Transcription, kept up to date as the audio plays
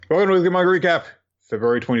Welcome to the Manga Recap,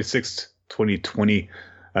 February 26th, 2020.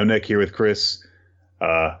 I'm Nick here with Chris.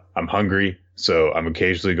 I'm hungry, so I'm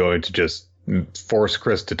occasionally going to just force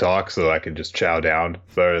Chris to talk so I can just chow down.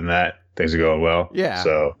 But other than that, things are going well. Yeah.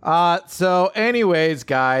 So Anyways,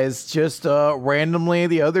 guys, just randomly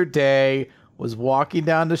the other day was walking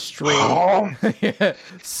down the street,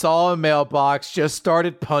 saw a mailbox, just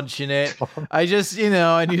started punching it. I just,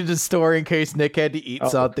 I needed a story in case Nick had to eat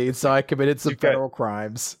something, so I committed some federal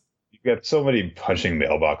crimes. You've got so many punching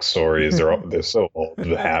mailbox stories. They're so old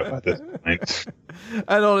to have at this point.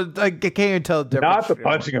 I can't even tell the difference. Not the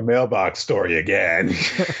punching a mailbox story again.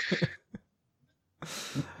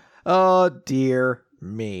 Oh, dear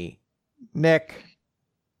me. Nick,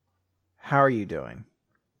 how are you doing?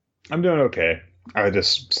 I'm doing okay. I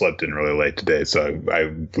just slept in really late today, so I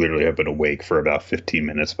literally have been awake for about 15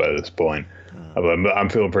 minutes by this point. I'm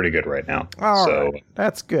feeling pretty good right now. All right.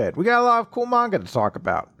 That's good. We got a lot of cool manga to talk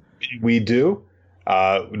about. We do.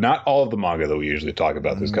 Not all of the manga that we usually talk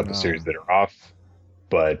about. There's a couple of series that are off,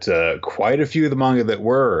 but quite a few of the manga that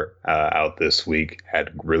were out this week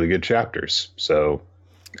had really good chapters. So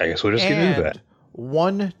I guess we'll just get into that.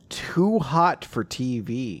 One too hot for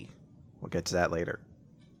TV. We'll get to that later.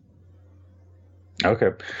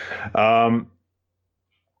 Okay.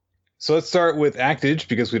 So let's start with Actage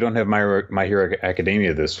because we don't have My Hero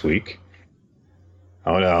Academia this week.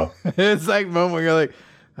 Oh no. It's like a moment where you're like,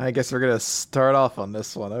 I guess we're going to start off on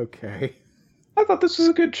this one. Okay. I thought this was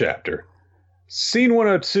a good chapter. Scene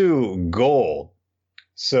 102, Goal.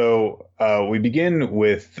 So we begin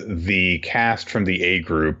with the cast from the A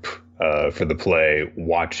group for the play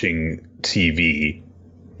watching TV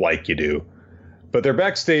like you do. But they're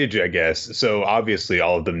backstage, I guess. So obviously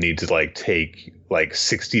all of them need to take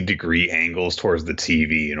 60-degree angles towards the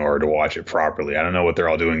TV in order to watch it properly. I don't know what they're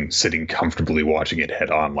all doing sitting comfortably watching it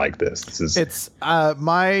head on like this. It's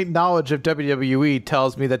my knowledge of WWE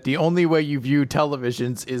tells me that the only way you view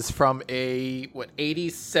televisions is from a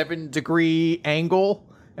 87-degree angle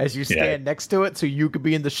as you stand next to it so you could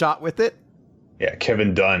be in the shot with it. Yeah,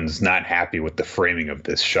 Kevin Dunn's not happy with the framing of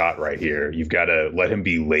this shot right here. You've got to let him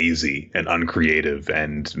be lazy and uncreative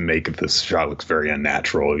and make this shot looks very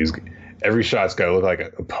unnatural. Every shot's got to look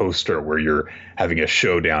like a poster where you're having a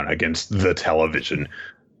showdown against the television.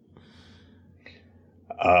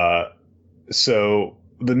 So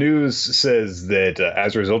the news says that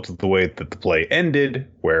as a result of the way that the play ended,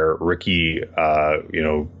 where Ricky,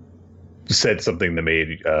 said something that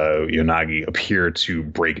made Yonagi appear to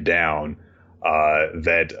break down,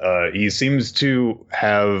 that he seems to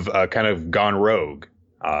have kind of gone rogue,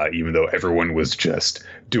 even though everyone was just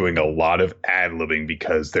doing a lot of ad-libbing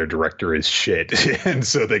because their director is shit. And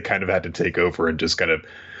so they kind of had to take over and just kind of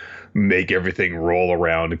make everything roll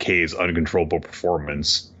around Kei's uncontrollable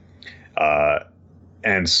performance. But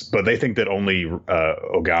they think that only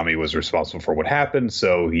Ogami was responsible for what happened.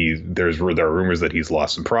 So there are rumors that he's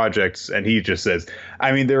lost some projects, and he just says,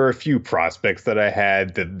 I mean, there are a few prospects that I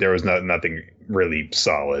had that there was nothing really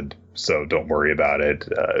solid. So don't worry about it,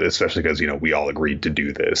 especially because, we all agreed to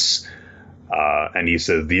do this. And he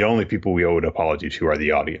says the only people we owe an apology to are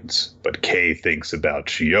the audience. But Kei thinks about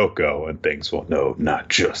Chiyoko and thinks, well, no, not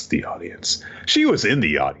just the audience. She was in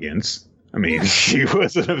the audience. I mean, she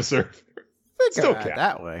was an observer. Still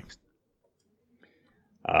that way.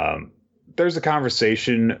 There's a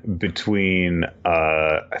conversation between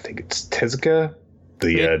I think it's Tezuka.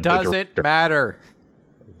 It doesn't matter.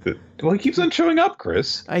 Well, he keeps on showing up,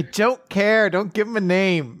 Chris. I don't care. Don't give him a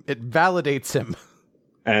name. It validates him.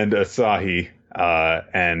 And Asahi,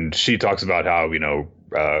 and she talks about how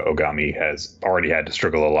Ogami has already had to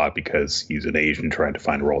struggle a lot because he's an Asian trying to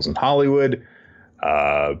find roles in Hollywood.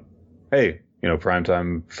 Hey, prime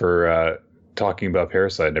time for talking about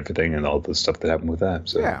Parasite and everything and all the stuff that happened with that.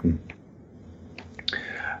 So, yeah.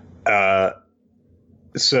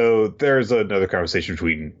 So there's another conversation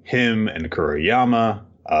between him and Kuriyama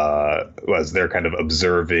as they're kind of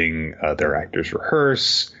observing their actors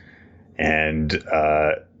rehearse. And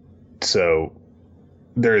so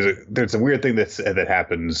there's a weird thing that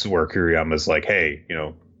happens where Kuriyama's like, hey,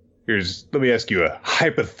 let me ask you a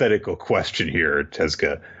hypothetical question here,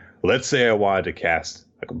 Tezuka. Let's say I wanted to cast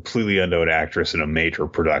a completely unknown actress in a major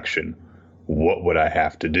production. What would I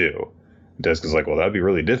have to do? Tezuka's like, well, that'd be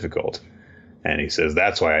really difficult. And he says,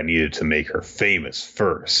 that's why I needed to make her famous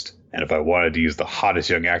first. And if I wanted to use the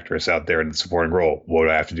hottest young actress out there in the supporting role, what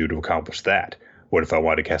do I have to do to accomplish that? What if I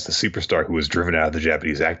wanted to cast a superstar who was driven out of the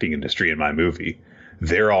Japanese acting industry in my movie?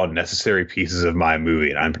 They're all necessary pieces of my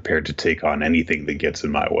movie, and I'm prepared to take on anything that gets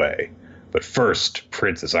in my way. But first,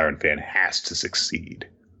 Princess Iron Fan has to succeed.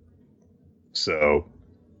 So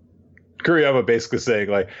Kuriyama basically saying,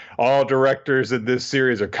 like, all directors in this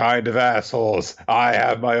series are kind of assholes. I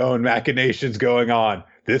have my own machinations going on.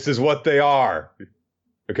 This is what they are.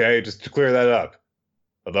 Okay, just to clear that up.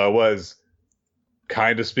 Although I was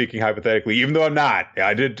kind of speaking hypothetically, even though I'm not.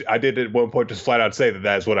 I did at one point just flat out say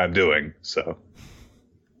that is what I'm doing. So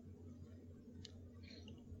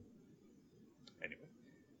anyway,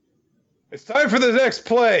 it's time for the next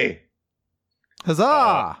play.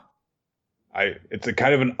 Huzzah! It's a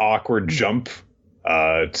kind of an awkward jump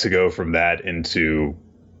to go from that into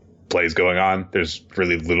plays going on. There's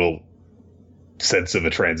really little sense of a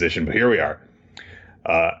transition, but here we are.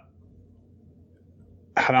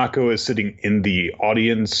 Hanako is sitting in the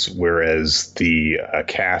audience, whereas the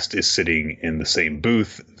cast is sitting in the same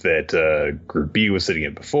booth that Group B was sitting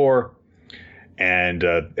in before. And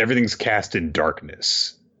everything's cast in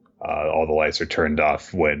darkness. All the lights are turned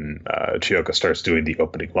off when Chiyoko starts doing the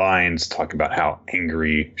opening lines, talking about how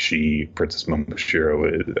angry Princess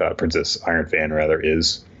Momoshiro, Princess Iron Fan,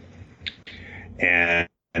 is. And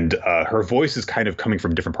her voice is kind of coming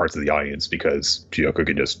from different parts of the audience because Chiyoko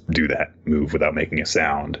can just do that move without making a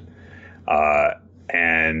sound.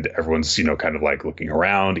 And everyone's, kind of like looking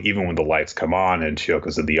around. Even when the lights come on and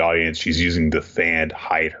Chiyoko's in the audience, she's using the fan to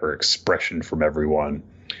hide her expression from everyone.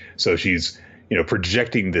 So she's,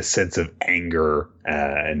 projecting this sense of anger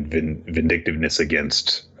and vindictiveness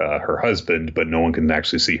against her husband, but no one can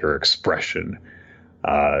actually see her expression.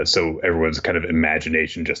 So everyone's kind of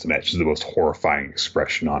imagination just imagines the most horrifying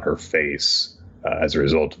expression on her face as a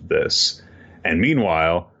result of this. And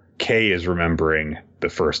meanwhile, Kei is remembering the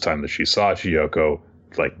first time that she saw Chiyoko,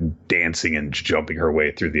 like dancing and jumping her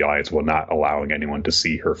way through the audience while not allowing anyone to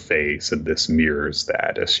see her face. And this mirrors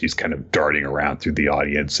that as she's kind of darting around through the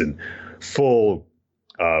audience in full,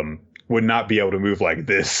 would not be able to move like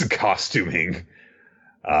this costuming.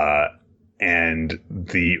 And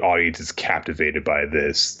the audience is captivated by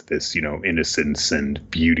this, innocence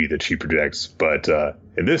and beauty that she projects. But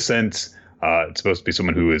in this sense, it's supposed to be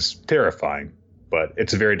someone who is terrifying. But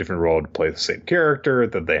it's a very different role to play the same character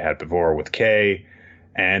that they had before with Kei.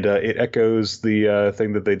 And it echoes the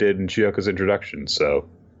thing that they did in Chiyoko's introduction. So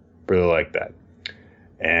really like that.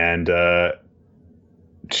 And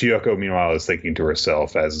Chiyoko, meanwhile, is thinking to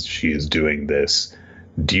herself as she is doing this,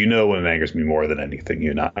 do you know what angers me more than anything,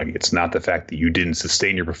 Unagi? It's not the fact that you didn't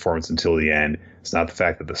sustain your performance until the end. It's not the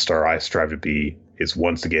fact that the star I strive to be is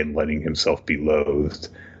once again letting himself be loathed.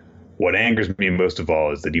 What angers me most of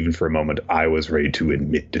all is that even for a moment I was ready to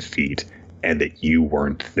admit defeat and that you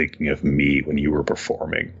weren't thinking of me when you were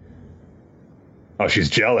performing. Oh, she's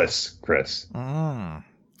jealous, Chris.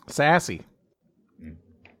 Sassy.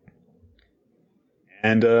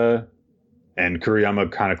 And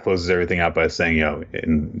Kuriyama kind of closes everything out by saying,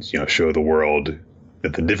 show the world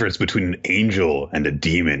that the difference between an angel and a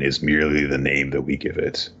demon is merely the name that we give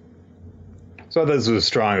it. So this was a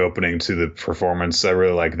strong opening to the performance. I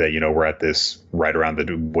really like that, we're at this right around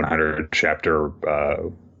the 100 chapter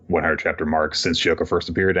mark since Chiyoko first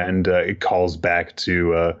appeared, and it calls back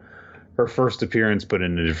to her first appearance, but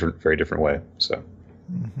in a very different way. So.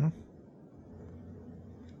 Mm-hmm.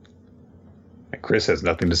 Chris has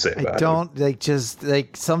nothing to say about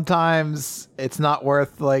it. Sometimes it's not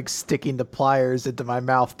worth sticking the pliers into my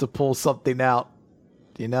mouth to pull something out.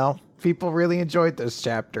 People really enjoyed this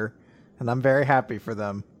chapter, and I'm very happy for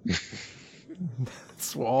them.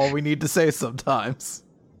 That's all we need to say sometimes.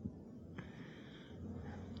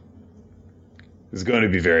 It's going to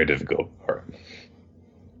be very difficult. All right.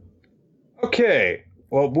 Okay.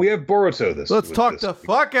 Well, we have Boruto this week. Let's talk the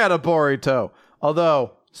fuck out of Boruto.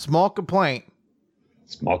 Although, small complaint.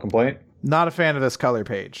 Small complaint? Not a fan of this color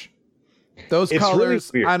page. Those it's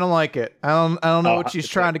colors, really I don't like it. I don't know what she's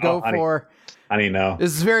trying to go for. Honey, no.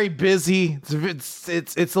 This is very busy. It's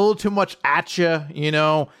a little too much at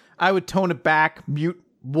you, I would tone it back, mute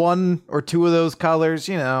one or two of those colors,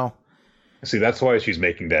 See, that's why she's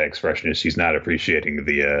making that expression, is she's not appreciating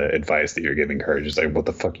the advice that you're giving her. Just like, what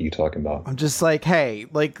the fuck are you talking about? I'm just like, hey,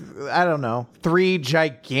 I don't know, 3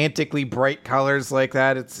 gigantically bright colors like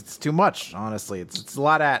that. It's too much, honestly. It's a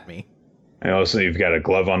lot at me. And also, you've got a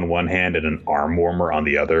glove on one hand and an arm warmer on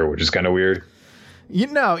the other, which is kind of weird. You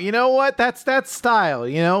know what? That's style.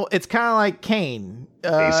 It's kind of like Kane.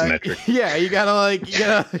 Asymmetric. Yeah, you gotta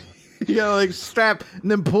strap and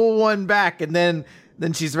then pull one back, and then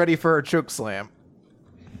she's ready for her choke slam.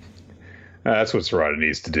 That's what Sarada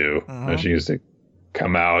needs to do. Mm-hmm. She needs to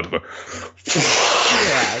come out.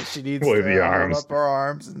 Yeah, she needs to roll up her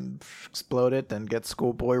arms and explode it, then get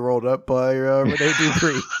Schoolboy rolled up by Rene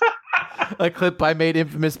Dupree. A clip I made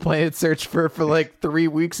Infamous playing search for 3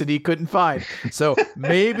 weeks and he couldn't find. So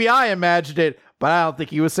maybe I imagined it, but I don't think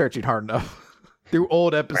he was searching hard enough through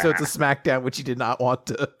old episodes of SmackDown, which he did not want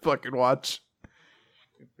to fucking watch.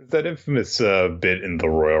 That infamous bit in the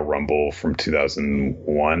Royal Rumble from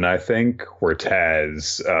 2001, I think, where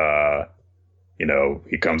Taz,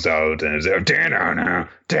 he comes out and is like,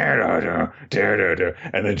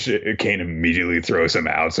 and then Kane immediately throws him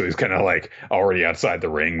out. So he's kind of like already outside the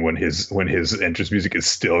ring when his entrance music is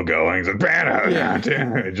still going. He's like,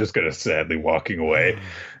 just kind of sadly walking away.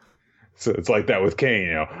 So it's like that with Kane,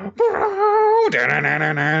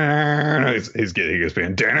 he's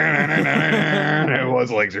being, and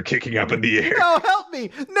his legs are kicking up in the air. No, help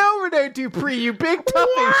me! No, Rene Dupree, you big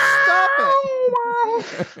toughie, stop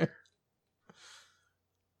it!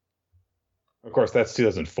 Of course, that's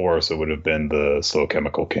 2004, so it would have been the Slow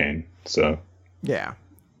Chemical Kane. So yeah,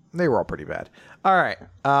 they were all pretty bad. All right,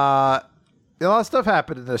 a lot of stuff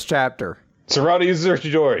happened in this chapter. Sarada uses her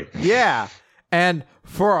Chidori. Yeah, and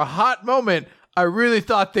for a hot moment, I really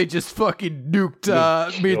thought they just fucking nuked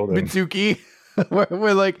Mitsuki.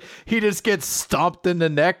 where like he just gets stomped in the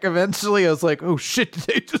neck eventually. I was like, oh shit, did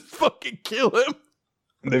they just fucking kill him?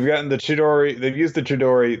 They've gotten the Chidori. They've used the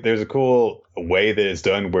Chidori. There's a cool way that it's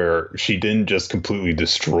done where she didn't just completely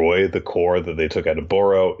destroy the core that they took out of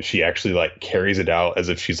Boro. She actually like carries it out as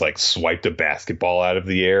if she's like swiped a basketball out of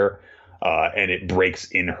the air, and it breaks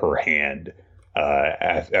in her hand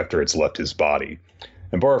after it's left his body.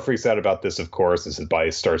 And Boro freaks out about this, of course, as his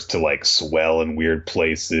body starts to like swell in weird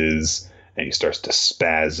places, and he starts to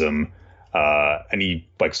spasm, and he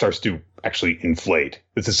like starts to actually inflate.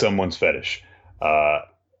 This is someone's fetish.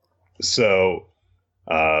 So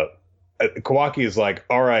Kawaki is like,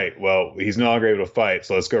 all right, well, he's no longer able to fight,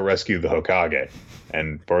 so let's go rescue the Hokage.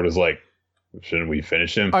 And Boruto's like, shouldn't we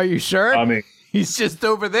finish him? Are you sure? I mean, he's just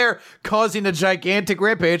over there causing a gigantic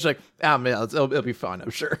rampage. Like, man, it'll be fun, I'm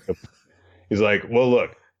sure. He's like, well,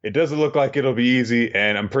 look, it doesn't look like it'll be easy,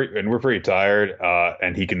 and we're pretty tired,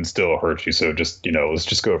 and he can still hurt you, so just, let's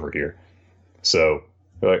just go over here. So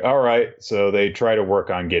they're like, all right. So they try to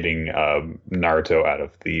work on getting Naruto out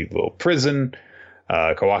of the little prison.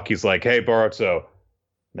 Kawaki's like, hey, Boruto,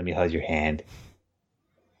 let me hold your hand.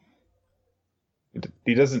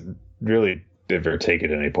 He doesn't really ever take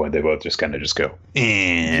it at any point. They both just kind of go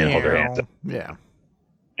and hold their hands up. Yeah.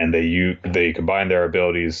 And they combine their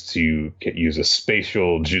abilities to use a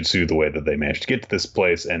spatial jutsu the way that they managed to get to this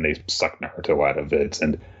place, and they suck Naruto out of it,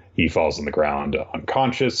 and he falls on the ground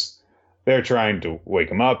unconscious. They're trying to wake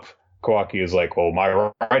him up. Kawaki is like, well,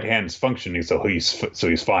 my right hand is functioning, so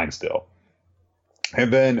he's fine still.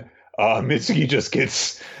 And then Mitsuki just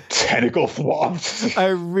gets tentacle thwomped.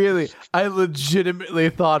 I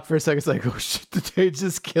legitimately thought for a second, it's like, oh shit, did they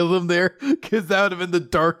just kill him there? Because that would have been the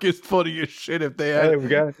darkest, funniest shit if they had. Hey, we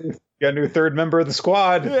got a new third member of the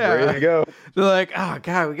squad. Yeah. Ready to go. They're like, oh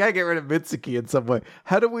god, we gotta get rid of Mitsuki in some way.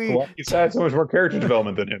 How do we? He's had so much more character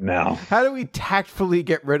development than him now. How do we tactfully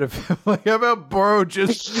get rid of him? Like, how about Boro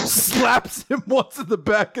just slaps him once in the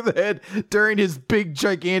back of the head during his big,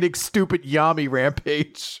 gigantic, stupid Yami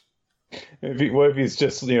rampage? What if he's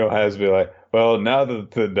just, has to be like, well, now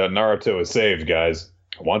that the Naruto is saved, guys,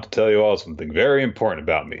 I want to tell you all something very important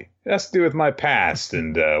about me. It has to do with my past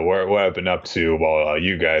and what I've been up to while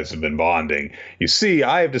you guys have been bonding. You see,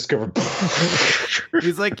 I have discovered...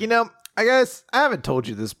 He's like, I guess I haven't told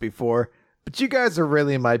you this before, but you guys are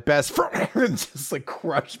really my best friend. Just like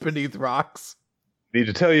crushed beneath rocks. Need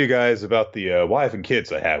to tell you guys about the wife and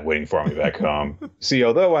kids I have waiting for me back home. See,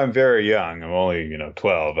 although I'm very young, I'm only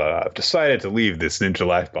 12. I've decided to leave this ninja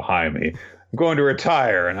life behind me. I'm going to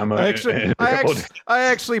retire, and I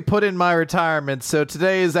actually put in my retirement, so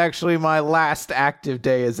today is actually my last active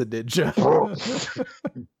day as a ninja.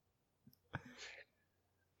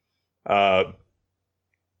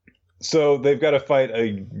 So they've got to fight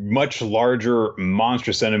a much larger,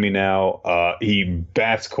 monstrous enemy now. He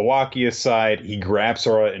bats Kawaki aside. He grabs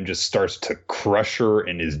Sora and just starts to crush her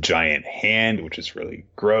in his giant hand, which is really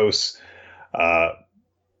gross.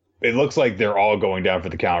 It looks like they're all going down for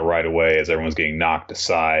the count right away as everyone's getting knocked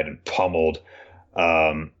aside and pummeled.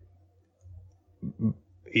 Poro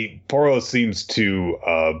seems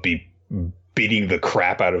to be beating the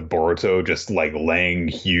crap out of Boruto, just like laying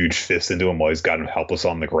huge fists into him while he's got him helpless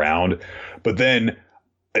on the ground. But then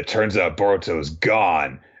it turns out Boruto's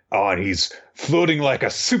gone. Oh, and he's floating like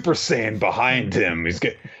a Super Saiyan behind him. He's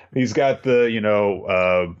got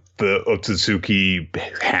the the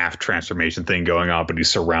Otsutsuki half transformation thing going on, but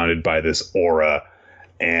he's surrounded by this aura,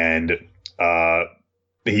 and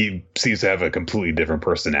he seems to have a completely different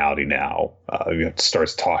personality now. He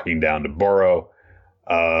starts talking down to Boro,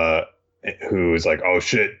 who is like, oh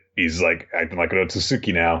shit, he's like acting like an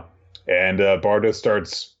Otsutsuki now. And Bardo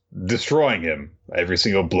starts destroying him. Every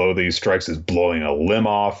single blow that he strikes is blowing a limb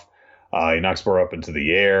off. He knocks Boro up into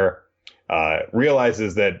the air.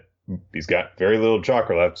 Realizes that he's got very little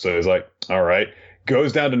chakra left, so he's like, all right.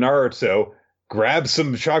 Goes down to Naruto, grabs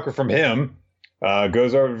some chakra from him,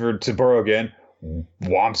 goes over to Boro again,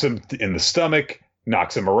 whomps him in the stomach,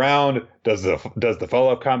 knocks him around, does the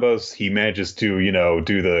follow-up combos. He manages to,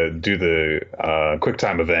 do the quick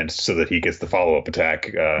time event so that he gets the follow-up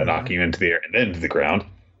attack, knocking him into the air and then to the ground.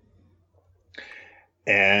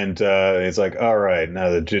 And it's like, all right,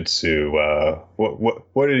 now the jutsu.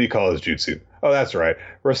 What did he call his jutsu? Oh, that's right,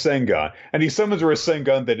 Rasengan. And he summons a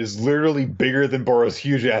Rasengan that is literally bigger than Boro's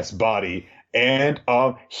huge ass body, and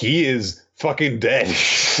he is fucking dead.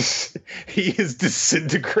 He is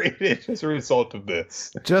disintegrated as a result of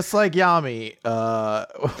this. Just like Yami,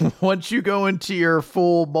 once you go into your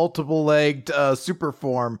full multiple-legged super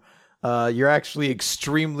form, you're actually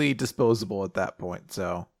extremely disposable at that point.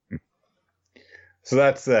 So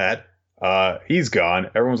that's that. He's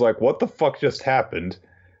gone. Everyone's like, what the fuck just happened?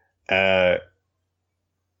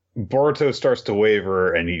 Boruto starts to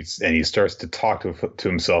waver, and he starts to talk to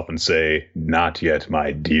himself and say, "Not yet,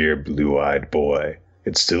 my dear blue-eyed boy.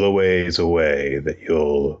 It's still a ways away that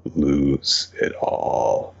you'll lose it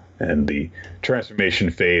all." And the transformation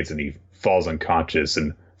fades, and he falls unconscious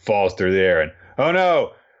and falls through the air. And oh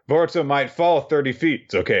no, Boruto might fall 30 feet.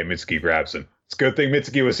 It's okay. Mitsuki grabs him. It's a good thing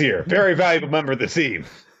Mitsuki was here. Very valuable member of the team.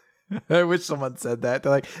 I wish someone said that.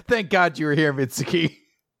 They're like, "Thank God you were here, Mitsuki."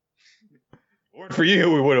 For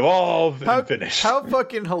you, we would have all been finished. How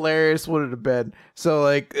fucking hilarious would it have been? So,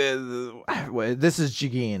 like, this is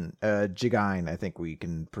Jigen, I think we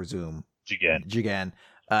can presume. Jigen.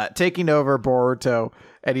 Taking over Boruto,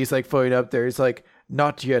 and he's, like, floating up there. He's like,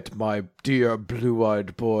 "Not yet, my dear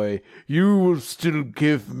blue-eyed boy. You will still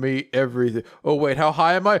give me everything." Oh, wait, how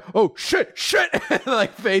high am I? Oh, shit! And,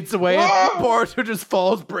 like, fades away, and Boruto just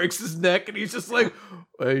falls, breaks his neck, and he's just like,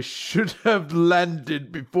 "I should have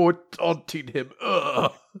landed before taunting him."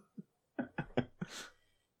 Ugh.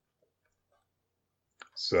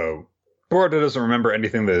 So Boruto doesn't remember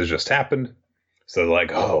anything that has just happened. So they're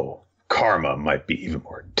like, oh, karma might be even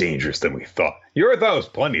more dangerous than we thought. That was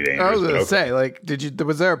plenty dangerous. I was gonna say, like,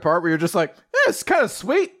 was there a part where you're just like, it's kind of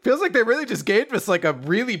sweet. Feels like they really just gave us like a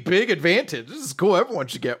really big advantage. This is cool. Everyone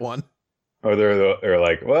should get one. Or they're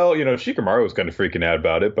like, well, Shikamaru was kind of freaking out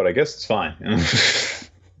about it, but I guess it's fine.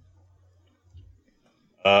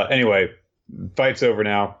 Anyway, fight's over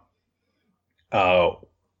now.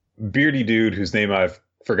 Beardy dude, whose name I've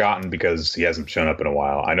forgotten because he hasn't shown up in a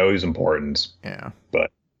while. I know he's important. Yeah.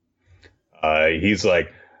 But he's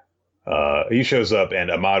like, he shows up and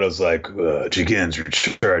Amato's like, Jigen's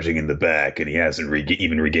recharging in the back and he hasn't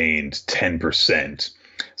even regained 10%.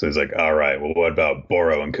 So he's like, all right, well, what about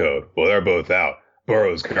Boro and Code? Well, they're both out.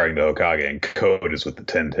 Boro's carrying the Hokage and Code is with the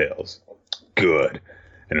Ten Tails. Good.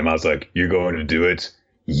 And Amato's like, you're going to do it?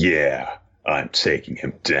 Yeah, I'm taking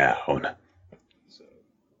him down. So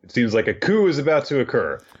it seems like a coup is about to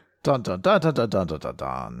occur. Dun dun dun dun dun dun dun dun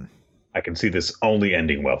dun. I can see this only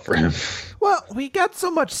ending well for him. Well, we got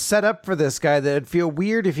so much set up for this guy that it'd feel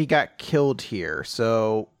weird if he got killed here.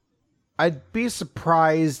 So I'd be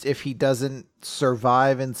surprised if he doesn't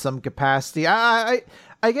survive in some capacity. I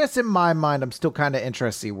guess in my mind, I'm still kind of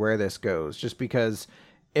interested to see where this goes, just because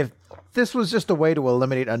if this was just a way to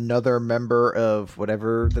eliminate another member of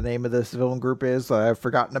whatever the name of this villain group is that I've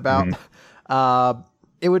forgotten about,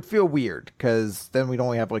 it would feel weird because then we'd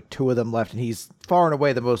only have like two of them left, and he's far and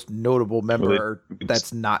away the most notable member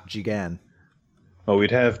that's not Jigen. Well,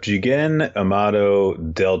 we'd have Jigen, Amato,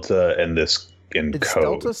 Delta, and this in Code. Is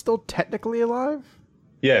Delta still technically alive?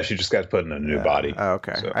 Yeah, she just got put in a new body. Oh,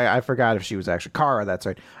 okay. So. I forgot if she was actually Kara, that's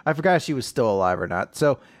right. I forgot if she was still alive or not.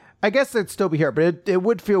 So I guess they'd still be here, but it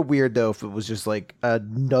would feel weird though if it was just like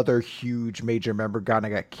another huge major member got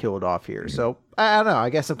killed off here. So I don't know.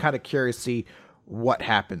 I guess I'm kind of curious to see what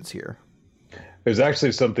happens here. There's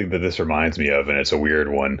actually something that this reminds me of, and it's a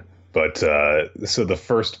weird one. But so the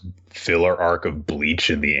first filler arc of Bleach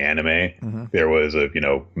in the anime, there was a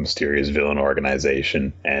mysterious villain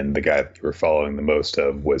organization, and the guy that you were following the most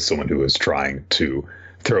of was someone who was trying to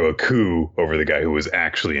throw a coup over the guy who was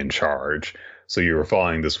actually in charge. So you were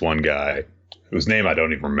following this one guy whose name I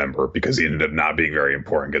don't even remember because he ended up not being very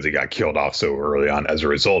important because he got killed off so early on as a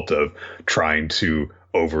result of trying to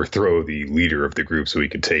overthrow the leader of the group so he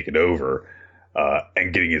could take it over.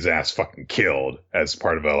 And getting his ass fucking killed as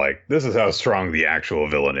part of a, like, this is how strong the actual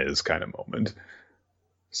villain is kind of moment.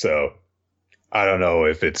 So I don't know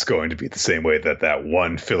if it's going to be the same way that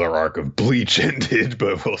one filler arc of Bleach ended,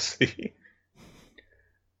 but we'll see.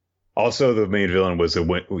 Also, the main villain was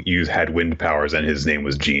had wind powers, and his name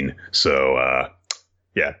was Gene. So,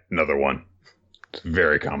 yeah, another one. It's a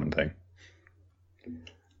very common thing.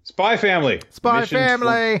 Spy Family.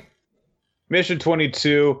 Mission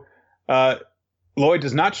 22. Lloyd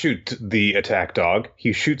does not shoot the attack dog.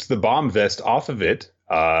 He shoots the bomb vest off of it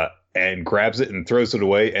and grabs it and throws it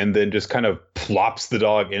away, and then just kind of plops the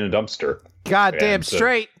dog in a dumpster. Goddamn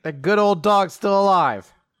straight. The good old dog's still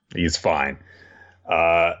alive. He's fine.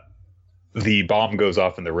 The bomb goes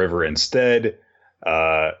off in the river instead.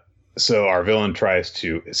 So our villain tries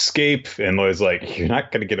to escape, and Lloyd's like, "You're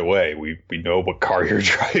not going to get away. We know what car you're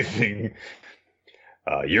driving.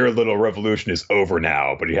 Your little revolution is over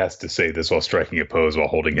now." But he has to say this while striking a pose while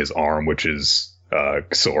holding his arm, which is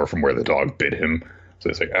sore from where the dog bit him. So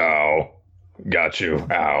it's like, "Ow, got you,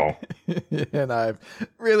 ow." And I've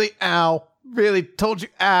really told you,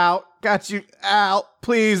 ow, got you, ow,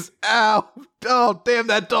 please, ow. Oh, damn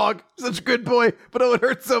that dog. Such a good boy, but oh, it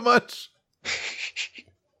hurts so much.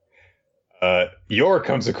 Yor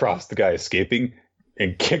comes across the guy escaping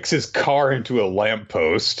and kicks his car into a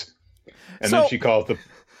lamppost. And then she calls the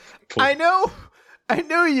police. I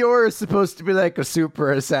know Yor is supposed to be like a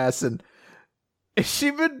super assassin. Has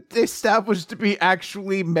she been established to be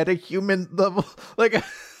actually metahuman level? Like,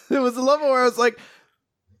 there was a level where I was like,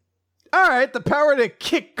 all right, the power to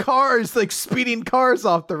kick cars, like speeding cars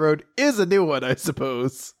off the road, is a new one, I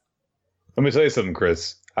suppose. Let me tell you something,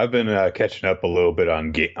 Chris. I've been catching up a little bit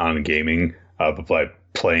on gaming,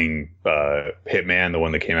 playing Hitman, the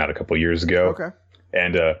one that came out a couple years ago. Okay.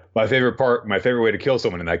 And my favorite way to kill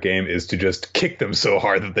someone in that game is to just kick them so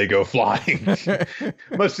hard that they go flying.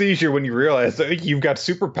 Much easier when you realize that you've got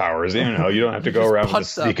superpowers. You don't have to go around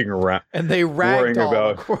just sneaking around. And they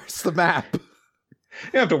ragdoll across the map.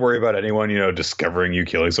 You don't have to worry about anyone, discovering you,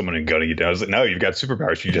 killing someone, and gunning you down. It's like, no, you've got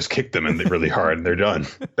superpowers. You just kick them really hard, and they're done.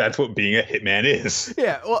 That's what being a hitman is.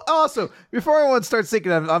 Yeah. Well, also, before everyone starts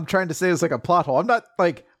thinking I'm trying to say it's like a plot hole, I'm not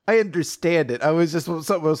like, I understand it. I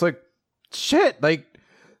was like, shit, like,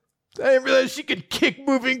 I didn't realize she could kick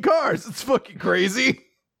moving cars. It's fucking crazy.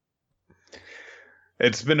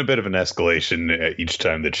 It's been a bit of an escalation each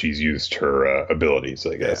time that she's used her abilities,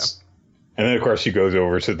 I guess. Yeah. And then, of course, she goes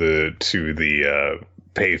over to the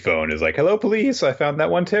payphone, is like, "Hello, police! I found that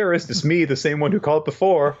one terrorist. It's me, the same one who called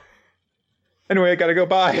before. Anyway, I gotta go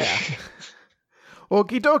by." Yeah.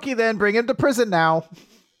 Okie dokie, then. Bring him to prison now.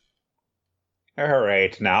 All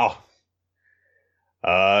right, now.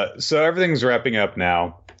 So everything's wrapping up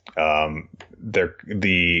now.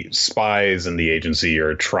 The spies and the agency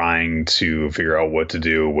are trying to figure out what to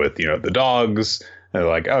do with, the dogs. And they're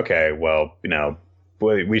like, okay, well,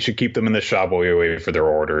 we should keep them in the shop while we wait for their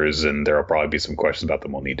orders, and there'll probably be some questions about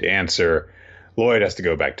them we'll need to answer. Lloyd has to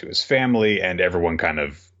go back to his family, and everyone kind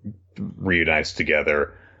of reunites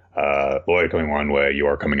together. Lloyd coming one way,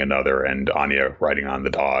 Yor coming another, and Anya riding on the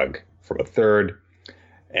dog for a third.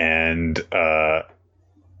 And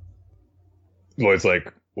Lloyd's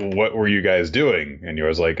like, "What were you guys doing?" And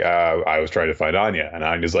Yor's like, "I was trying to find Anya." And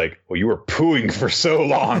Anya's like, "Well, you were pooing for so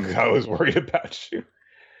long, I was worried about you."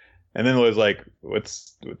 And then Lloyd's like,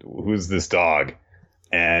 who's this dog?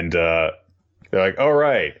 And they're like, "Oh,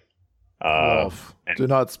 right. Wolf, do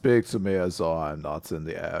not speak to me as though I'm not in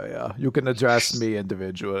the area. You can address me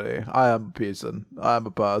individually. I am a person. I am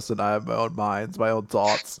a person. I have my own minds, my own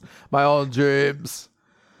thoughts, my own dreams."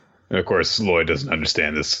 And of course, Lloyd doesn't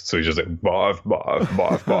understand this, so he's just like, "Boff, boff,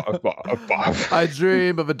 boff, boff, boff, boff." "I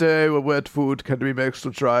dream of a day where wet food can be mixed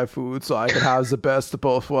with dry food, so I can have the best of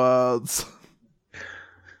both worlds.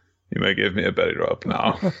 You may give me a belly rub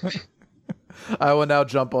now." "I will now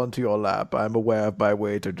jump onto your lap. I am aware of my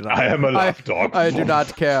weight. I am a lap dog. I do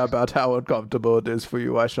not care about how uncomfortable it is for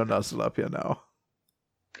you. I shall nuzzle up here now."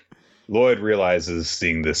 Lloyd realizes,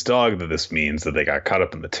 seeing this dog, that this means that they got caught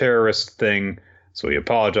up in the terrorist thing. So he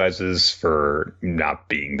apologizes for not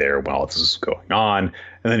being there when all this is going on.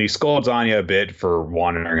 And then he scolds Anya a bit for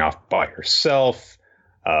wandering off by herself.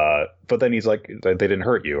 But then he's like, "They didn't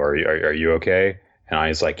hurt you. Are you okay?" And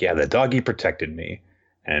Anya's like, "Yeah, the doggy protected me."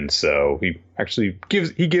 And so he actually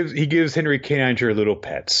gives Henry K-9 little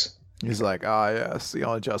pets. He's like, yes, the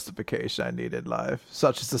only justification I need in life.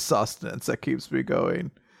 Such is the sustenance that keeps me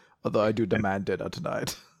going. Although I do demand dinner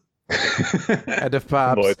tonight. And if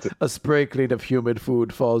perhaps a sprinkling of human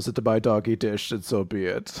food falls into my doggy dish, then so be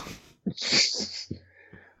it.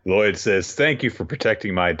 Lloyd says, "Thank you for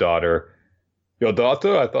protecting my daughter." "Your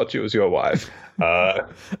daughter? I thought she was your wife."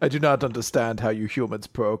 I do not understand how you humans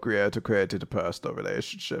procreate or create interpersonal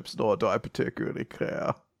relationships, nor do I particularly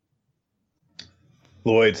care.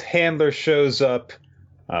 Lloyd's handler shows up.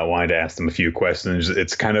 wanted to ask them a few questions.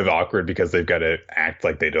 It's kind of awkward because they've got to act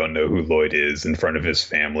like they don't know who Lloyd is in front of his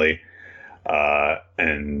family. So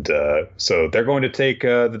they're going to take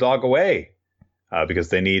the dog away because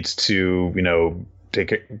they need to,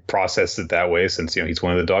 process it that way since, he's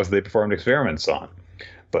one of the dogs that they performed experiments on.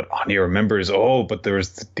 But Anya remembers, but there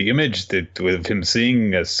was the image with him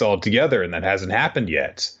seeing us all together, and that hasn't happened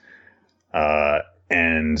yet.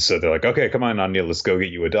 And so they're like, okay, come on, Anya, let's go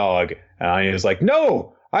get you a dog. And Anya's like,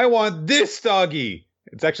 no, I want this doggy.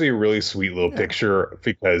 It's actually a really sweet little picture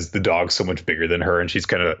because the dog's so much bigger than her, and she's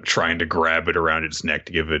kind of trying to grab it around its neck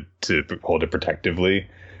to hold it protectively.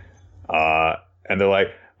 And they're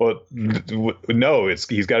like, well, no,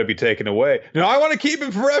 he's got to be taken away. No, I want to keep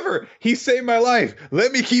him forever. He saved my life.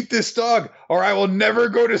 Let me keep this dog, or I will never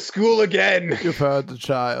go to school again. You've heard the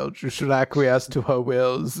child. You should acquiesce to her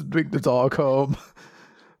wills and bring the dog home.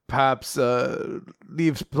 Perhaps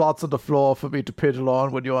leave plots on the floor for me to piddle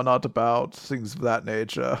on when you're not about. Things of that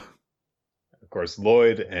nature. Of course,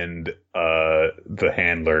 Lloyd and the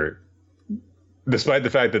handler, despite the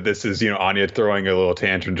fact that this is, Anya throwing a little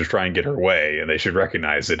tantrum to try and get her way, and they should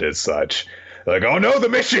recognize it as such. They're like, oh no, the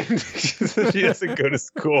mission! She doesn't go to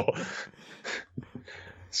school.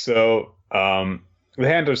 So the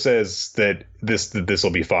handler says that this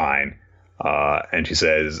will be fine. And she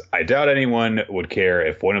says, I doubt anyone would care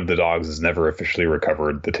if one of the dogs is never officially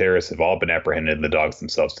recovered. The terrorists have all been apprehended and the dogs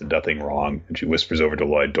themselves did nothing wrong. And she whispers over to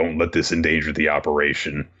Lloyd, don't let this endanger the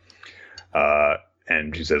operation.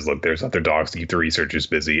 And she says, look, there's other dogs to keep the researchers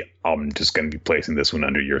busy. I'm just going to be placing this one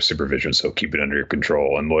under your supervision, so keep it under your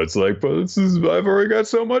control. And Lloyd's like, but I've already got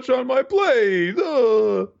so much on my plate.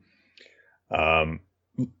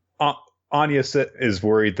 Anya is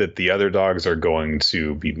worried that the other dogs are going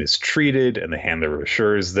to be mistreated, and the handler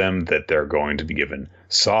assures them that they're going to be given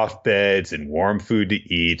soft beds and warm food to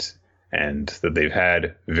eat, and that they've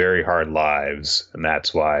had very hard lives, and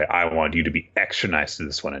that's why I want you to be extra nice to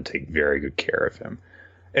this one and take very good care of him.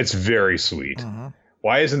 It's very sweet. Mm-hmm.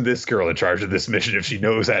 Why isn't this girl in charge of this mission if she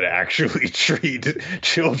knows how to actually treat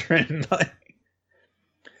children?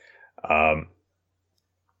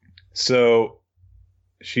 So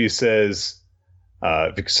she says,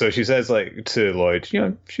 to Lloyd,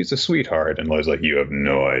 she's a sweetheart. And Lloyd's like, you have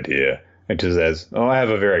no idea. And she says, oh, I have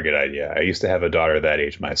a very good idea. I used to have a daughter that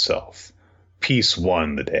age myself. Peace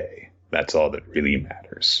won the day. That's all that really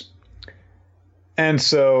matters. And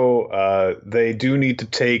so they do need to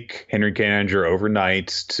take Henry K.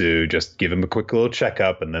 overnight to just give him a quick little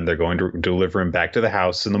checkup, and then they're going to deliver him back to the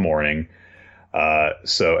house in the morning.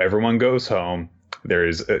 So everyone goes home.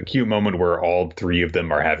 There's a cute moment where all three of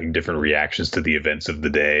them are having different reactions to the events of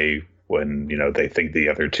the day when, they think the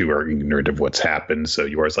other two are ignorant of what's happened. So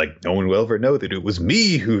Yor's like, no one will ever know that it was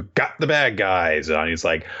me who got the bad guys. And he's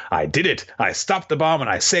like, I did it. I stopped the bomb and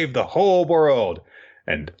I saved the whole world.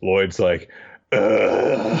 And Lloyd's like,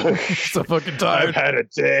 so fucking tired. I've had a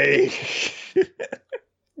day.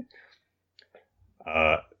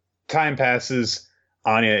 Time passes.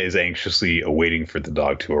 Anya is anxiously awaiting for the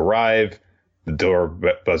dog to arrive. The door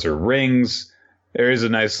buzzer rings. There is a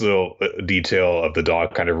nice little detail of the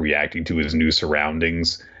dog kind of reacting to his new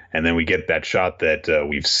surroundings. And then we get that shot that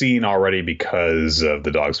we've seen already because of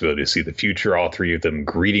the dog's ability to see the future. All three of them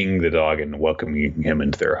greeting the dog and welcoming him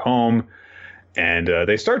into their home. And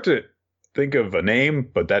they start to think of a name,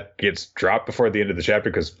 but that gets dropped before the end of the chapter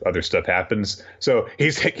because other stuff happens. So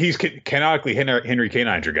he's canonically Henry K.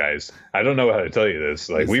 guys. I don't know how to tell you this.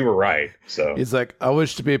 We were right. So he's like, I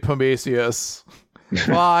wish to be Prometheus.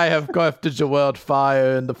 I have crafted your world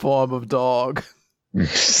fire in the form of dog.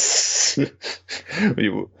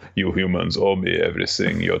 you humans owe me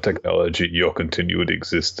everything, your technology, your continued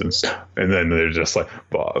existence. And then they're just like,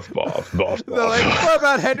 boff, boff, boff. They're like, what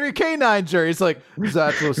about Henry K. He's like,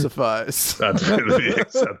 that will suffice. That's really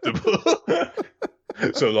acceptable.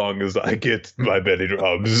 So long as I get my belly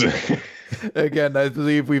rubs. Again, I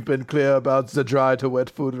believe we've been clear about the dry to wet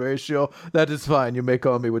food ratio. That is fine. You may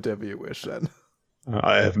call me whatever you wish then.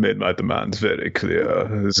 I have made my demands very clear.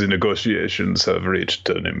 The negotiations have reached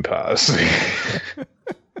an impasse.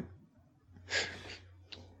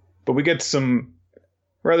 But we get some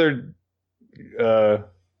rather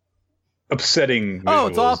upsetting visuals. Oh,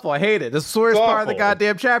 it's awful. I hate it. This is the worst part of the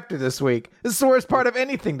goddamn chapter this week. This is the worst part of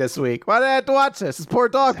anything this week. Why did I have to watch this? This poor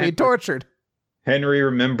dog being tortured. Henry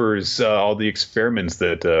remembers all the experiments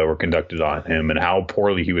that were conducted on him and how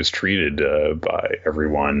poorly he was treated by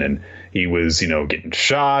everyone. And he was, getting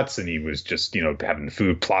shots, and he was just, having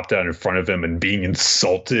food plopped down in front of him and being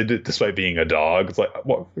insulted despite being a dog. It's like,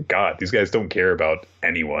 well, God, these guys don't care about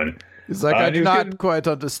anyone. He's like, I do not quite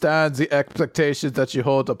understand the expectations that you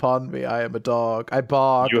hold upon me. I am a dog. I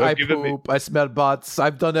bark, I poop, I smell butts.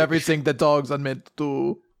 I've done everything that dogs are meant to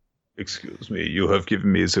do. Excuse me, you have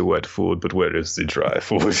given me the wet food, but where is the dry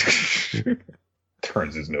food?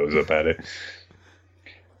 Turns his nose up at it.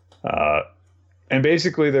 And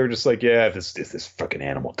basically they're just like, yeah, if this fucking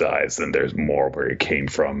animal dies, then there's more where it came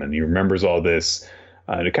from. And he remembers all this.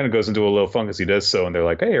 And it kind of goes into a little funk as he does so. And they're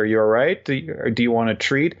like, hey, are you all right? Do you want a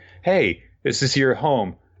treat? Hey, this is your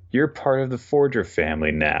home. You're part of the Forger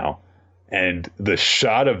family now. And the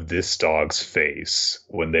shot of this dog's face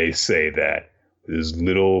when they say that, his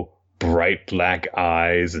little bright black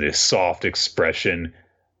eyes and his soft expression,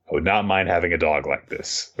 I would not mind having a dog like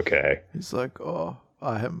this. Okay. He's like, oh,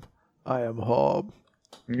 I am Hob.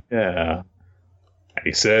 Yeah. And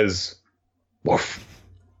he says, woof.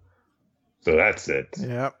 So that's it.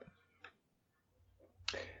 Yep.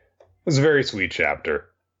 It was a very sweet chapter.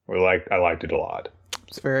 I liked it a lot.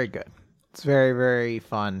 It's very good. It's very, very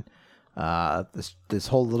fun. This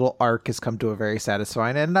whole little arc has come to a very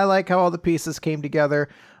satisfying end. And I like how all the pieces came together.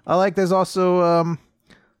 I like there's also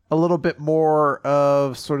a little bit more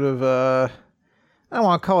of sort of I don't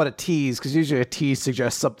want to call it a tease, because usually a tease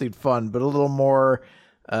suggests something fun, but a little more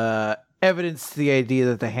evidence to the idea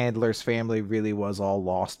that the handler's family really was all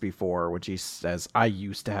lost before, which he says, I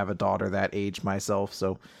used to have a daughter that age myself.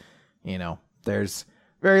 So, there's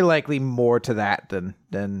very likely more to that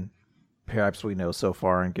than perhaps we know so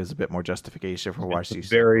far, and gives a bit more justification for why she's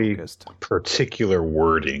very focused. Particular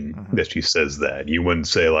wording that she says that. You wouldn't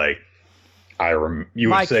say like,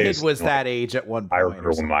 my kid was that age at one point. I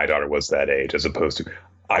remember when my daughter was that age, as opposed to,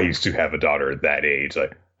 I used to have a daughter at that age.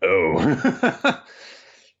 Like, oh,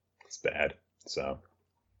 it's bad. So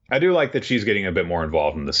I do like that she's getting a bit more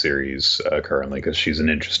involved in the series currently, because she's an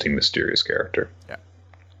interesting, mysterious character. Yeah.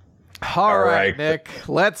 All right, Nick,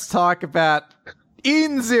 let's talk about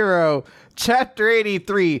In Zero, Chapter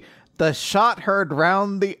 83, The Shot Heard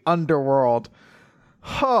Round the Underworld.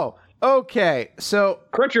 Oh, okay, so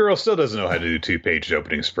Crunchyroll still doesn't know how to do 2-page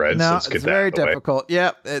opening spreads. No, Let's get it's that very out of the way. difficult.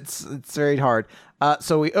 Yep, it's very hard.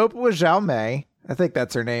 So we open with Zhao Mei. I think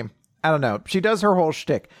that's her name. I don't know. She does her whole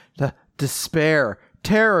shtick. Despair,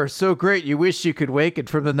 terror, so great you wish you could waken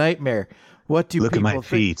from the nightmare. What do Look people at my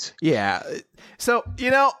feet. Yeah. So,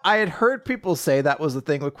 I had heard people say that was the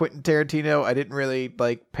thing with Quentin Tarantino. I didn't really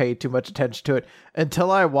pay too much attention to it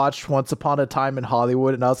until I watched Once Upon a Time in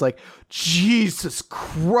Hollywood, and I was like, Jesus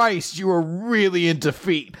Christ, you are really into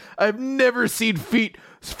feet. I've never seen feet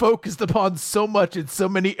focused upon so much in so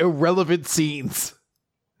many irrelevant scenes.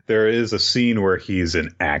 There is a scene where he's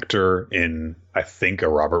an actor in, I think, a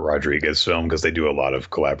Robert Rodriguez film, because they do a lot of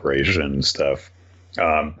collaboration and stuff,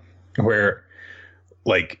 where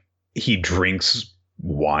he drinks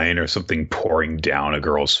wine or something pouring down a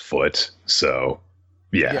girl's foot. So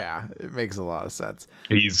yeah, it makes a lot of sense.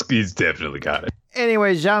 He's definitely got it.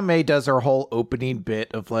 Anyway, Zhao Mei does her whole opening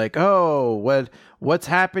bit of what's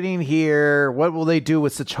happening here? What will they do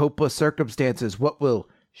with such hopeless circumstances? What will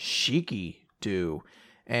Shiki do?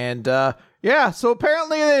 And so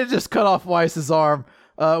apparently they just cut off Weiss's arm.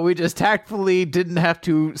 We just tactfully didn't have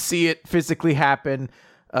to see it physically happen.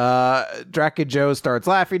 Draken Joe starts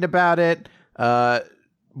laughing about it.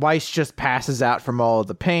 Weiss just passes out from all of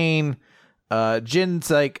the pain. Jin's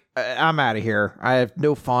like, I'm out of here. I have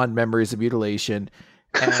no fond memories of mutilation.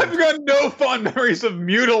 And I've got no fond memories of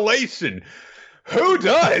mutilation. Who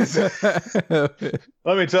does?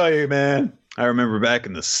 Let me tell you, man. I remember back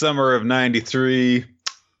in the summer of '93,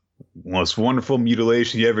 most wonderful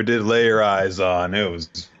mutilation you ever did lay your eyes on. It was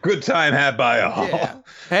a good time had by all. Yeah.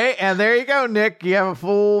 Hey, and there you go, Nick. You have a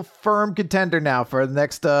full firm contender now for the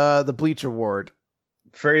next the Bleach Award.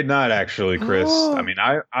 Afraid not, actually, Chris. I mean,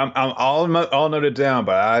 I'm all noted down,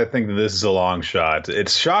 but I think that this is a long shot.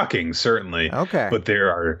 It's shocking, certainly. Okay. But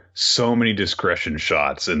there are so many discretion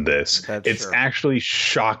shots in this. It's actually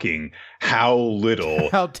shocking how little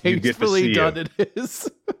how tastefully done it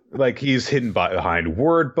is. He's hidden behind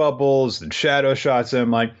word bubbles and shadow shots, and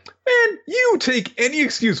I'm like, man, you take any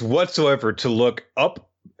excuse whatsoever to look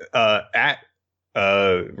up at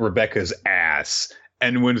Rebecca's ass.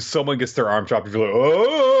 And when someone gets their arm chopped, you're like,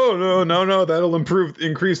 oh, no, that'll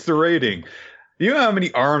increase the rating. You know how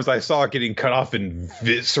many arms I saw getting cut off in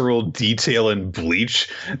visceral detail in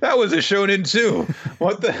Bleach? That was a shonen too.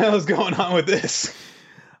 What the hell is going on with this?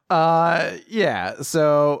 Yeah.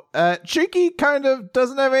 So, Shiki kind of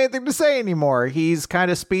doesn't have anything to say anymore. He's kind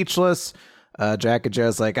of speechless. Jack and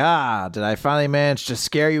Joe's like, did I finally manage to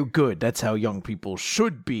scare you? Good. That's how young people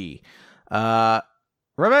should be.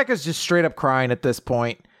 Rebecca's just straight up crying at this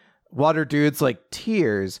point. Water Dude's like,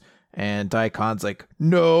 tears. And Daikon's like,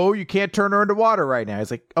 no, you can't turn her into water right now.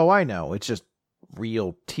 He's like, oh, I know. It's just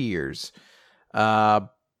real tears.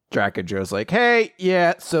 Draco-Joe's like, hey,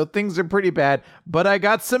 yeah, so things are pretty bad, but I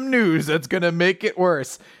got some news that's going to make it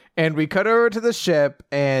worse. And we cut over to the ship,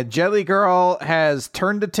 and Jelly Girl has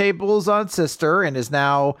turned the tables on Sister and is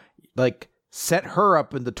now, like, set her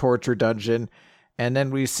up in the torture dungeon. And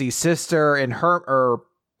then we see Sister and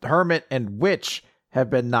Hermit and Witch have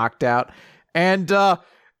been knocked out. And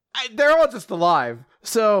they're all just alive.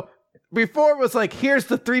 So before it was like, here's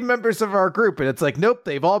the 3 members of our group. And it's like, nope,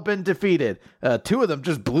 they've all been defeated. 2 of them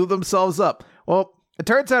just blew themselves up. Well, it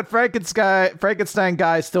turns out Frankenstein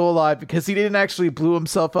guy is still alive because he didn't actually blow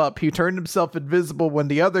himself up. He turned himself invisible when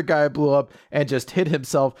the other guy blew up and just hit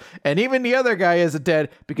himself. And even the other guy isn't dead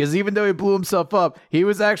because even though he blew himself up, he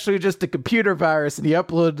was actually just a computer virus and he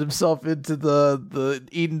uploaded himself into the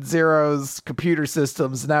Eden Zero's computer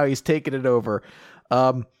systems. Now he's taking it over.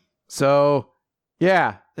 So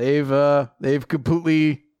yeah, they've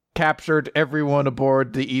completely captured everyone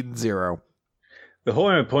aboard the Eden Zero. The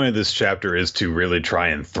whole point of this chapter is to really try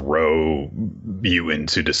and throw you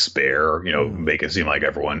into despair, make it seem like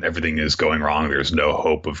everything is going wrong. There's no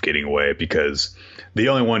hope of getting away because the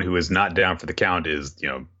only one who is not down for the count is,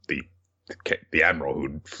 the admiral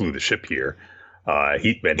who flew the ship here.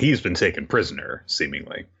 He's been taken prisoner,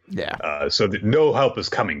 seemingly. Yeah. So no help is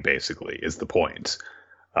coming, basically, is the point.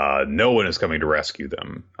 No one is coming to rescue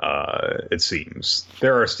them, it seems.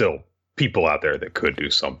 There are still people out there that could do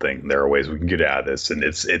something. There are ways we can get out of this, and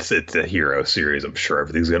it's a hero series. I'm sure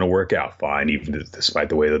everything's going to work out fine, even despite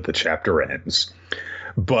the way that the chapter ends.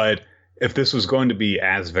 But if this was going to be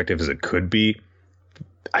as effective as it could be,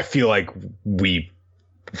 I feel like we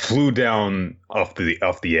flew down off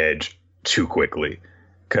the edge too quickly,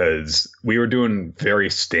 because we were doing very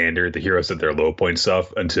standard, the heroes at their low point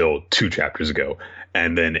stuff until 2 chapters ago.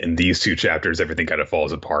 And then in these 2 chapters, everything kind of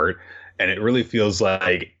falls apart. And it really feels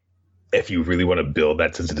like if you really want to build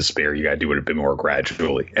that sense of despair, you got to do it a bit more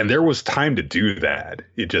gradually. And there was time to do that.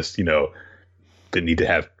 It just, didn't need to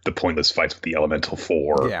have the pointless fights with the Elemental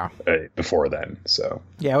 4 before then. So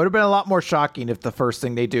yeah, it would have been a lot more shocking if the first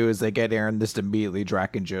thing they do is they get Aaron this immediately.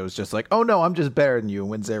 Draco-Joe's just like, oh no, I'm just better than you,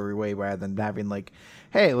 and wins every way, rather than having like,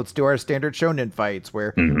 hey, let's do our standard shonen fights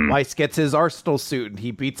where Weiss gets his Arsenal suit and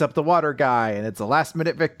he beats up the water guy and it's a last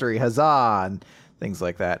minute victory, huzzah, and things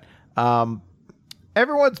like that.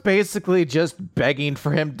 Everyone's basically just begging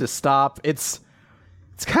for him to stop. It's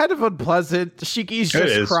kind of unpleasant. Shiki's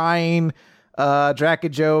just crying.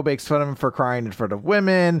 Draco-Jo makes fun of him for crying in front of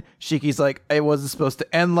women. Shiki's like, it wasn't supposed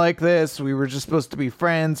to end like this. We were just supposed to be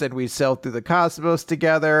friends and we sailed through the cosmos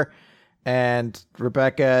together. And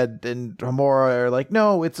Rebecca and Homura are like,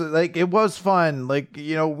 no, it's like, it was fun. Like,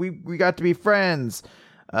 we got to be friends.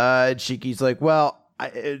 And Shiki's like, well,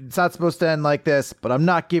 it's not supposed to end like this, but I'm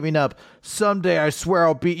not giving up. Someday I swear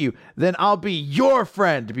I'll beat you. Then I'll be your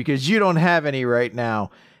friend because you don't have any right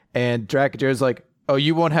now. And Draco-Jo's like, oh,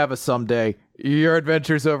 you won't have a someday. Your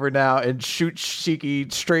adventure's over now, and shoots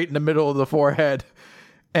Shiki straight in the middle of the forehead.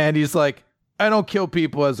 And he's like, I don't kill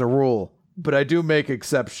people as a rule, but I do make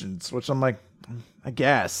exceptions, which I'm like, I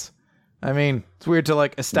guess. I mean, it's weird to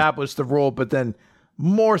like establish the rule, but then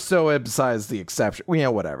more so emphasize the exception.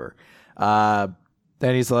 Whatever.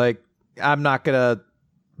 Then he's like, I'm not gonna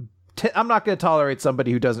tolerate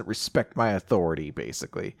somebody who doesn't respect my authority,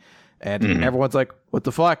 basically. And everyone's like, what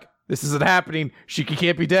the fuck? This isn't happening. Shiki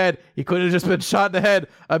can't be dead. He could have just been shot in the head.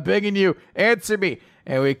 I'm begging you, answer me.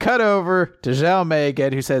 And we cut over to Xiaomei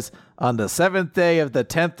again, who says, on the 7th day of the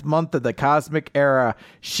 10th month of the cosmic era,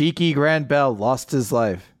 Shiki Granbell lost his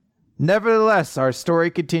life. Nevertheless, our story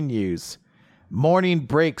continues. Morning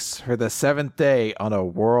breaks for the 7th day on a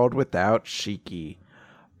world without Shiki.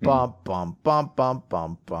 Bum, bum, bum, bum,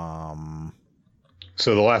 bum, bum.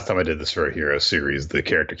 So the last time I did this for a hero series, the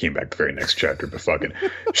character came back the very next chapter, but fucking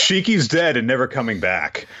Shiki's dead and never coming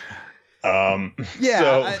back. So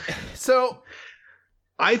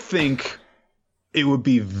I think it would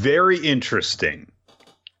be very interesting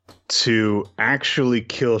to actually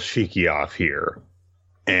kill Shiki off here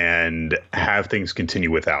and have things continue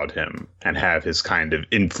without him and have his kind of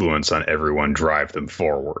influence on everyone drive them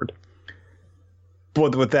forward.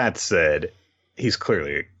 But with that said, he's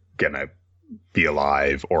clearly gonna be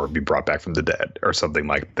alive or be brought back from the dead or something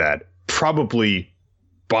like that. Probably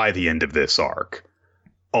by the end of this arc.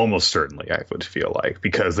 Almost certainly, I would feel like,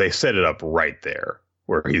 because they set it up right there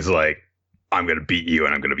where he's like, I'm going to beat you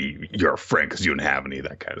and I'm going to be your friend because you don't have any,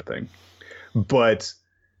 that kind of thing. But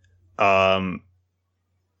the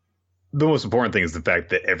most important thing is the fact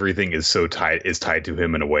that everything is so tied to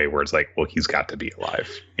him in a way where it's like, well, he's got to be alive.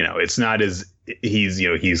 It's not as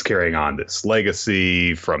he's carrying on this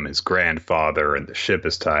legacy from his grandfather, and the ship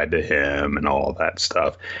is tied to him and all that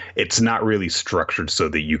stuff. It's not really structured so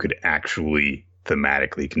that you could actually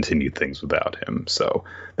thematically continue things without him. So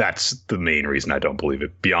that's the main reason I don't believe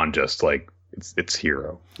it, beyond just like it's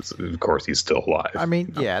Hero. Of course he's still alive. I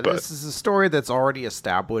mean, this is a story that's already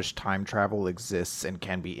established. Time travel exists and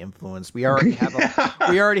can be influenced. We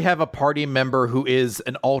already have a party member who is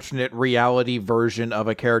an alternate reality version of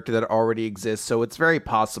a character that already exists. So it's very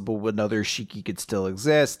possible another Shiki could still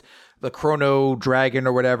exist. The Chrono Dragon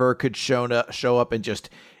or whatever could show up and just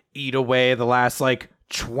eat away the last like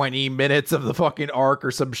 20 minutes of the fucking arc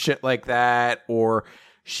or some shit like that. Or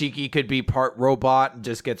Shiki could be part robot and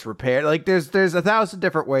just gets repaired. Like there's 1,000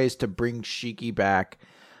 different ways to bring Shiki back.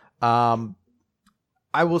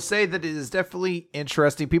 I will say that it is definitely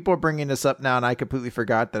interesting. People are bringing this up now, and I completely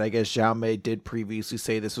forgot that I guess Zhao Mei did previously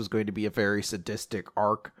say this was going to be a very sadistic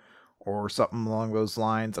arc or something along those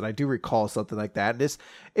lines. And I do recall something like that.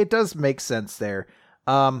 It does make sense there.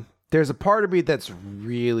 There's a part of me that's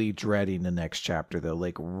really dreading the next chapter, though,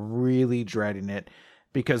 like really dreading it,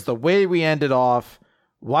 because the way we ended off,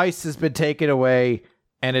 Weiss has been taken away,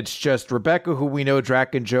 and it's just Rebecca, who we know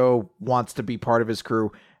Draken Joe wants to be part of his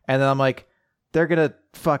crew. And then I'm like, they're going to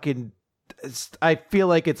fucking... I feel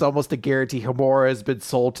like it's almost a guarantee Homura has been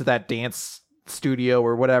sold to that dance studio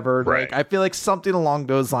or whatever. Right. Like, I feel like something along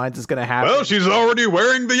those lines is going to happen. Well, she's already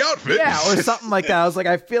wearing the outfit. Yeah, or something like that. I was like,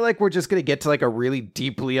 I feel like we're just going to get to like a really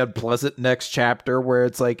deeply unpleasant next chapter where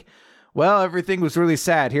it's like, well, everything was really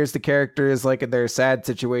sad. Here's the characters like in their sad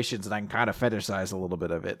situations, and I can kind of fetishize a little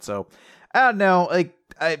bit of it. So I don't know. Like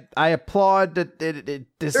I applaud that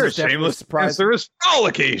this is definitely a surprise. There is all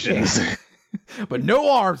occasions, but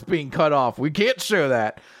no arms being cut off. We can't show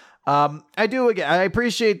that. I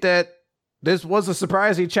appreciate that this was a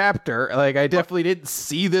surprising chapter. Like I definitely didn't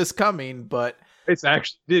see this coming, but It's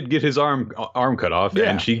actually did get his arm cut off,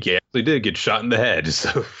 and she actually did get shot in the head.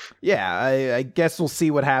 So yeah, I guess we'll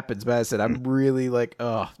see what happens. But as I said, I'm really like,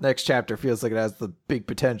 next chapter feels like it has the big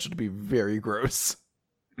potential to be very gross.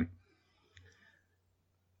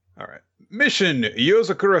 All right, mission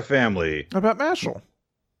Yozakura family. What about Mashle?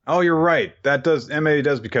 Oh, you're right. That does MA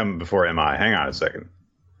does become before MI. Hang on a second.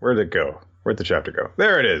 Where'd it go? Where'd the chapter go?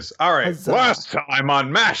 There it is. All right. Huzzah. Last time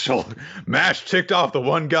on Mashle, Mash ticked off the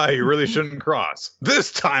one guy he really shouldn't cross.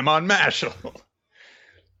 This time on Mashle.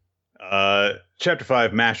 Chapter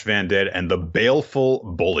 5, Mash Van Dead and the Baleful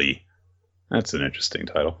Bully. That's an interesting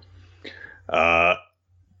title.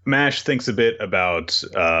 Mash thinks a bit about,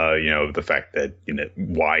 the fact that,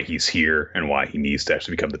 why he's here and why he needs to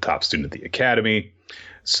actually become the top student at the academy.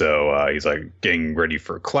 So he's like getting ready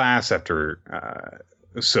for class after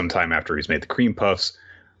sometime after he's made the cream puffs,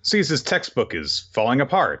 sees his textbook is falling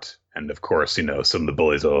apart. And of course, some of the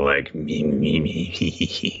bullies are like, me, me,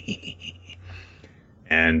 me.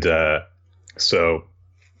 And so,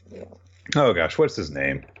 oh gosh, what's his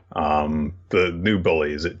name? The new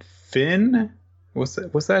bully, is it Finn? Was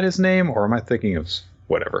that his name? Or am I thinking of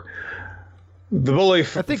whatever? The bully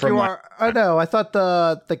I think you are. I know. I thought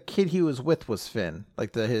the kid he was with was Finn,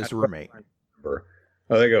 like his roommate. Well,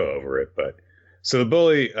 they go over it, but so the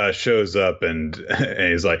bully shows up and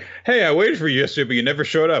he's like, "Hey, I waited for you yesterday, but you never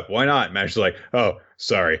showed up. Why not?" Mash is like, "Oh,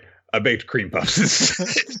 sorry, I baked cream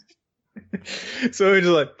puffs." So he's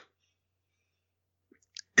like,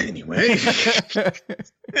 anyway,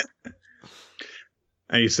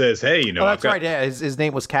 and he says, "Hey, that's right. Yeah, his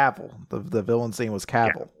name was Cavill. The villain's name was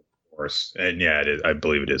Cavill." Yeah. Course. And yeah, it is. I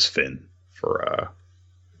believe it is Finn for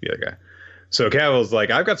the other guy. So Cavill's like,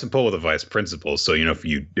 I've got some pull with the vice principal. So if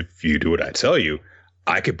you do what I tell you,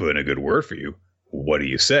 I could put in a good word for you. What do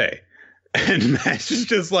you say? And Mash is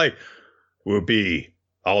just like, whoopee,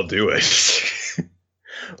 I'll do it.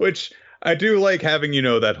 Which I do like having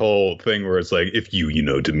that whole thing where it's like, if you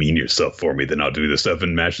demean yourself for me, then I'll do this stuff.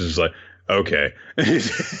 And Mash is just like, okay.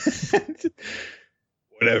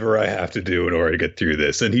 Whatever I have to do in order to get through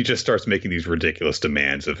this. And he just starts making these ridiculous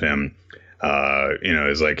demands of him.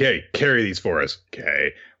 He's like, hey, carry these for us.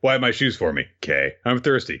 Okay. Wipe my shoes for me. Okay. I'm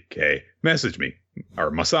thirsty. Okay. Message me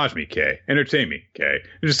or massage me. Okay. Entertain me. Okay.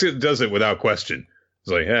 He just does it without question.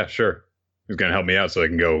 He's like, yeah, sure. He's going to help me out so I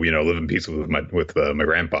can go, live in peace with my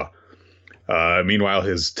grandpa. Meanwhile,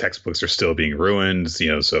 his textbooks are still being ruined,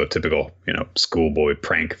 so typical, schoolboy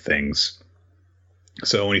prank things.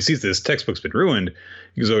 So when he sees this textbook's been ruined,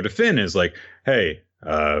 he goes over to Finn and is like, hey,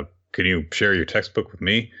 can you share your textbook with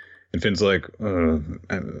me? And Finn's like,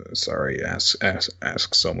 sorry,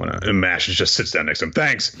 ask someone. And Mash just sits down next to him.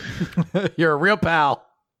 Thanks. You're a real pal.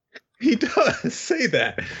 He does say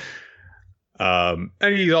that.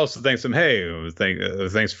 And he also thanks him. Hey,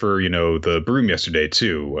 thanks for the broom yesterday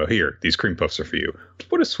too. Here, these cream puffs are for you.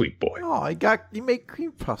 What a sweet boy. Oh, you make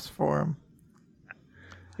cream puffs for him.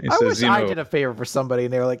 I wish I did a favor for somebody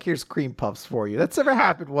and they were like, here's cream puffs for you. That's never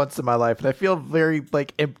happened once in my life, and I feel very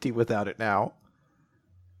empty without it now.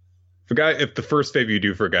 If the first favor you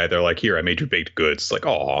do for a guy, they're like, here, I made you baked goods. It's like,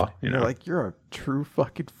 aw. You're like, you're a true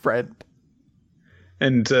fucking friend.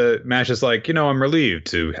 And Mash is like, I'm relieved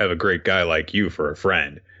to have a great guy like you for a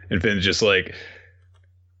friend. And Finn's just like,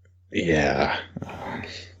 yeah.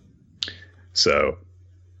 So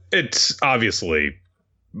it's obviously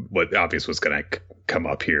what obvious was going to come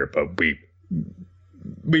up here, but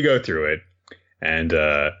we go through it, and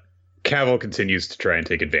Cavill continues to try and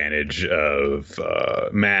take advantage of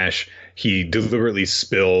Mash. He deliberately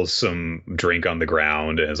spills some drink on the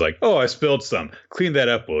ground and is like, oh, I spilled some. Clean that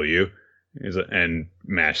up, will you? And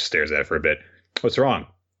Mash stares at it for a bit. What's wrong?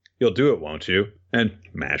 You'll do it, won't you? And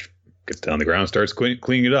Mash gets down on the ground and starts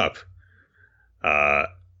cleaning it up.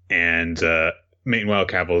 Meanwhile,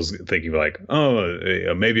 Cavill's thinking like,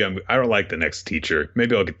 oh, maybe I don't like the next teacher.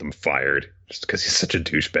 Maybe I'll get them fired just because he's such a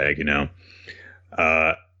douchebag,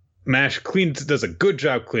 Mash does a good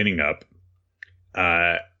job cleaning up.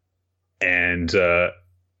 And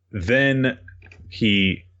then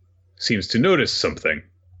he seems to notice something.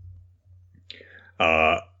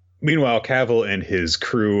 Meanwhile, Cavill and his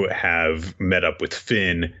crew have met up with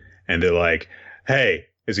Finn, and they're like, hey,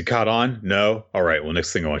 is he caught on? No? All right, well,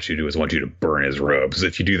 next thing I want you to do is I want you to burn his robe, because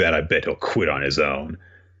if you do that, I bet he'll quit on his own.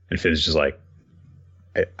 And Finn's just like,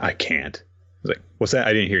 I can't. He's like, what's that?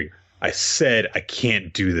 I didn't hear you. I said I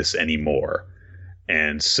can't do this anymore.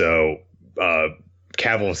 And so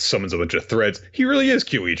Cavill summons a bunch of threads. He really is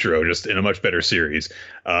Kyoichiro, just in a much better series.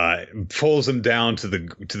 Pulls him down to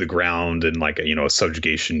the ground in a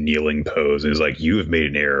subjugation kneeling pose, and is like, you have made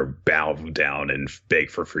an error, bow down and beg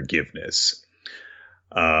for forgiveness.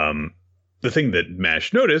 The thing that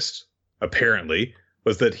Mash noticed, apparently,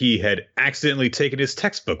 was that he had accidentally taken his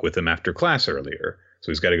textbook with him after class earlier.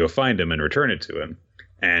 So he's got to go find him and return it to him.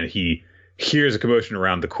 And he hears a commotion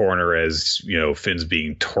around the corner as, Finn's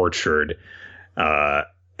being tortured.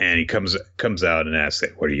 And he comes out and asks,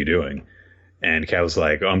 what are you doing? And Cavill's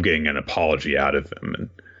like, I'm getting an apology out of him. And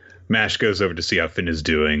Mash goes over to see how Finn is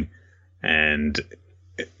doing. And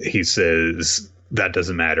he says, that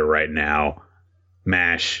doesn't matter right now.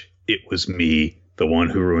 Mash, it was me. The one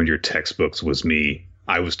who ruined your textbooks was me.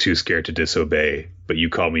 I was too scared to disobey, but you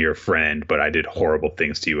called me your friend, but I did horrible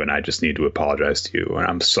things to you, and I just need to apologize to you. And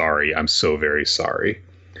I'm sorry. I'm so very sorry.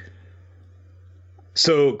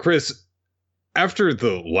 So, Chris, after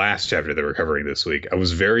the last chapter that we're covering this week, I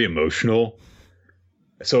was very emotional.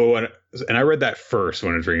 So, and I read that first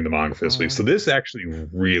when I was reading the manga for this week. So this actually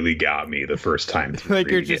really got me the first time.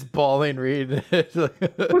 You're just bawling reading it.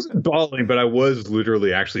 I wasn't bawling, but I was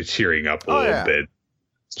literally actually cheering up a little bit.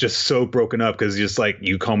 It's just so broken up because just like,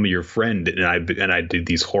 you call me your friend and I did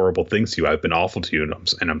these horrible things to you. I've been awful to you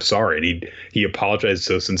and I'm sorry. And he apologized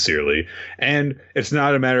so sincerely. And it's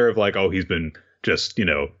not a matter of like, oh, he's been just,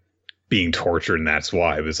 being tortured and that's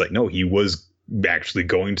why. It was like, no, he was actually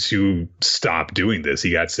going to stop doing this.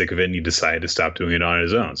 He got sick of it and he decided to stop doing it on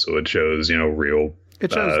his own. So it shows, real.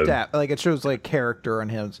 It shows depth. Like, it shows like character on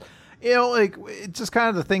him. It's just kind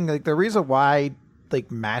of the thing. Like, the reason why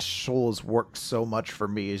like Mash Souls works so much for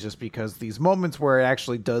me is just because these moments where it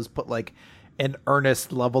actually does put like an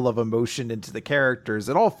earnest level of emotion into the characters,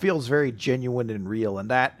 it all feels very genuine and real, and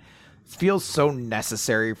that feels so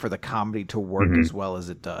necessary for the comedy to work as well as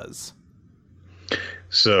it does.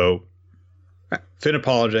 So Finn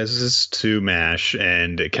apologizes to Mash,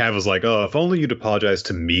 and Cavill's like, oh, if only you'd apologize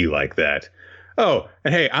to me like that. Oh,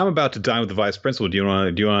 and hey, I'm about to dine with the vice principal. Do you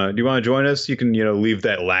want to join us? You can, leave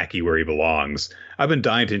that lackey where he belongs. I've been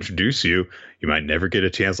dying to introduce you. You might never get a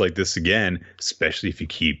chance like this again, especially if you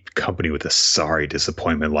keep company with a sorry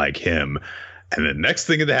disappointment like him. And the next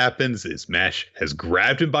thing that happens is Mash has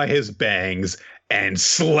grabbed him by his bangs and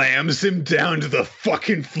slams him down to the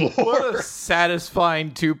fucking floor. What a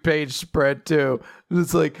satisfying 2-page spread, too.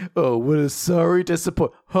 It's like, oh, what a sorry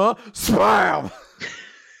disappointment. Huh? Slam!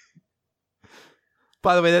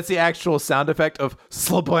 By the way, that's the actual sound effect of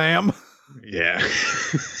slabam. Yeah.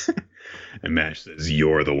 And Mash says,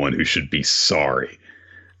 you're the one who should be sorry.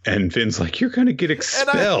 And Finn's like, you're going to get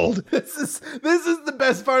expelled. This is the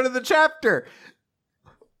best part of the chapter.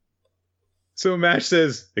 So Mash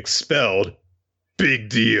says, expelled, big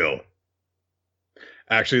deal.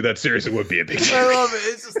 Actually, that seriously would be a big deal. I love it.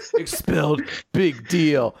 It's just expelled, big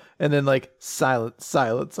deal. And then like silence.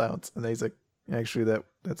 And then he's like, actually,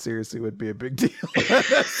 that seriously would be a big deal.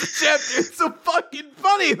 That's the chapter. It's so fucking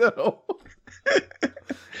funny, though.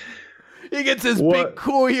 He gets his big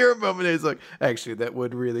cool hero moment. And he's like, actually, that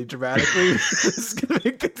would really dramatically. This is going to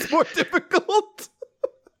make things more difficult.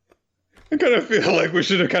 I kind of feel like we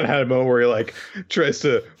should have kind of had a moment where he like tries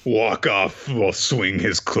to walk off while swinging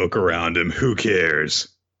his cloak around him. Who cares?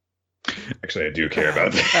 Actually, I do care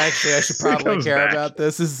about that. Actually, I should probably care about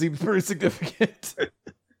this. This seems pretty significant.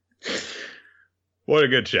 What a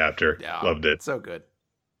good chapter. Yeah, loved it. So good.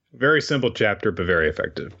 Very simple chapter, but very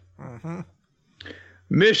effective. Mm-hmm.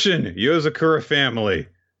 Mission, Yozakura family.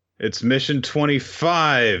 It's mission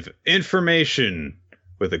 25. Information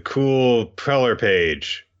with a cool Preller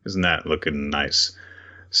page. Isn't that looking nice?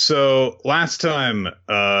 So last time,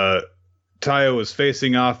 Taiyo was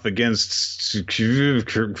facing off against his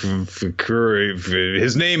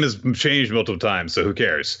name has changed multiple times, so who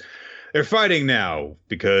cares? They're fighting now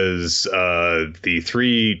because the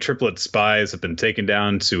 3 triplet spies have been taken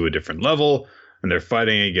down to a different level, and they're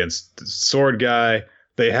fighting against the sword guy.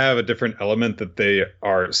 They have a different element that they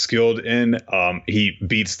are skilled in. He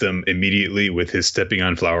beats them immediately with his stepping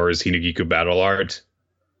on flowers Hinagiku battle art.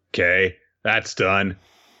 Okay, that's done.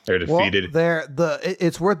 They're defeated. Well,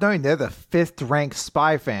 it's worth noting they're the 5th ranked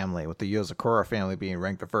spy family, with the Yozakura family being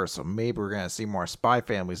ranked the 1st. So maybe we're going to see more spy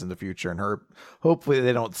families in the future, and hopefully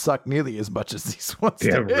they don't suck nearly as much as these ones.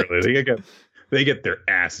 Yeah, did. really. They get their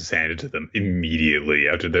asses handed to them immediately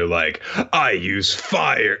after they're like, I use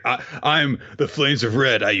fire. I'm the flames of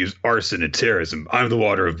red. I use arson and terrorism. I'm the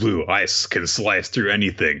water of blue. I can slice through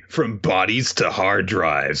anything from bodies to hard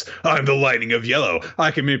drives. I'm the lightning of yellow.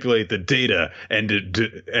 I can manipulate the data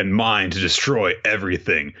and mind to destroy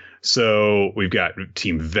everything. So we've got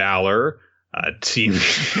Team Valor, Team...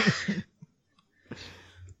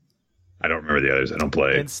 I don't remember the others. I don't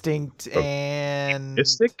play. Instinct and...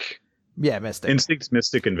 Mystic? Yeah, Mystic. Instinct,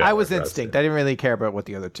 Mystic, and Valor. I was Instinct. I didn't really care about what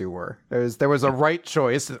the other 2 were. There was a right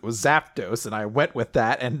choice, and it was Zapdos, and I went with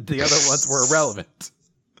that, and the other ones were irrelevant.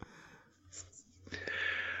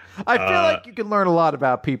 I feel like you can learn a lot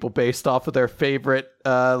about people based off of their favorite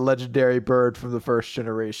legendary bird from the first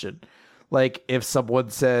generation. Like, if someone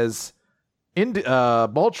says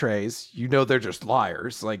Moltres, you know they're just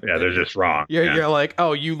liars. Like, yeah, they're just wrong. You're like,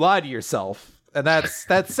 oh, you lied to yourself. And that's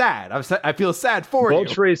sad. I feel sad for you.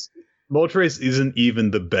 Moltres isn't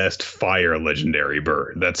even the best fire legendary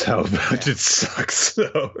bird. That's how much it sucks.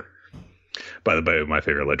 So, by the way, my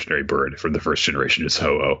favorite legendary bird from the first generation is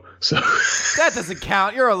Ho-Oh. So that doesn't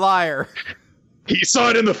count. You're a liar. He saw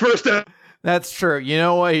it in the first episode. That's true. You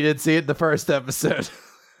know what? He did see it in the first episode.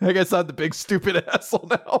 I guess I'm the big stupid asshole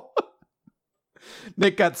now.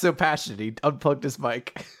 Nick got so passionate he unplugged his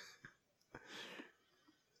mic.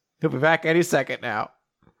 He'll be back any second now.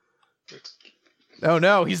 Oh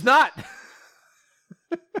no, he's not.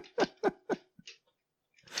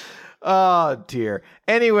 Oh dear.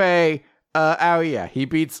 Anyway, he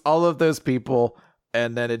beats all of those people,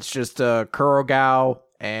 and then it's just Kurogao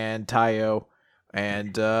and Taiyo,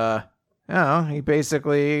 and he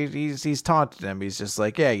basically he's taunted him. He's just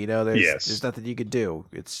like, yeah, there's nothing you could do.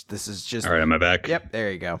 This is just all right. Am I back? Yep,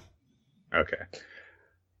 there you go. Okay.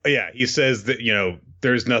 Yeah, he says that,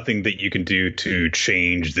 there's nothing that you can do to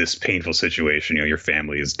change this painful situation. Your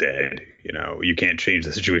family is dead. You can't change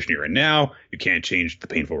the situation you're in now. You can't change the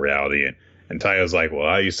painful reality. And Taiyo's like, well,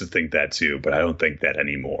 I used to think that too, but I don't think that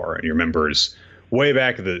anymore. And he remembers way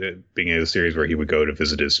back at the beginning of the series where he would go to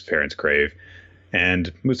visit his parents' grave,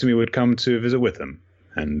 and Mutsumi would come to visit with him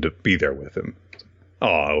and be there with him.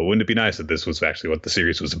 Oh, wouldn't it be nice if this was actually what the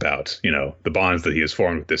series was about? The bonds that he has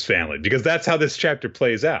formed with this family, because that's how this chapter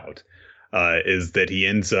plays out. Is that he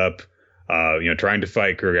ends up, trying to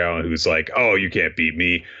fight Kurogao, who's like, oh, you can't beat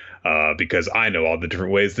me because I know all the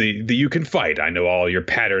different ways that you can fight. I know all your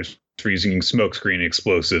patterns for using smokescreen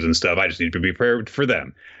explosives and stuff. I just need to be prepared for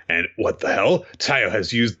them. And what the hell? Taiyo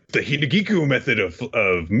has used the Hinagiku method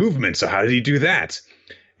of movement. So how did he do that?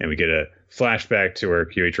 And we get a flashback to where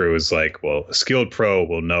Kyoichiro was like, well, a skilled pro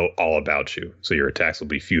will know all about you, so your attacks will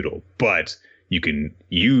be futile. But you can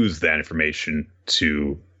use that information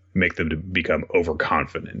to make them to become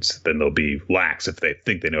overconfident. Then they'll be lax if they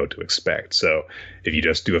think they know what to expect. So if you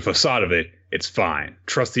just do a facade of it, it's fine.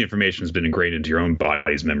 Trust the information has been ingrained into your own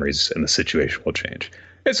body's memories, and the situation will change.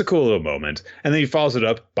 It's a cool little moment. And then he follows it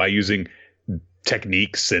up by using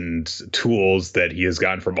techniques and tools that he has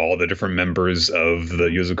gotten from all the different members of the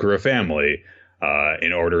Yozakura family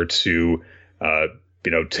in order to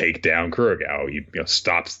take down Kurogao. He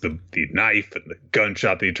stops the knife and the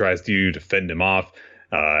gunshot that he tries to fend him off,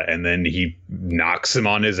 and then he knocks him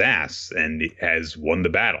on his ass and has won the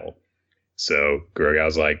battle. So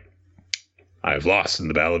Kurogao's like, I've lost in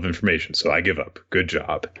the battle of information, so I give up. Good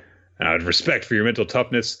job. And out of respect for your mental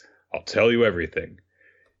toughness, I'll tell you everything.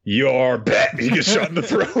 You're back. He gets shot in the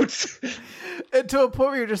throat. And to a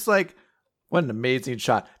point where you're just like, what an amazing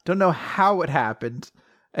shot. Don't know how it happened.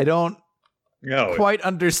 I don't quite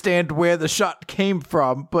understand where the shot came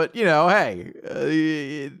from, but hey.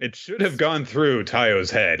 It should have gone through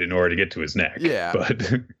Tayo's head in order to get to his neck. Yeah. But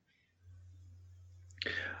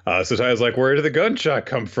so Tayo's like, where did the gunshot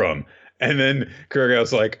come from? And then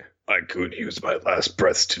Kurogao's like, I couldn't use my last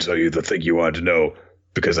breaths to tell you the thing you wanted to know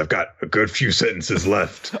because I've got a good few sentences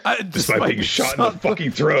left despite being shot in the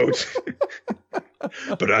fucking throat.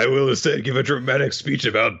 But I will instead give a dramatic speech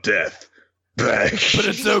about death. But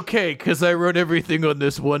it's okay, because I wrote everything on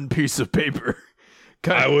this one piece of paper.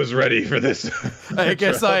 I was ready for this. I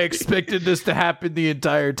guess I expected this to happen the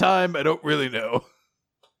entire time. I don't really know.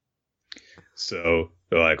 So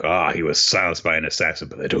they're like, he was silenced by an assassin,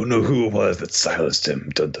 but I don't know who it was that silenced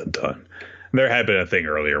him. Dun, dun, dun. There had been a thing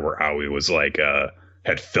earlier where Aoi was like,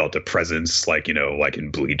 had felt a presence, like, like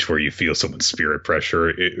in Bleach, where you feel someone's spirit pressure.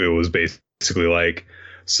 It was basically like,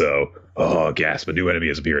 so, gasp, a new enemy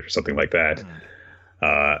has appeared, or something like that.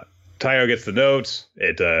 Tayo gets the note.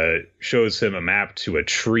 It shows him a map to a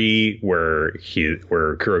tree where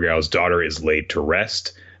Kurogao's daughter is laid to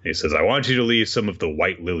rest. And he says, I want you to leave some of the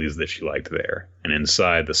white lilies that she liked there. And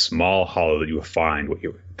inside the small hollow that you will find what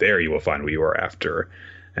you are after.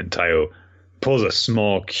 And Tayo pulls a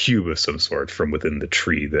small cube of some sort from within the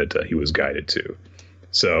tree that he was guided to.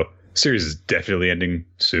 So, the series is definitely ending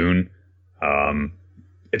soon.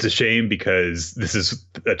 It's a shame because this is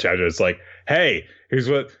a chapter that's like, hey, here's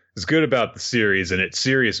what is good about the series and its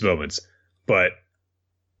serious moments. But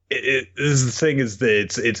the thing is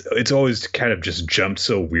that it's always kind of just jumped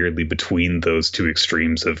so weirdly between those two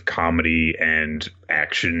extremes of comedy and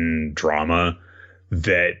action drama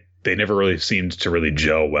that they never really seemed to really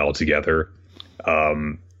gel well together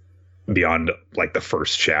beyond like the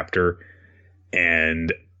first chapter.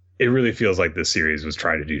 And it really feels like this series was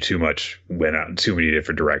trying to do too much, went out in too many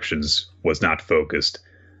different directions, was not focused.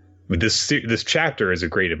 But this chapter is a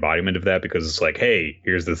great embodiment of that because it's like, hey,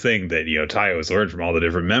 here's the thing that, Tayo has learned from all the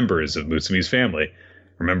different members of Musume's family.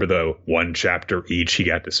 Remember the one chapter each he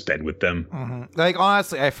got to spend with them? Mm-hmm. Like,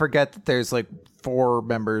 honestly, I forget that there's like 4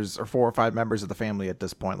 or 5 members of the family at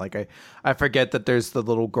this point. Like, I forget that there's the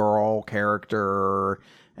little girl character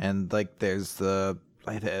and like there's the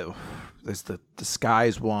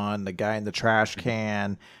disguise one, the guy in the trash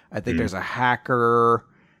can. I think there's a hacker.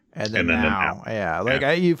 And then now.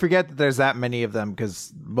 You forget that there's that many of them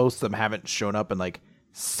because most of them haven't shown up in like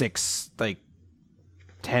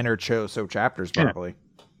 10 or so chapters probably.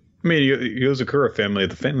 I mean, Yozakura family,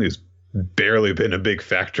 the family has barely been a big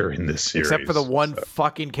factor in this series. Except for the one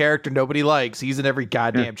fucking character nobody likes. He's in every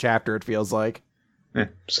goddamn chapter, it feels like.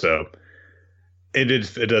 So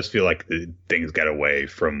it does feel like things got away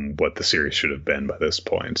from what the series should have been by this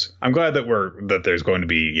point. I'm glad that there's going to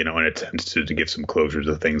be, an attempt to give some closure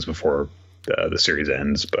to things before the series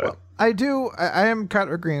ends. But I am kind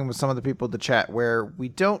of agreeing with some of the people in the chat where we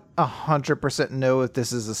don't 100% know if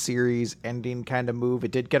this is a series ending kind of move.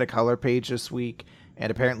 It did get a color page this week,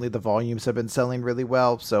 and apparently the volumes have been selling really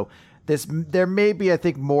well. So there may be, I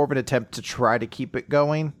think, more of an attempt to try to keep it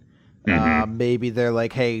going. Mm-hmm. Maybe they're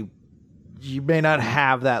like, hey, you may not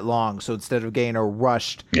have that long, so instead of getting a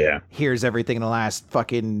rushed, here's everything in the last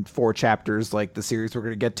fucking 4 chapters, like the series we're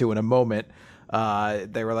going to get to in a moment.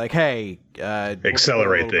 They were like, hey,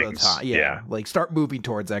 accelerate things. Like start moving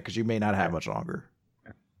towards that because you may not have much longer.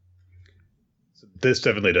 So this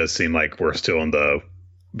definitely does seem like we're still in the,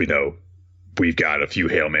 we've got a few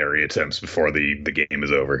Hail Mary attempts before the game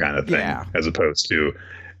is over kind of thing, as opposed to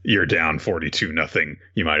you're down 42-0.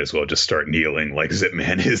 You might as well just start kneeling like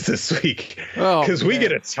Zipman is this week. Because we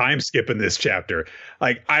get a time skip in this chapter.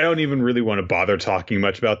 Like, I don't even really want to bother talking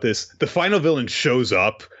much about this. The final villain shows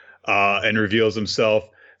up and reveals himself,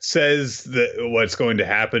 says that what's going to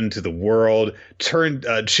happen to the world.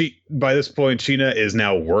 By this point, China is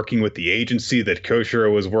now working with the agency that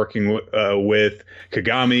Koshiro was working with.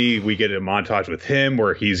 Kagami, we get a montage with him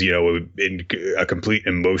where he's, in a complete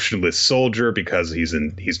emotionless soldier because he's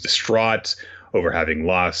distraught over having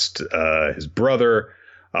lost his brother.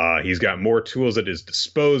 He's got more tools at his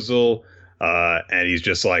disposal. And he's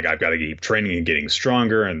just like, I've got to keep training and getting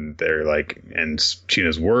stronger. And they're like, and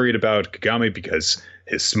China's worried about Kagami because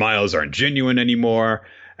his smiles aren't genuine anymore.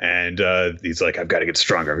 And he's like, I've got to get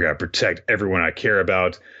stronger. I've got to protect everyone I care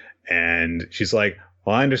about. And she's like,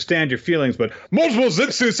 well, I understand your feelings, but multiple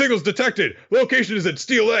Zipsu signals detected. Location is at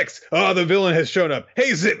Steel X. The villain has shown up.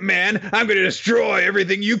 Hey, Zip Man, I'm going to destroy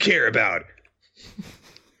everything you care about.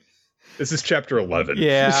 This is chapter 11.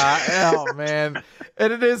 Yeah. Oh, man.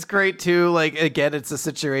 And it is great, too. Like, again, it's a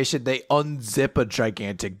situation. They unzip a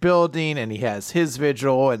gigantic building, and he has his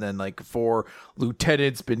vigil, and then, like, 4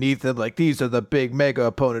 lieutenants beneath him. Like, these are the big mega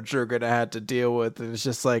opponents you're going to have to deal with. And it's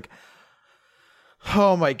just like,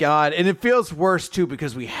 oh, my God. And it feels worse, too,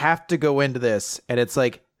 because we have to go into this. And it's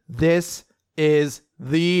like, this is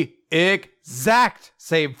the exact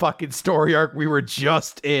same fucking story arc we were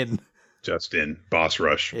just in. Boss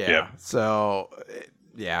rush. Yeah. Yep. So,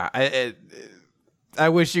 yeah, I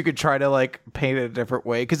wish you could try to like paint it a different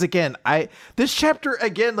way. Because again, this chapter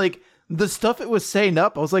again, like the stuff it was setting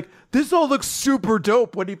up, I was like, this all looks super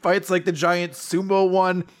dope when he fights like the giant sumo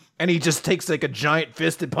one, and he just takes like a giant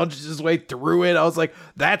fist and punches his way through it. I was like,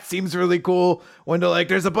 that seems really cool. When they're like,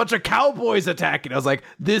 there's a bunch of cowboys attacking, I was like,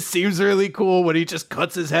 this seems really cool. When he just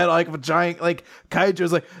cuts his head like a giant like kaiju, I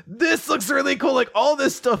was like, this looks really cool. Like all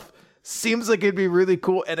this stuff seems like it'd be really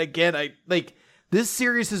cool. And again, I like this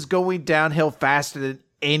series is going downhill faster than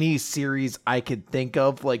any series I could think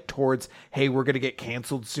of, like towards, hey, we're going to get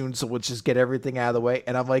canceled soon, so let's just get everything out of the way.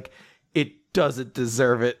 And I'm like, it doesn't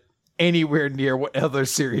deserve it anywhere near what other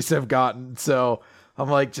series have gotten. So I'm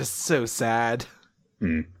like, just so sad. All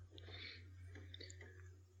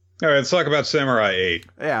right, let's talk about Samurai 8.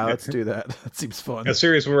 Yeah, let's do that. That seems fun. A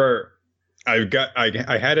series where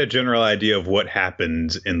I had a general idea of what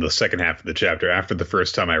happened in the second half of the chapter after the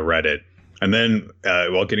first time I read it. And then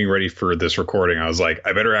while getting ready for this recording, I was like,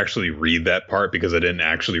 I better actually read that part because I didn't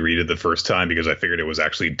actually read it the first time because I figured it was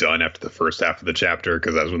actually done after the first half of the chapter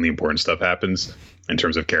because that's when the important stuff happens in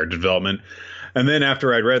terms of character development. And then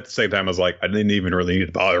after I'd read it the second time, I was like, I didn't even really need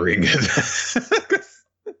to bother reading it.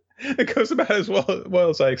 It goes about as well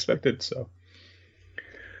as I expected. So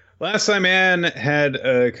last time Anne had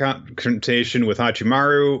a confrontation with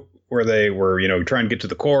Hachimaru where they were, trying to get to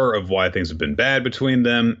the core of why things have been bad between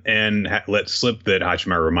them and let slip that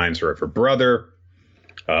Hachimaru reminds her of her brother.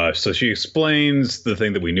 So she explains the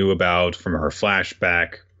thing that we knew about from her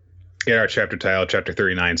flashback. In our chapter title, Chapter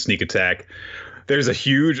 39, Sneak Attack. There's a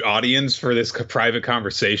huge audience for this private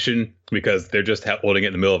conversation because they're just holding it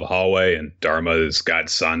in the middle of a hallway, and Dharma's got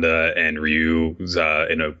Sanda and Ryu's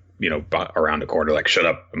around the corner, like, shut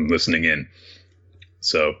up, I'm listening in.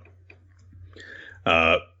 So,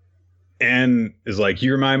 Anne is like,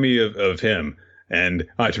 you remind me of him. And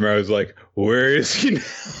Hachimaru's like, where is he now?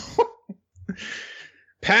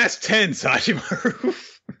 Past tense, Hachimaru.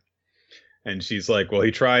 And she's like, well,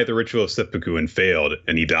 he tried the ritual of seppuku and failed,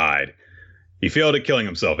 and he died. He failed at killing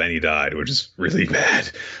himself, and he died, which is really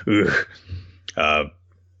bad.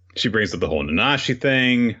 She brings up the whole Nanashi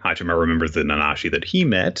thing. Hachimaru remembers the Nanashi that he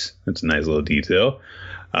met. That's a nice little detail.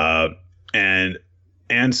 And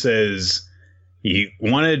Anne says he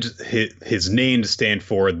wanted his name to stand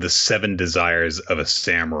for the 7 desires of a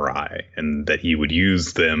samurai, and that he would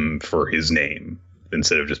use them for his name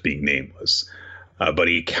instead of just being nameless. But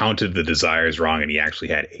he counted the desires wrong, and he actually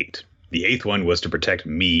had 8. The 8th one was to protect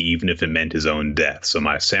me, even if it meant his own death. So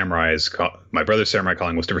my brother's samurai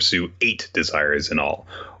calling was to pursue 8 desires in all,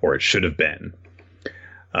 or it should have been.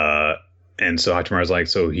 And so Hachimaru's like,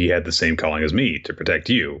 so he had the same calling as me, to protect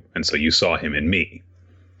you, and so you saw him in me.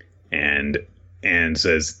 And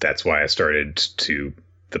says that's why I started to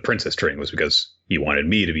the princess training, was because he wanted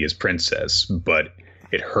me to be his princess, but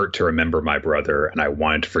it hurt to remember my brother, and I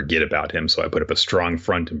wanted to forget about him, so I put up a strong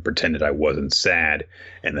front and pretended I wasn't sad,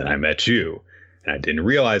 and then I met you. And I didn't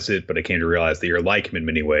realize it, but I came to realize that you're like him in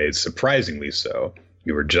many ways, surprisingly so.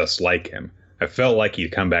 You were just like him. I felt like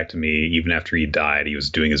he'd come back to me even after he died. He was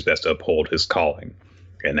doing his best to uphold his calling.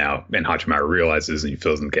 And Hachimaru realizes, and he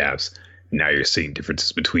fills in the gaps, now you're seeing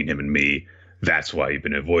differences between him and me. That's why you've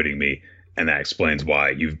been avoiding me, and that explains why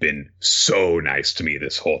you've been so nice to me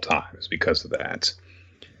this whole time. It's because of that.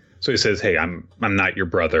 So he says, hey, I'm not your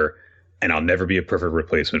brother, and I'll never be a perfect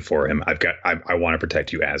replacement for him. I want to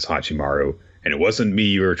protect you as Hachimaru, and it wasn't me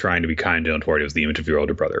you were trying to be kind to toward. It was the image of your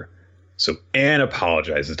older brother. So Anne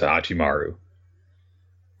apologizes to Hachimaru.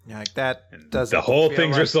 Yeah, like that doesn't. The whole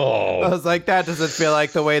thing's resolved. I was like, that doesn't feel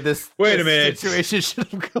like the way this situation should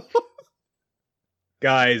have gone.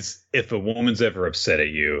 Guys, if a woman's ever upset at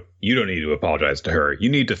you, you don't need to apologize to her. You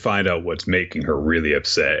need to find out what's making her really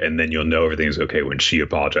upset, and then you'll know everything's okay when she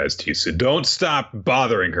apologizes to you. So don't stop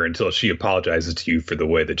bothering her until she apologizes to you for the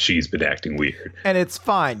way that she's been acting weird. And it's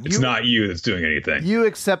fine. It's not you that's doing anything. You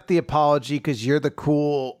accept the apology because you're the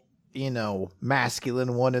cool,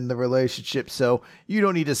 masculine one in the relationship. So you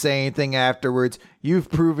don't need to say anything afterwards. You've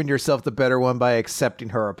proven yourself the better one by accepting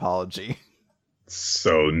her apology.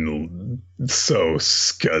 So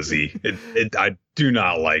scuzzy. I do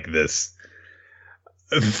not like this.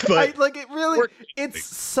 But it's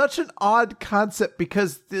such an odd concept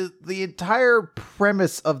because the entire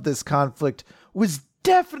premise of this conflict was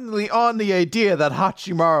definitely on the idea that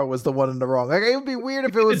Hachimaru was the one in the wrong. Like, it would be weird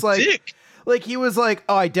if it was like he was like,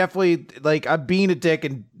 oh, I definitely, like, I'm being a dick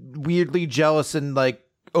and weirdly jealous and like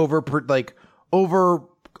over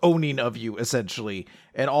owning of you, essentially,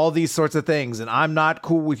 and all these sorts of things, and I'm not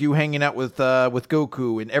cool with you hanging out with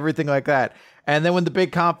Goku and everything like that. And then when the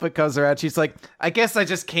big conflict comes around, she's like, I guess I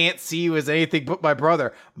just can't see you as anything but my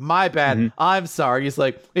brother. My bad. Mm-hmm. I'm sorry. He's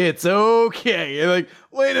like, it's okay. And like,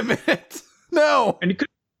 wait a minute. No.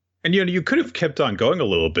 And you could have kept on going a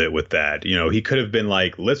little bit with that. You know, he could have been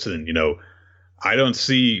like, listen, you know, I don't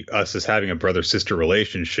see us as having a brother-sister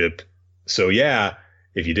relationship. So yeah,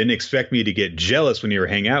 if you didn't expect me to get jealous when you were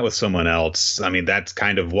hanging out with someone else, I mean, that's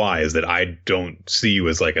kind of why, is that I don't see you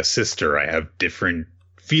as like a sister. I have different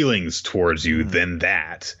feelings towards you than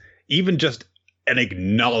that. Even just an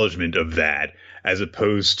acknowledgement of that, as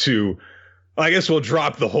opposed to, I guess we'll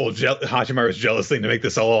drop the whole Hachimaru's jealous thing to make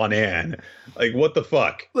this all on Anne. Like, what the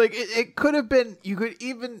fuck? Like, it could have been, you could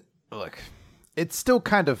even, look, it's still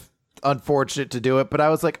kind of unfortunate to do it, but I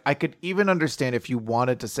was like, I could even understand if you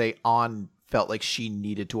wanted to say Anne felt like she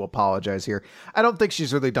needed to apologize here. I don't think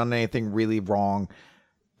she's really done anything really wrong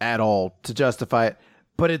at all to justify it,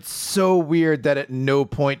 but it's so weird that at no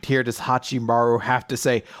point here does Hachimaru have to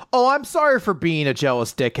say, oh, I'm sorry for being a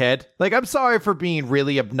jealous dickhead. Like, I'm sorry for being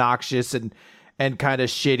really obnoxious and kind of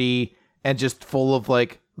shitty and just full of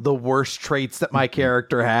like the worst traits that my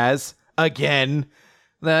character has. Again,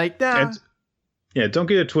 like, nah. Yeah, don't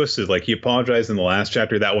get it twisted. Like, he apologized in the last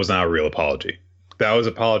chapter. That was not a real apology. That was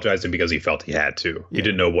apologizing because he felt he had to. He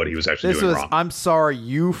didn't know what he was actually doing wrong. I'm sorry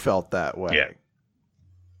you felt that way. Yeah.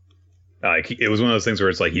 Like, it was one of those things where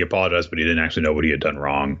it's like he apologized, but he didn't actually know what he had done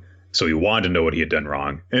wrong. So he wanted to know what he had done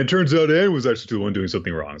wrong. And it turns out Anne was actually the one doing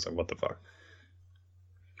something wrong. It's like, what the fuck?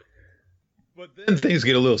 But then things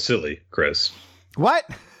get a little silly, Chris. What?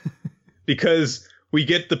 Because we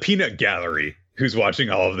get the peanut gallery who's watching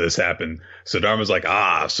all of this happen. So Dharma's like,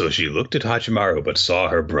 so she looked at Hachimaru but saw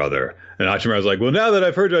her brother. And Hachimaru's like, well, now that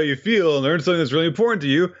I've heard how you feel and learned something that's really important to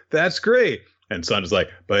you, that's great. And Sanda's like,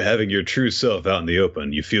 by having your true self out in the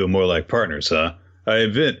open, you feel more like partners, huh?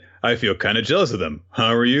 I feel kind of jealous of them.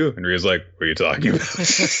 How are you? And Rya's like, what are you talking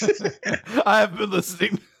about? I have been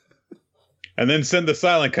listening. And then Send the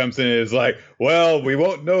Silent comes in and is like, well, we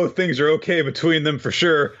won't know if things are okay between them for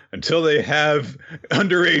sure until they have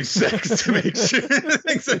underage sex to make sure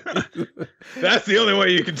things are... That's the only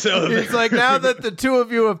way you can tell them. It's like, now that the two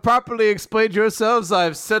of you have properly explained yourselves,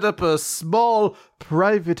 I've set up a small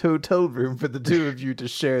private hotel room for the two of you to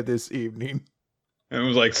share this evening. And it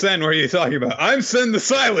was like, Sen, what are you talking about? I'm Sen the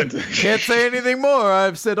Silent. Can't say anything more.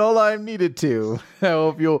 I've said all I needed to. I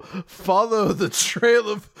hope you'll follow the trail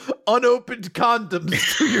of unopened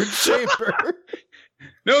condoms to your chamber.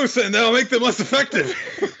 No, Sen, that'll make them less effective.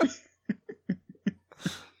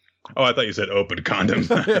 Oh, I thought you said opened condoms.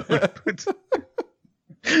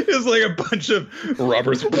 It's like a bunch of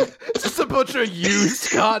rubbers. Just a bunch of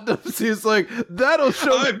used condoms. He's like, that'll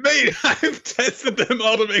show. I've tested them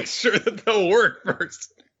all to make sure that they'll work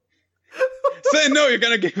first. Say no, you're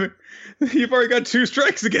gonna give it. You've already got 2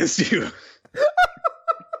 strikes against you.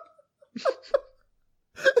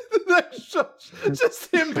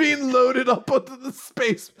 Just him being loaded up onto the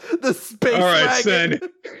space all right, wagon. Sen.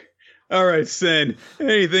 All right, Sen.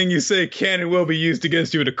 Anything you say can and will be used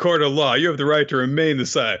against you in a court of law. You have the right to remain the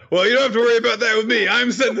silent. Well, you don't have to worry about that with me.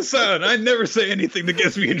 I'm Sen the Silent. I never say anything that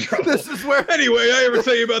gets me in trouble. This is where... Anyway, I ever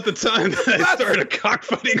tell you about the time that I started a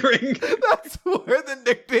cockfighting ring? That's where the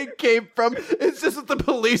nickname came from. It's just what the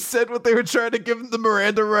police said when they were trying to give him the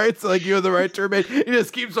Miranda rights. Like, you have the right to remain. He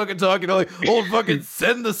just keeps fucking talking. Like, old fucking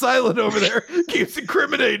Sen the Silent over there keeps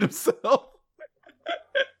incriminating himself.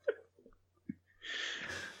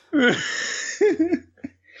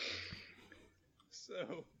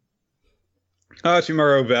 So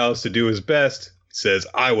Hachimaru vows to do his best. He says,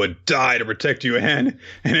 I would die to protect you, Anne.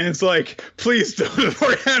 And Anne's like, please don't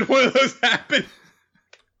before Anne one of those happen.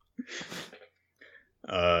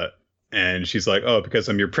 And she's like, oh, because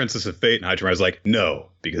I'm your princess of fate. And Hachimaru's like, no,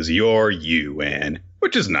 because you're you, Anne.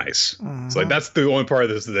 Which is nice. It's like, that's the only part of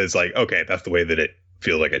this that's like, okay, that's the way that it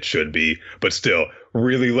feels like it should be. But still,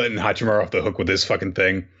 really letting Hachimaru off the hook with this fucking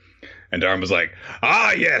thing. And Dharma's like,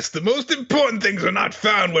 yes, the most important things are not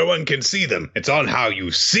found where one can see them. It's on how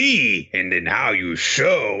you see and in how you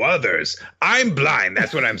show others. I'm blind.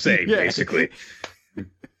 That's what I'm saying, basically.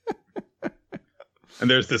 And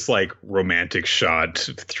there's this like romantic shot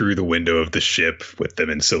through the window of the ship with them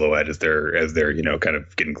in silhouette as they're kind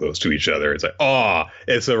of getting close to each other. It's like, oh,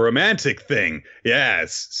 it's a romantic thing.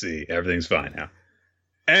 Yes. See, everything's fine now.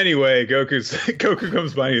 Anyway, Goku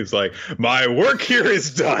comes by and he's like, my work here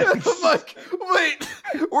is done. I'm like, wait,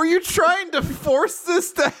 were you trying to force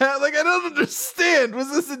this to happen? Like, I don't understand.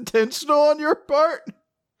 Was this intentional on your part?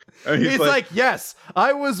 He's like, yes,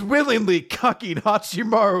 I was willingly cucking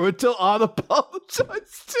Hachimaru until An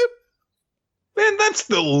apologized to him. Man, that's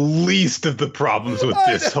the least of the problems with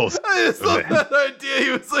this whole I just love that idea.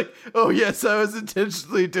 He was like, oh, yes, I was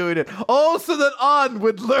intentionally doing it. Oh, so that An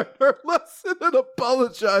would learn her lesson and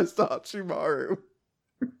apologize to Hachimaru.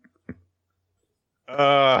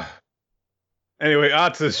 Anyway,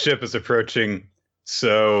 Ata's ship is approaching,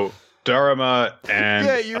 so Daruma and...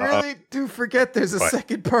 Yeah, you really do forget there's a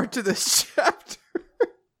second part to this chapter.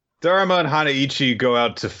 Daruma and Hanaichi go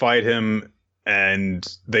out to fight him, and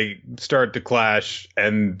they start to clash,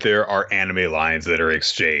 and there are anime lines that are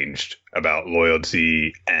exchanged about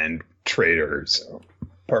loyalty and traitors.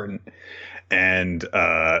 Pardon. And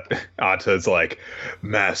Ata's like,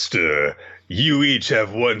 Master, you each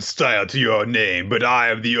have one style to your name, but I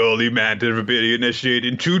am the only man to ever be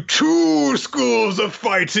initiated into 2 schools of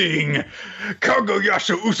fighting.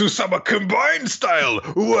 Kagoyasha Ususama combined style,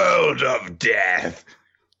 World of Death.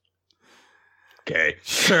 Okay.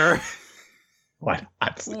 Sure. Why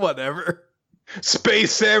not? Whatever.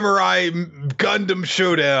 Space Samurai Gundam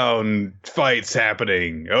Showdown fights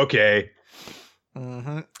happening. Okay.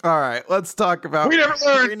 Mm-hmm. All right, let's talk about... We never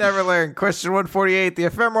learned. We never learned. Question 148, the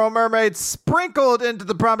ephemeral mermaid sprinkled into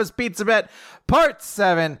the promised pizza bet, part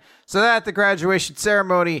 7. So that at the graduation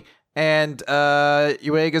ceremony, and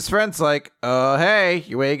Yuega's friend's like, oh, hey,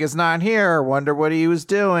 Yuega's not here. Wonder what he was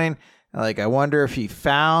doing. Like, I wonder if he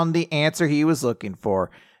found the answer he was looking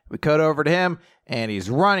for. We cut over to him, and he's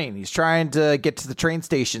running. He's trying to get to the train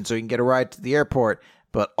station so he can get a ride to the airport,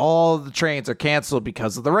 but all the trains are canceled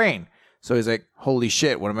because of the rain. So he's like, holy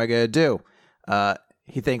shit, what am I going to do?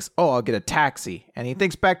 He thinks, oh, I'll get a taxi. And he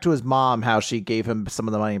thinks back to his mom, how she gave him some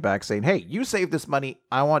of the money back, saying, hey, you save this money.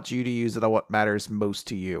 I want you to use it on what matters most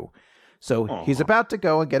to you. So he's about to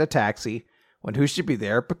go and get a taxi when who should be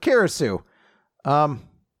there but Kirisu.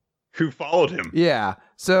 Who followed him. Yeah.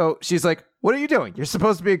 So she's like, what are you doing? You're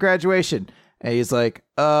supposed to be at graduation. And he's like,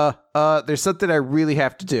 there's something I really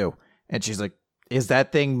have to do. And she's like, is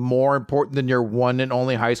that thing more important than your one and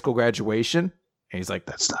only high school graduation? And he's like,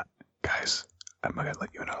 that's not, guys, I'm going to let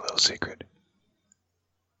you know a little secret.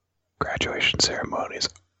 Graduation ceremonies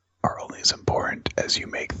are only as important as you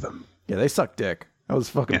make them. Yeah, they suck dick. I was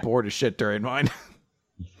fucking bored as shit during mine.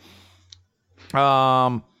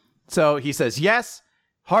 So he says yes.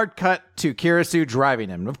 Hard cut to Kirisu driving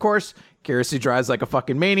him. And of course, Kirisu drives like a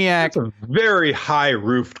fucking maniac. It's a very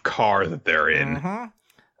high-roofed car that they're in. Mm-hmm.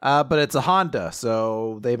 But it's a Honda,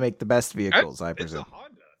 so they make the best vehicles, I presume. It's a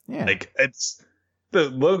Honda. Yeah. Like, the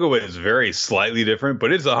logo is very slightly different,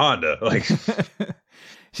 but it's a Honda. Like,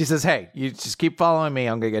 she says, hey, you just keep following me.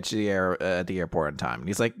 I'm going to get you at the airport in time. And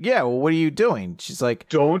he's like, yeah, well, what are you doing? She's like,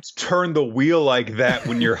 don't turn the wheel like that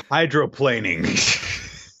when you're hydroplaning.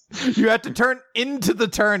 You have to turn into the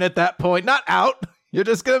turn at that point, not out. You're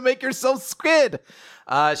just going to make yourself skid.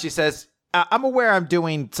 She says, I'm aware I'm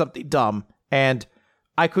doing something dumb, and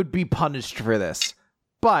I could be punished for this.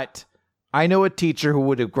 But I know a teacher who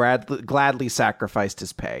would have gladly sacrificed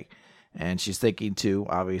his pay. And she's thinking to,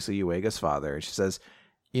 obviously, Yuega's father. She says,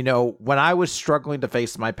 you know, when I was struggling to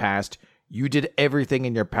face my past, you did everything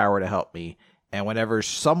in your power to help me. And whenever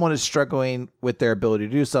someone is struggling with their ability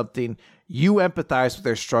to do something, you empathize with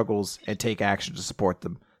their struggles and take action to support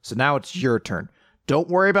them. So now it's your turn. Don't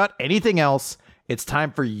worry about anything else. It's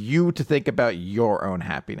time for you to think about your own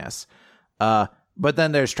happiness. But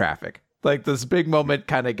then there's traffic. Like, this big moment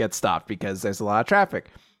kind of gets stopped because there's a lot of traffic.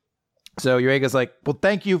 So Yuega's like, well,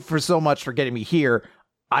 thank you for so much for getting me here.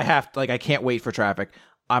 I can't wait for traffic.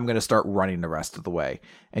 I'm going to start running the rest of the way.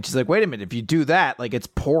 And she's like, wait a minute. If you do that, like, it's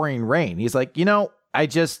pouring rain. He's like, you know, I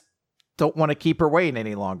just don't want to keep her waiting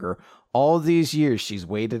any longer. All these years, she's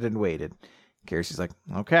waited and waited. Kirisu's like,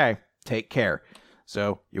 okay, take care.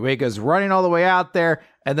 So Yuega's running all the way out there.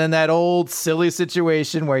 And then that old silly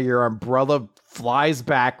situation where your umbrella flies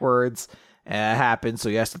backwards happens. So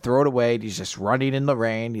he has to throw it away. He's just running in the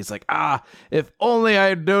rain. He's like, if only I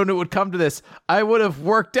had known it would come to this, I would have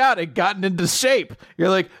worked out and gotten into shape. You're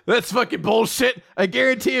like, that's fucking bullshit. I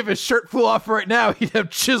guarantee if his shirt flew off right now, he'd have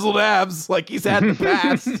chiseled abs like he's had in the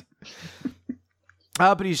past.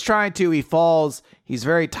 But he's trying to. He falls. He's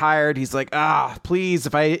very tired. He's like, please,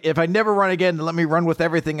 if I never run again, let me run with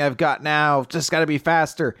everything I've got now. Just got to be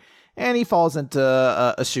faster. and he falls into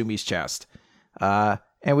Asumi's chest.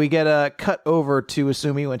 And we get a cut over to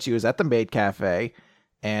Asumi when she was at the maid cafe,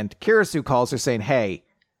 and Kirisu calls her saying, hey,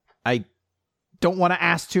 I don't want to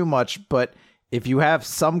ask too much, but if you have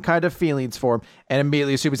some kind of feelings for him, and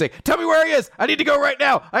immediately Asumi's like, tell me where he is. I need to go right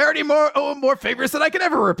now. I already owe him more favors than I can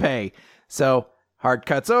ever repay. So hard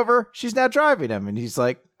cuts over. She's now driving him, and he's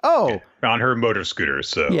like, oh. Yeah, on her motor scooter.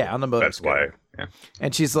 So yeah, on the motor scooter. That's why. Yeah.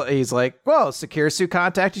 And he's like, well, Kirisu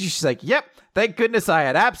contacted you. She's like, yep. Thank goodness I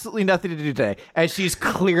had absolutely nothing to do today. And she's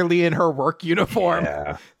clearly in her work uniform.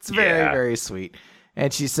 Yeah. It's very, very sweet.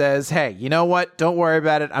 And she says, hey, you know what? Don't worry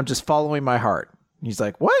about it. I'm just following my heart. And he's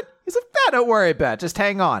like, what? He's like, nah, don't worry about it. Just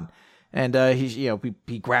hang on. And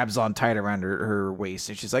he grabs on tight around her waist.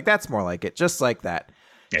 And she's like, that's more like it. Just like that.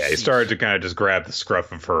 Yeah, he started to kind of just grab the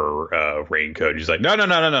scruff of her raincoat. He's like, no.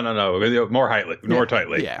 More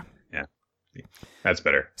tightly. Yeah. That's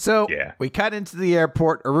better. So we cut into the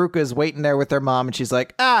airport. Aruka is waiting there with her mom, and she's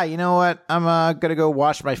like, you know what? I'm going to go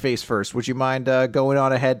wash my face first. Would you mind going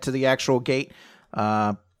on ahead to the actual gate?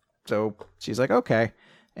 So she's like, okay.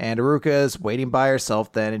 And Aruka is waiting by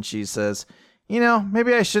herself then, and she says,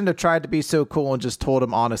 maybe I shouldn't have tried to be so cool and just told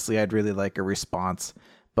him honestly I'd really like a response.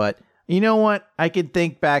 But you know what? I can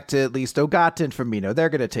think back to at least Ogata and Firmino. They're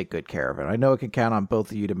going to take good care of it. I know I can count on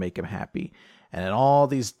both of you to make him happy. And then all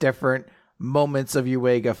these different moments of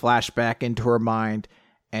Yuiga flash back into her mind,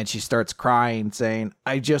 and she starts crying, saying,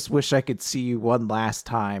 I just wish I could see you one last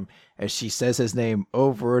time, as she says his name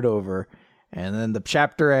over and over. And then the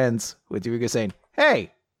chapter ends with Yuiga saying,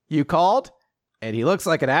 hey, you called? And he looks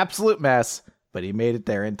like an absolute mess, but he made it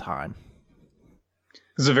there in time.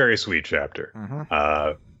 This is a very sweet chapter.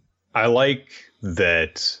 Mm-hmm. I like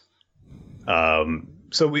that.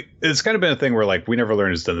 So it's kind of been a thing where like We Never Learn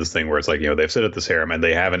has done this thing where it's like, they've set up this harem and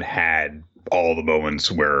they haven't had all the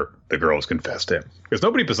moments where the girls confess to him, because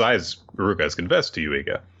nobody besides Ruka has confessed to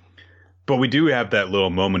Yuiga. But we do have that little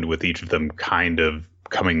moment with each of them kind of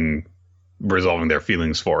resolving their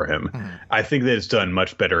feelings for him. Mm. I think that it's done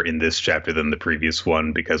much better in this chapter than the previous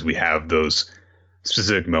one, because we have those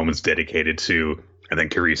specific moments dedicated to, and then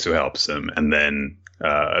Kirisu helps him, and then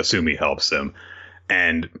Asumi helps him.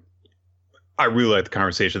 And I really like the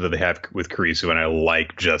conversation that they have with Kirisu, and I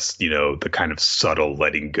like just, the kind of subtle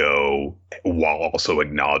letting go while also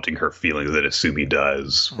acknowledging her feelings that Asumi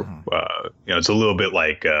does. Mm-hmm. It's a little bit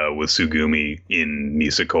like with Tsugumi in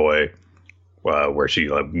Nisekoi, where she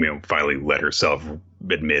finally let herself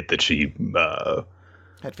admit that she was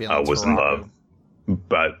in love.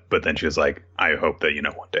 But then she was like, I hope that,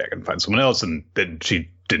 one day I can find someone else. And then she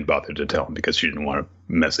didn't bother to tell him because she didn't want to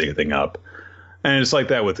mess anything up. And it's like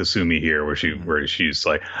that with Asumi here, where she's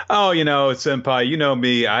like, oh, senpai,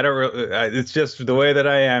 me. I don't really, it's just the way that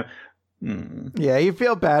I am. Yeah, you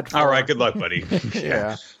feel bad for All her. right, good luck, buddy.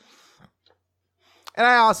 Yeah. And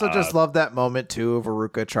I also just love that moment, too, of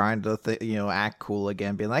Aruka trying to, act cool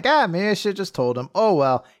again, being like, maybe I should have just told him. Oh,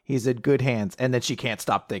 well, he's in good hands. And then she can't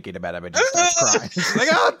stop thinking about him and just starts crying. She's like,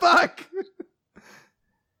 oh, fuck.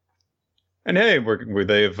 And hey,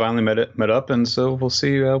 they have finally met up, and so we'll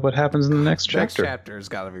see what happens in the next chapter. Next chapter's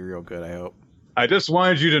got to be real good, I hope. I just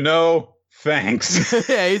wanted you to know, thanks.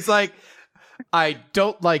 Yeah, he's like, I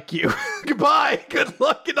don't like you. Goodbye. Good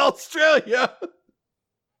luck in Australia.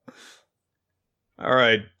 All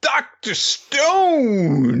right, Dr.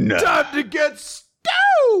 Stone. Time to get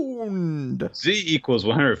stoned. Z equals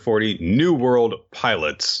 140 New World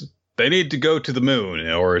pilots. They need to go to the moon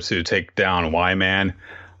in order to take down Y-Man.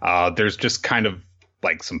 There's just kind of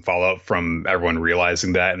like some fallout from everyone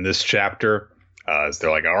realizing that in this chapter. So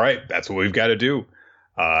they're like, all right, that's what we've got to do.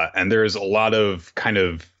 And there's a lot of kind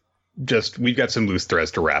of we've got some loose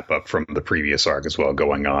threads to wrap up from the previous arc as well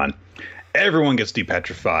going on. Everyone gets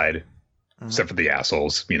depetrified, except for the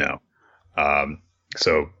assholes,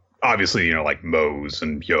 So obviously, like Mose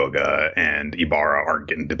and Yoga and Ibarra aren't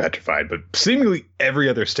getting depetrified, but seemingly every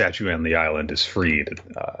other statue on the island is freed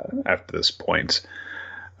after this point.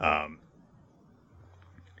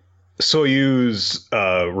 Soyuz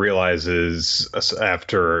realizes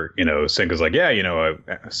after, Senka's like,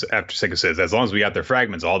 after Senka says, as long as we got their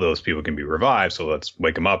fragments, all those people can be revived. So let's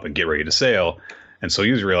wake them up and get ready to sail. And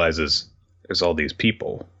Soyuz realizes there's all these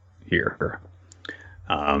people here.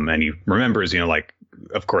 And he remembers,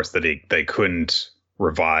 of course, that they couldn't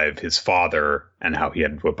revive his father and how he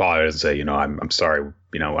had to apologize and say, I'm sorry,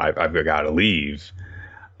 I've got to leave.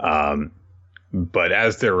 But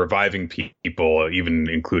as they're reviving people, even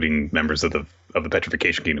including members of the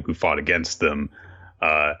Petrification Kingdom who fought against them,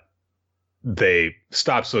 they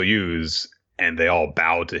stop Soyuz and they all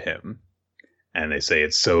bow to him. And they say,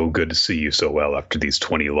 it's so good to see you so well after these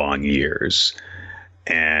 20 long years.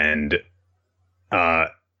 And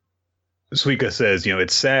Suika says,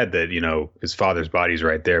 it's sad that, his father's body's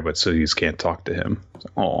right there, but Soyuz can't talk to him.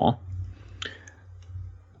 Aw.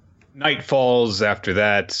 Night falls after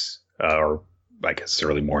that, or I guess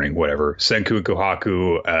early morning, whatever. Senku and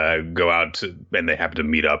Kohaku go out and they happen to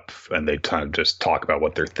meet up, and they kind of just talk about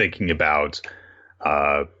what they're thinking about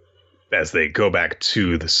as they go back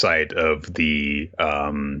to the site of the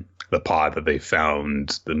pod that they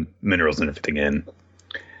found the minerals and everything in.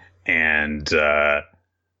 And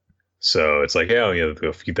so it's like,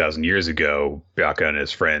 a few thousand years ago, Byakuya and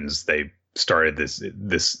his friends, they started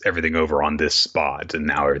this everything over on this spot, and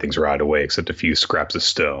now everything's rotted away except a few scraps of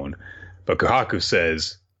stone. But Kohaku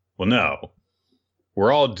says, well, no,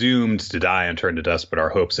 we're all doomed to die and turn to dust, but our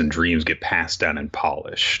hopes and dreams get passed down and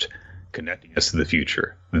polished, connecting us to the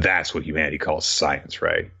future. That's what humanity calls science,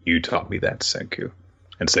 right? You taught me that, Senku.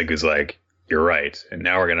 And Senku's like, you're right. And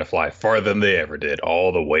now we're going to fly farther than they ever did,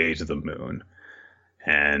 all the way to the moon.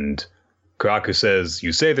 And Kohaku says,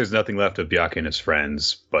 you say there's nothing left of Byakuya and his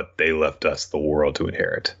friends, but they left us the world to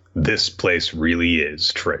inherit. This place really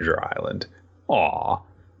is Treasure Island. Aw.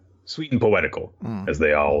 Sweet and poetical, as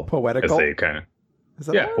they all... Poetical? As they kind of...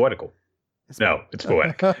 Yeah, poetical. No, it's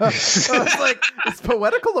poetic. I was like, is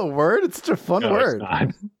poetical a word? It's such a fun word.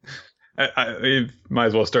 It's not. I might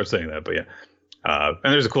as well start saying that, but yeah.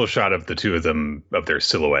 And there's a cool shot of the two of them, of their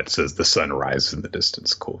silhouettes as the sun rises in the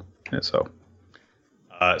distance. Cool. Yeah, so...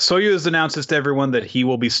 Soyuz announces to everyone that he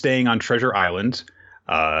will be staying on Treasure Island.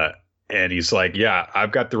 And he's like, yeah,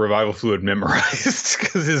 I've got the revival fluid memorized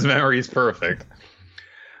because his memory is perfect.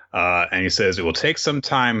 And he says, it will take some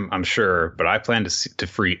time, I'm sure, but I plan to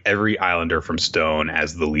free every islander from Stone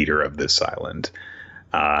as the leader of this island.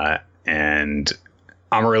 And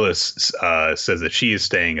Amaryllis says that she is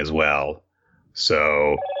staying as well.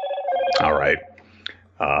 So, all right.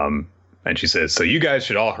 And she says, so you guys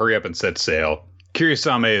should all hurry up and set sail.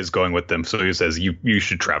 Kirisame is going with them, so he says you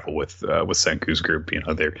should travel with Senku's group.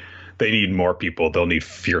 They need more people. They'll need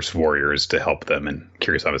fierce warriors to help them. And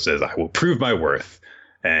Kirisame says, I will prove my worth.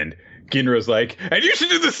 And Ginro's like, and you should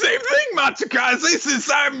do the same thing, Matsukaze,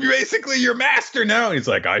 since I'm basically your master now. And he's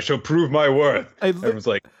like, I shall prove my worth. Everyone's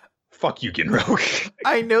like, fuck you, Ginro.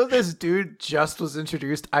 I know this dude just was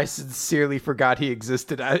introduced. I sincerely forgot he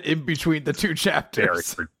existed in between the two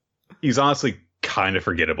chapters. He's honestly kind of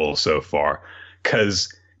forgettable so far.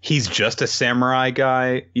 Because he's just a samurai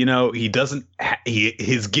guy, he doesn't.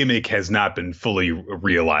 His gimmick has not been fully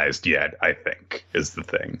realized yet, I think, is the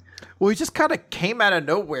thing. Well, he just kind of came out of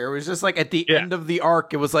nowhere. It was just like at the end of the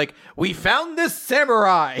arc, it was like, we found this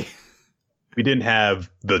samurai. We didn't have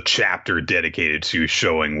the chapter dedicated to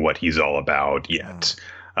showing what he's all about yet,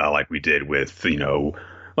 like we did with,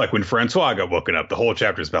 like when Francois got woken up, the whole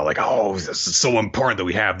chapter is about like, oh, this is so important that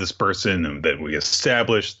we have this person and that we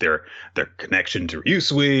established their connection to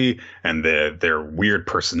Ryusui and their weird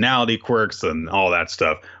personality quirks and all that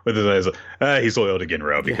stuff. With he's loyal to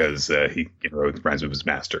Ginro because Ginro reminds him of his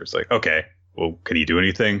master. It's like, okay, well, can he do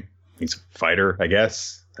anything? He's a fighter, I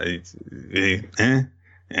guess.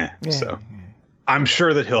 So I'm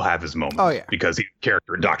sure that he'll have his moment because he's a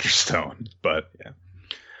character in Dr. Stone. But yeah.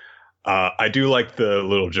 I do like the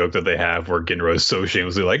little joke that they have where Ginro is so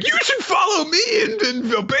shamelessly like, you should follow me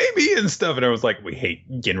and obey me and stuff. And I was like, we hate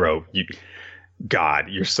Ginro. God,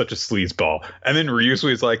 you're such a sleazeball. And then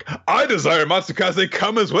Ryusui is like, I desire Matsukaze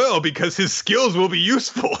come as well because his skills will be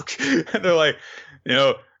useful. And they're like,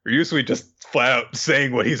 Ryusui just flat out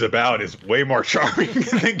saying what he's about is way more charming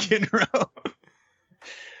than Ginro.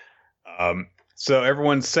 So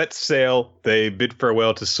everyone sets sail. They bid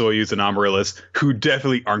farewell to Soyuz and Amaryllis, who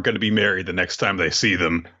definitely aren't going to be married the next time they see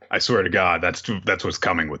them. I swear to God, that's what's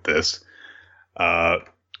coming with this.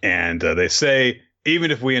 And they say, even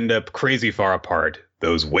if we end up crazy far apart,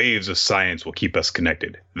 those waves of science will keep us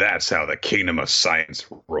connected. That's how the kingdom of science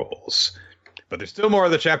rolls. But there's still more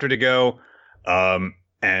of the chapter to go.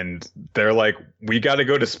 And they're like, we got to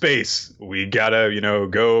go to space. We got to,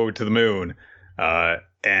 go to the moon.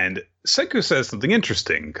 And Senku says something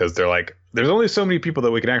interesting because they're like, there's only so many people that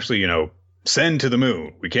we can actually, send to the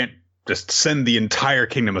moon. We can't just send the entire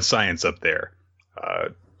kingdom of science up there.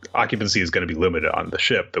 Occupancy is going to be limited on the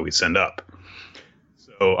ship that we send up.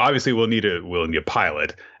 So obviously we'll need a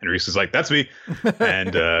pilot. And Reese is like, that's me.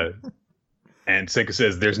 And Senku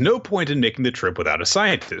says, there's no point in making the trip without a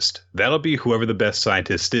scientist. That'll be whoever the best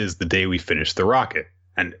scientist is the day we finish the rocket.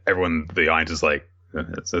 And everyone, the audience is like,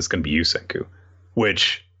 that's going to be you, Senku.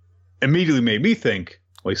 Which immediately made me think,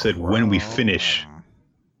 well, he said, when we finish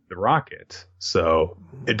the rocket. So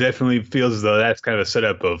it definitely feels as though that's kind of a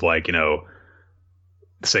setup of like,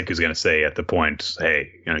 Senku's going to say at the point,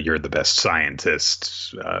 hey, you're the best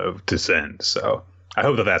scientist to send. So I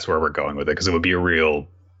hope that that's where we're going with it, because it would be a real,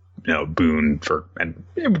 boon for, and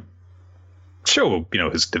it would show,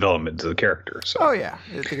 his development as a character. So. Oh, yeah.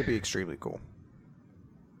 I think it'd be extremely cool.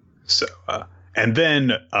 So, and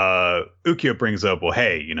then Ukyo brings up, well,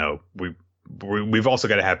 hey, we've also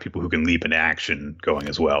got to have people who can leap into action going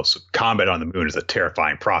as well. So combat on the moon is a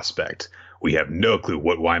terrifying prospect. We have no clue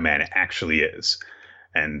what Y-Man actually is.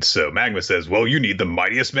 And so Magma says, well, you need the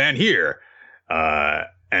mightiest man here.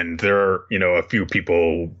 And there are, a few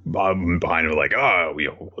people behind him like, oh,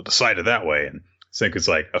 we'll decide it that way. And Senku's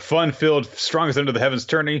like, a fun-filled, strongest under the heavens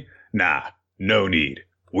tourney? Nah, no need.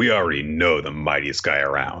 We already know the mightiest guy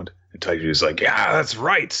around. And Taiju's like, yeah, that's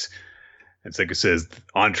right. And Senku says,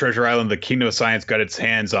 on Treasure Island, the Kingdom of Science got its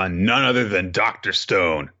hands on none other than Dr.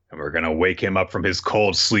 Stone. And we're going to wake him up from his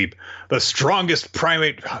cold sleep. The strongest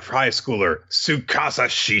primate high schooler, Tsukasa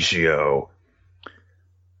Shishio.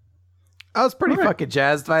 I was pretty fucking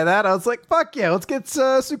jazzed by that. I was like, fuck yeah, let's get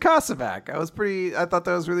Tsukasa back. I thought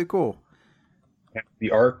that was really cool.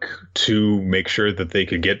 The arc to make sure that they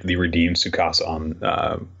could get the redeemed Tsukasa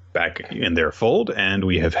on back in their fold, and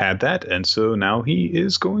we have had that. And so now he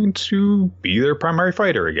is going to be their primary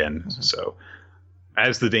fighter again. Mm-hmm. So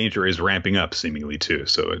as the danger is ramping up seemingly too.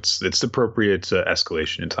 So it's the appropriate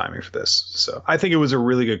escalation and timing for this. So I think it was a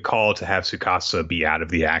really good call to have Tsukasa be out of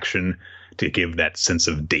the action to give that sense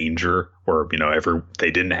of danger where,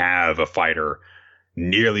 they didn't have a fighter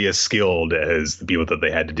nearly as skilled as the people that they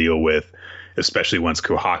had to deal with, especially once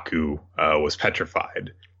Kohaku was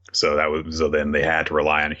petrified. So then they had to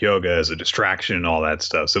rely on Hyoga as a distraction and all that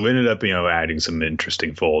stuff. So we ended up, adding some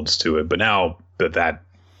interesting folds to it. But now that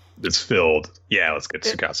it's filled, let's get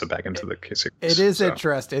Tsukasa back into the case. It is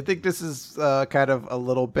interesting. I think this is kind of a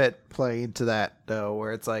little bit playing to that, though,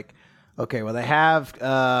 where it's like, okay, well, they have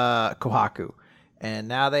Kohaku, and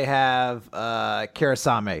now they have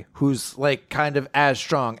Kirasame, who's like kind of as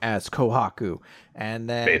strong as Kohaku. And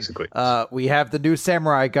then basically we have the new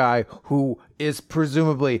samurai guy who is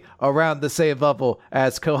presumably around the same level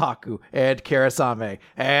as Kohaku and Kirasame.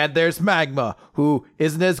 And there's Magma, who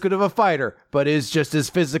isn't as good of a fighter, but is just as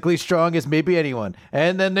physically strong as maybe anyone.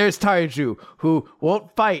 And then there's Taiju, who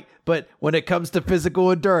won't fight, but when it comes to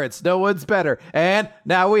physical endurance, no one's better. And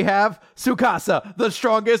now we have Tsukasa, the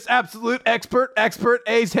strongest, absolute expert,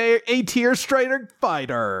 A-tier strider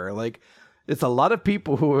fighter. Like, it's a lot of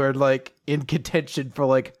people who are like in contention for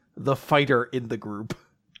like the fighter in the group.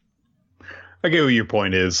 I get what your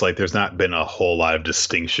point is. Like, there's not been a whole lot of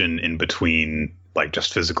distinction in between like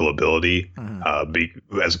just physical ability,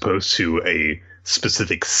 as opposed to a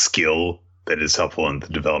specific skill that is helpful in the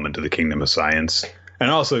development of the Kingdom of Science.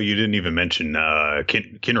 And also, you didn't even mention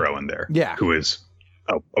Kinro in there, who is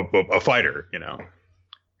a fighter.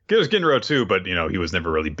 There's Kinro too, but he was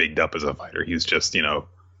never really bigged up as a fighter. He's just a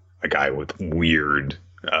guy with weird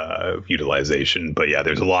utilization. But yeah,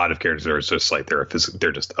 there's a lot of characters that are just like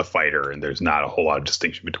they're just a fighter, and there's not a whole lot of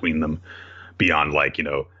distinction between them beyond like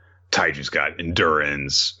Taiju's got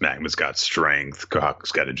endurance, Magma's got strength,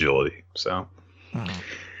 Kohaku's got agility. So,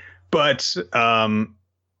 but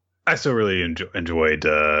I still really enjoyed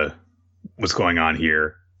what's going on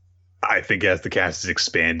here. I think as the cast is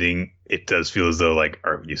expanding, it does feel as though like,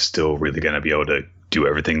 are you still really going to be able to do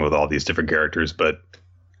everything with all these different characters? But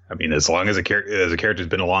I mean, as long as a character's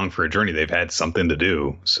been along for a journey, they've had something to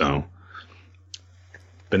do. So,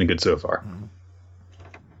 been good so far.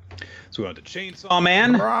 So we went to Chainsaw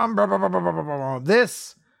Man.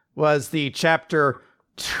 This was the chapter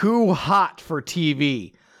Too Hot for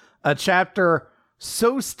TV. A chapter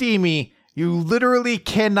so steamy, you literally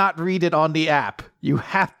cannot read it on the app. You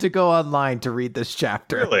have to go online to read this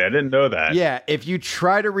chapter. Really? I didn't know that. Yeah, if you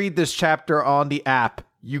try to read this chapter on the app,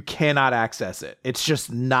 you cannot access it. It's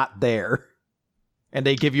just not there. And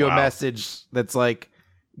they give you a message that's like,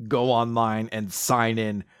 go online and sign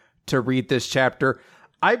in to read this chapter.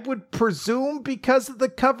 I would presume because of the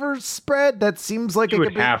cover spread, that seems like you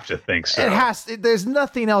would have to think so. There's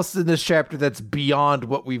nothing else in this chapter that's beyond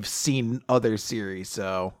what we've seen in other series.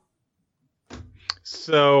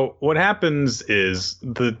 So what happens is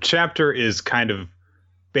the chapter is kind of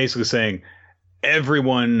basically saying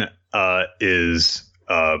everyone is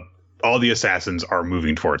all the assassins are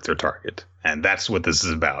moving towards their target. And that's what this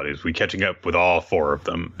is about, is we catching up with all four of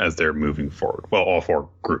them as they're moving forward. Well, all four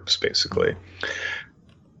groups, basically.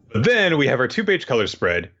 But then we have our 2-page color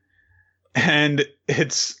spread, and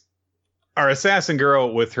it's our assassin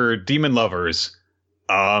girl with her demon lovers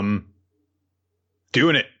doing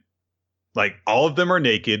it. Like, all of them are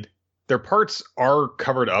naked. Their parts are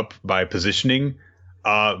covered up by positioning,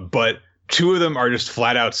 but two of them are just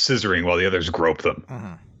flat out scissoring while the others grope them.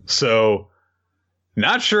 Mm-hmm. So,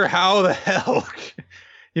 not sure how the hell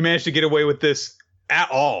you managed to get away with this at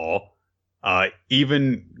all.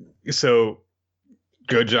 Even so,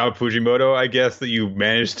 good job, Fujimoto, I guess, that you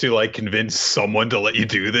managed to like convince someone to let you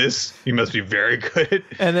do this. You must be very good.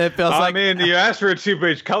 And it feels like, I mean, you asked for a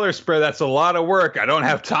 2-page color spread. That's a lot of work. I don't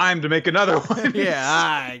have time to make another one. Yeah,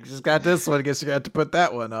 I just got this one. I guess you got to put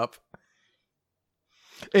that one up.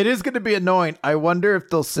 It is going to be annoying. I wonder if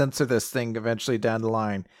they'll censor this thing eventually down the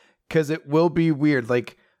line, because it will be weird.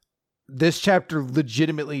 Like, this chapter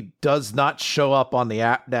legitimately does not show up on the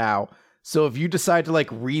app now. So if you decide to like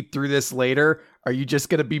read through this later, are you just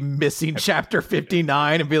going to be missing chapter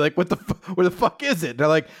 59 and be like, where the fuck is it? And they're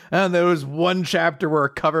like, and there was one chapter where a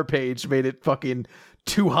cover page made it fucking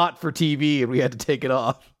too hot for TV and we had to take it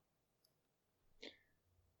off.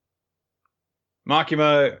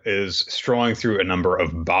 Makima is strolling through a number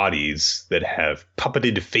of bodies that have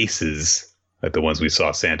puppeted faces, like the ones we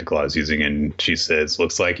saw Santa Claus using, and she says,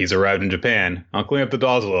 looks like he's arrived in Japan. I'll clean up the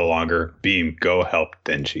dolls a little longer. Beam, go help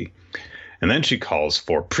Denji. And then she calls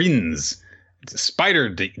for Prinz. It's a spider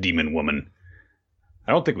demon woman.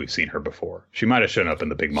 I don't think we've seen her before. She might have shown up in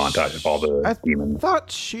the big montage of all the demons. I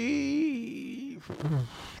thought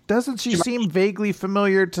doesn't she seem vaguely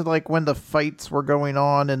familiar to like when the fights were going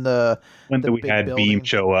on in when we had building? Beam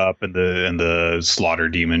show up and the slaughter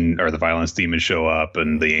demon or the violence demon show up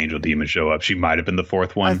and the angel demon show up. She might have been the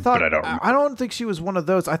fourth one, but I don't remember. I don't think she was one of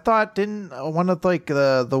those. I thought didn't one of like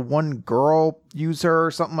the one girl use her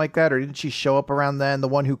or something like that, or didn't she show up around then? The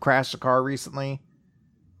one who crashed the car recently.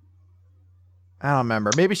 I don't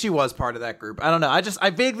remember. Maybe she was part of that group. I don't know. I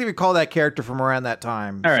vaguely recall that character from around that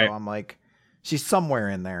time. All right. So I'm like, she's somewhere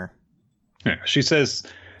in there. Yeah, she says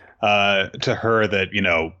to her that,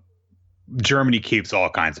 Germany keeps all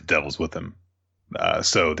kinds of devils with them.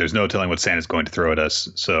 So there's no telling what Santa's going to throw at us.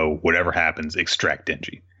 So whatever happens, extract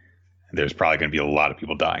Denji. And there's probably going to be a lot of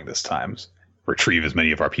people dying this time. Retrieve as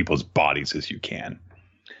many of our people's bodies as you can.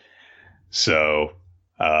 So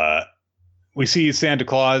we see Santa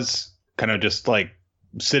Claus kind of just like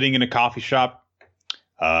sitting in a coffee shop.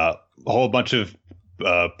 A whole bunch of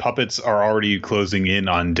puppets are already closing in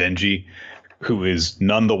on Denji, who is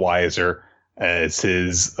none the wiser as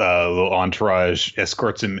his little entourage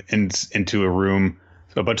escorts him into a room.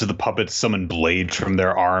 So a bunch of the puppets summon blades from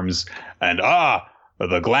their arms, and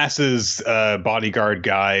the glasses bodyguard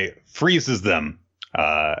guy freezes them,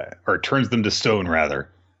 or turns them to stone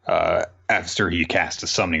rather, after he casts a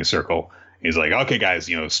summoning circle. He's like, okay, guys,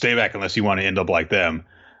 stay back unless you want to end up like them,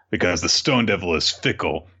 because the stone devil is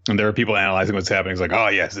fickle. And there are people analyzing what's happening. It's like, oh,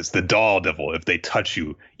 yes, it's the doll devil. If they touch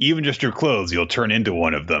you, even just your clothes, you'll turn into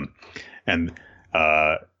one of them. And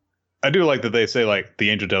I do like that they say, like, the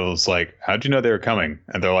angel devil's like, how'd you know they were coming?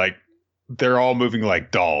 And they're like, they're all moving like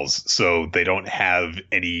dolls, so they don't have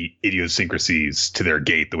any idiosyncrasies to their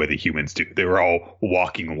gait the way the humans do. They were all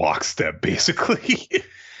walking lockstep, basically.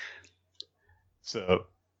 So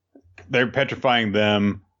they're petrifying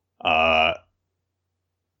them. A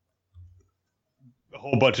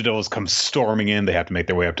whole bunch of devils come storming in. They have to make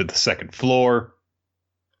their way up to the second floor.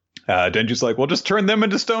 Denji's like, well, just turn them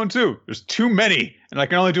into stone too. There's too many, and I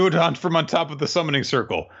can only do it from on top of the summoning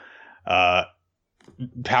circle.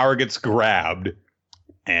 Power gets grabbed,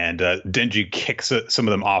 and Denji kicks some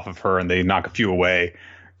of them off of her, and they knock a few away.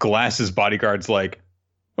 Glass's bodyguard's like,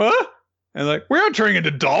 what? And like, we're not turning into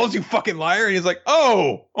dolls, you fucking liar. And he's like,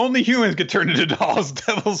 oh, only humans get turned into dolls.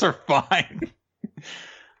 Devils are fine.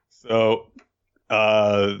 So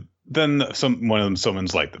then one of them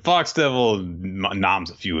summons like the Fox Devil, noms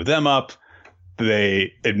a few of them up.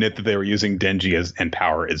 They admit that they were using Denji and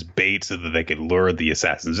Power as bait so that they could lure the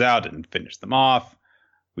assassins out and finish them off.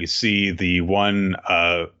 We see the one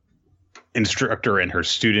instructor and her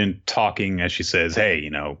student talking as she says, hey,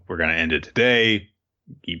 we're going to end it today.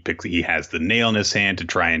 He has the nail in his hand to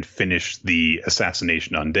try and finish the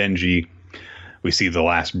assassination on Denji. We see the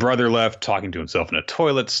last brother left talking to himself in a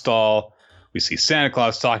toilet stall. We see Santa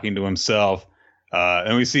Claus talking to himself.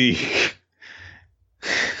 And we see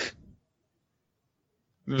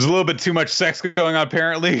there's a little bit too much sex going on,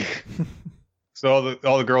 apparently. So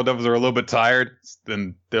all the girl devils are a little bit tired.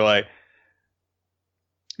 Then they're like,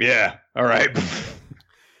 yeah, all right.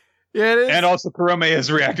 Yeah, it is. And also Kurome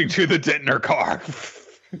is reacting to the dent in her car.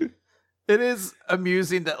 It is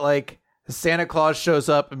amusing that like Santa Claus shows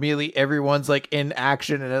up immediately, everyone's like in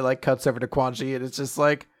action, and it like cuts over to Quan Chi, and it's just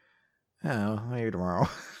like, oh, maybe tomorrow.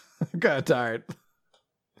 I'm kind of tired.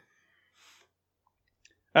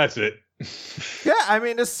 That's it. Yeah, I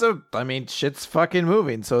mean, shit's fucking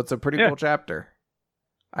moving, so it's a pretty cool chapter.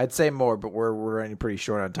 I'd say more, but we're running pretty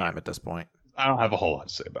short on time at this point. I don't have a whole lot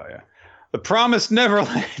to say about it. The Promised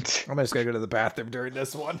Neverland. I'm just gonna go to the bathroom during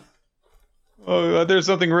this one. Oh, there's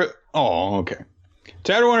something. Oh, okay.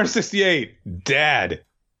 Chapter 168. Dad.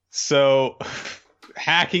 So,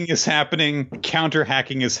 hacking is happening. Counter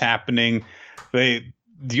hacking is happening. They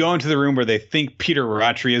go into the room where they think Peter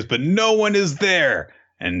Ratri is, but no one is there.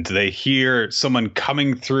 And they hear someone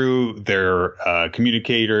coming through their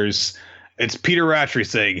communicators. It's Peter Ratri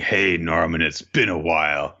saying, "Hey, Norman, it's been a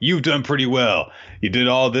while. You've done pretty well. You did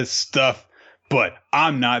all this stuff, but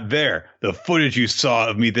I'm not there. The footage you saw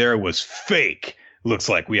of me there was fake. Looks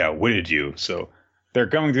like we outwitted you." So they're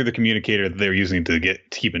going through the communicator that they're using to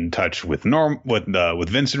keep in touch with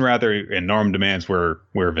Vincent rather, and Norm demands where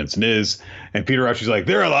Vincent is. And Peter Ratri's like,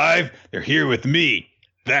 "They're alive. They're here with me.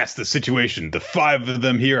 That's the situation. The 5 of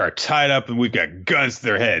them here are tied up and we've got guns to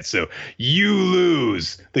their heads. So you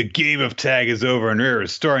lose. The game of tag is over and we're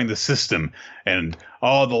restoring the system. And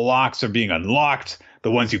all the locks are being unlocked.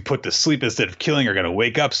 The ones you put to sleep instead of killing are going to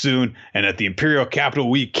wake up soon. And at the Imperial capital,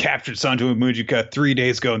 we captured Santo and Mujika 3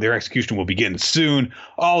 days ago and their execution will begin soon.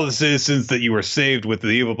 All the citizens that you were saved with the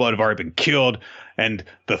evil blood have already been killed. And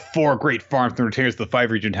the 4 great farms and retainers of the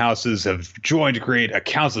 5 region houses have joined to create a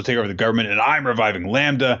council to take over the government. And I'm reviving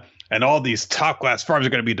Lambda. And all these top-class farms are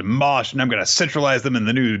going to be demolished. And I'm going to centralize them in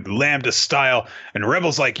the new Lambda style. And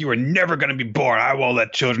rebels like you are never going to be born. I will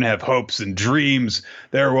let children have hopes and dreams,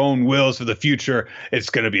 their own wills for the future.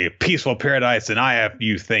 It's going to be a peaceful paradise. And I have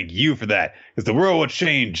to thank you for that. Because the world will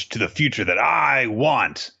change to the future that I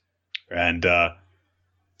want. And,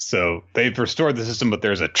 so they've restored the system, but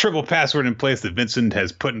there's a triple password in place that Vincent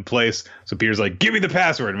has put in place. So Peter's like, "Give me the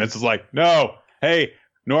password." And Vincent's like, "No. Hey,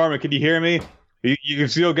 Norman, can you hear me? You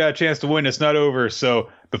still got a chance to win. It's not over. So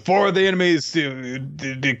before the enemies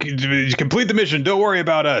complete the mission, don't worry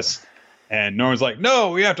about us." And Norman's like, "No,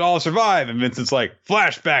 we have to all survive." And Vincent's like,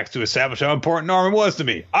 "Flashbacks to establish how important Norman was to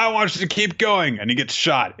me. I want you to keep going." And he gets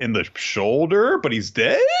shot in the shoulder, but he's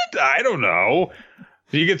dead? I don't know.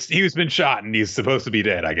 He's been shot and he's supposed to be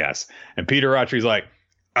dead, I guess. And Peter Ratri's like,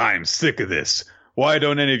 "I'm sick of this. Why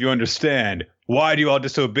don't any of you understand? Why do you all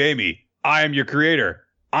disobey me? I am your creator.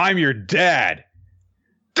 I'm your dad.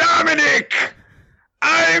 Dominic!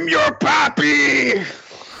 I'm your papi!"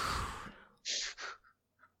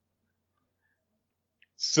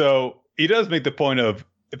 So he does make the point of,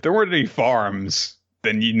 if there weren't any farms,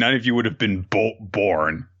 then none of you would have been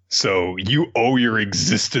born. So you owe your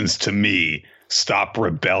existence to me. Stop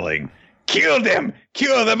rebelling. Kill them!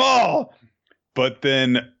 Kill them all! But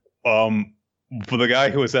then, the guy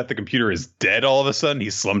who was at the computer is dead all of a sudden.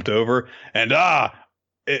 He's slumped over. And,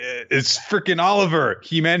 it's freaking Oliver.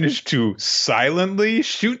 He managed to silently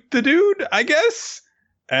shoot the dude, I guess.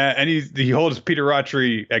 And he holds Peter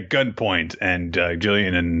Ratri at gunpoint. And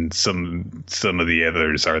Jillian and some of the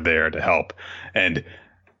others are there to help. And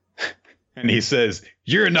he says,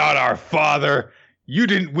 "You're not our father. You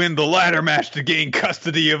didn't win the ladder match to gain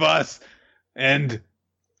custody of us." And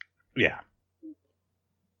yeah.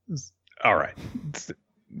 All right.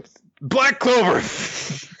 Black Clover.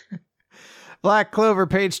 Black Clover,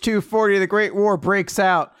 page 240. The Great War breaks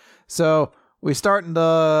out. So we start in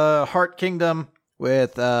the Heart Kingdom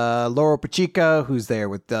with Laurel Pachica, who's there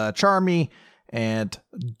with Charmy and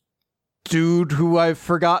dude who I've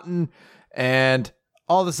forgotten. And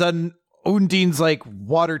all of a sudden, Undine's like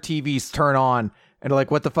water TVs turn on. And they're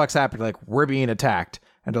like, "What the fuck's happening?" Like, "We're being attacked."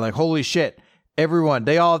 And they're like, "Holy shit. Everyone,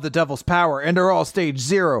 they all have the devil's power. And they're all stage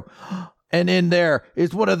 0. And in there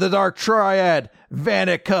is one of the Dark Triad,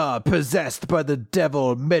 Vanica, possessed by the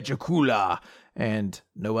devil Megicula." And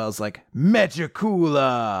Noelle's like,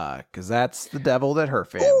 "Megicula," because that's the devil that her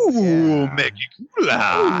family. Ooh, yeah.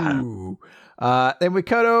 Megicula. Ooh. Then we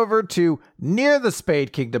cut over to near the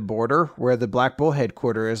Spade Kingdom border, where the Black Bull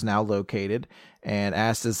headquarters is now located. And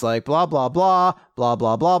Asta's like, blah, blah, blah, blah,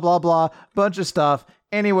 blah, blah, blah, blah, bunch of stuff.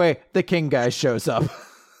 Anyway, the king guy shows up.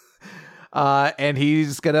 And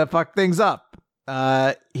he's gonna fuck things up.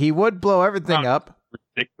 He would blow everything up.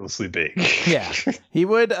 Ridiculously big. Yeah. He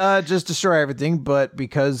would just destroy everything, but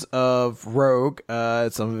because of Rogue,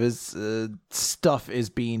 some of his stuff is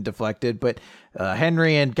being deflected. But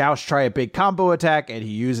Henry and Gauch try a big combo attack, and he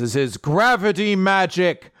uses his gravity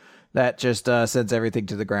magic that just sends everything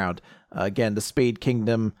to the ground. Again, the Spade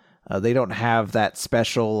Kingdom, they don't have that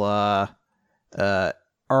special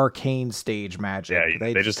arcane stage magic.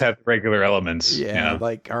 Yeah, they just have regular elements. Yeah,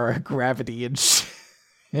 like our gravity and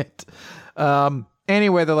shit.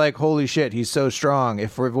 Anyway, they're like, "Holy shit, he's so strong.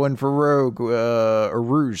 If it wasn't for Rogue, or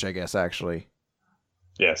Rouge, I guess, actually."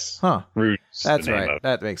 Yes. Huh. Rouge. That's right.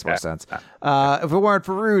 That makes more sense. If it weren't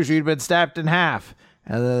for Rouge, you'd been stabbed in half.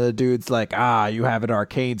 And then the dude's like, you have an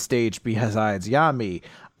arcade stage besides Yami.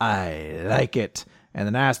 I like it. And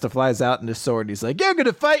then Asta flies out in his sword. And he's like, you're going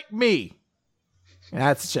to fight me. And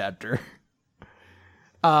that's the chapter.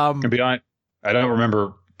 To be honest, I don't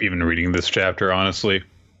remember even reading this chapter, honestly.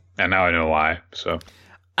 And now I know why. So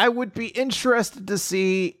I would be interested to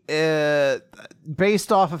see,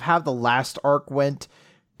 based off of how the last arc went,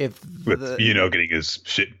 if getting his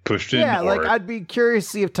shit pushed in. Yeah, like I'd be curious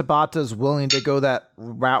to see if Tabata's willing to go that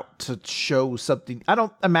route to show something. I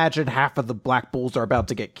don't imagine half of the Black Bulls are about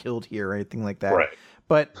to get killed here or anything like that. Right.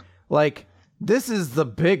 But like, this is the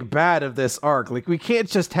big bad of this arc. Like, we can't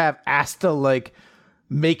just have Asta like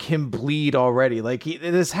make him bleed already. Like,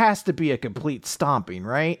 this has to be a complete stomping,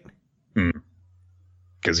 right?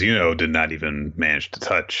 Because did not even manage to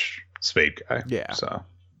touch Spade Guy. Yeah. So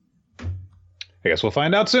I guess we'll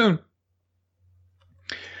find out soon.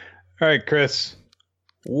 All right, Chris.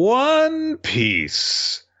 One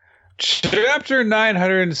Piece. Chapter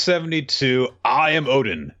 972. I am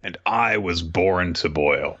Odin, and I was born to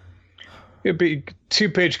boil. It'd be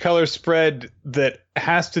 2-page color spread that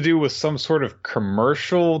has to do with some sort of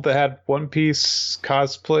commercial that had One Piece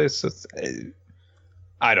cosplays.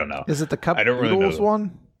 I don't know. Is it the Cup Noodles really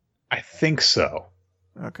one? I think so.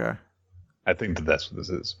 Okay. I think that's what this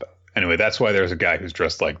is about. Anyway, that's why there's a guy who's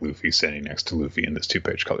dressed like Luffy standing next to Luffy in this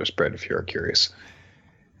 2-page color spread, if you're curious.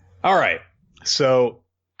 All right. So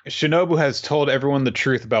Shinobu has told everyone the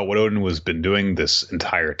truth about what Odin has been doing this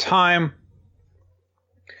entire time.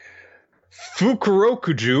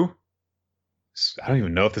 Fukurokuju, I don't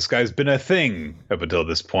even know if this guy's been a thing up until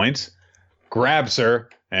this point, grabs her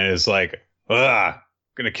and is like,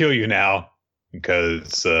 gonna kill you now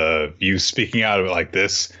because you speaking out of it like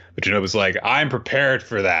this. But Shinobu's like, I'm prepared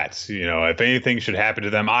for that. If anything should happen to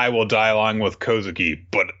them, I will die along with Kozuki,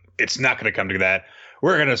 but it's not going to come to that.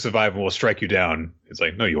 We're going to survive and we'll strike you down. It's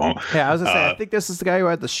like, no, you won't. Yeah, I was going to say, I think this is the guy who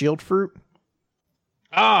had the shield fruit.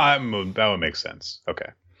 That would make sense. Okay.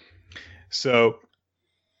 So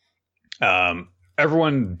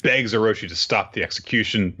everyone begs Orochi to stop the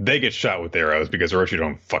execution. They get shot with arrows because Orochi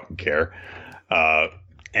don't fucking care.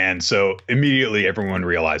 And so immediately everyone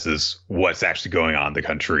realizes what's actually going on in the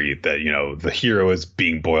country, that, the hero is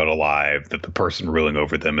being boiled alive, that the person ruling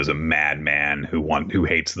over them is a madman who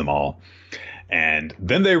hates them all. And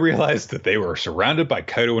then they realized that they were surrounded by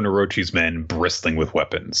Kaido and Orochi's men bristling with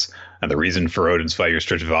weapons. And the reason for Odin's 5-year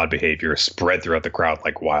stretch of odd behavior spread throughout the crowd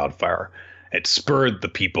like wildfire. It spurred the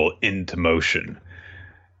people into motion.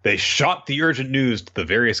 They shot the urgent news to the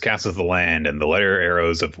various castles of the land, and the letter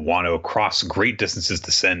arrows of Wano crossed great distances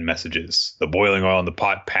to send messages. The boiling oil in the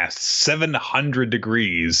pot passed 700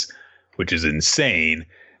 degrees, which is insane,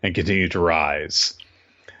 and continued to rise.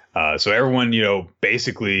 So everyone,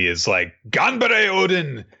 basically is like, Ganbare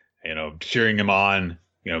Odin, cheering him on,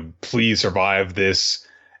 please survive this.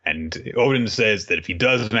 And Odin says that if he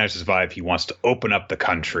does manage to survive, he wants to open up the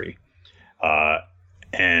country.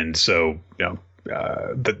 And so,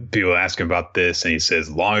 the people ask him about this, and he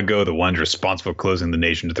says, long ago, the ones responsible for closing the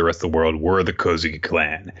nation to the rest of the world were the Kozuki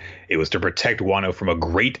clan. It was to protect Wano from a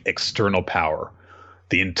great external power.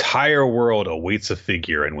 The entire world awaits a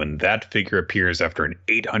figure, and when that figure appears after an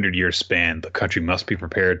 800-year span, the country must be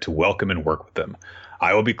prepared to welcome and work with them.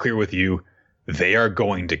 I will be clear with you, they are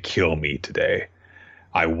going to kill me today.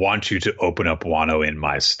 I want you to open up Wano in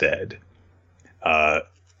my stead.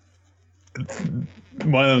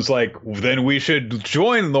 One of them's like, then we should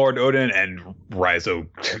join Lord Odin, and Raizo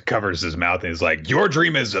covers his mouth and is like, your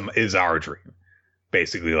dream is our dream.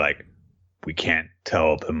 Basically, like, we can't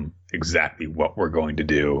tell them exactly what we're going to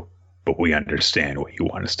do, but we understand what you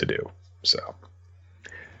want us to do. So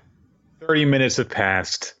 30 minutes have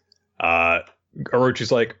passed.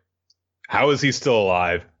 Orochi's like, how is he still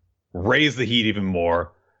alive? Raise the heat even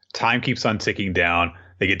more. Time keeps on ticking down.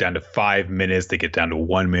 They get down to 5 minutes. They get down to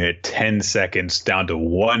 1 minute, 10 seconds, down to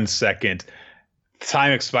 1 second.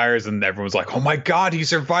 Time expires, and everyone's like, oh my God, he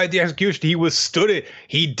survived the execution. He withstood it.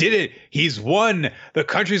 He did it. He's won. The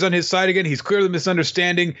country's on his side again. He's clearly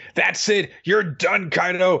misunderstanding. That's it. You're done,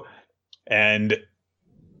 Kaido. And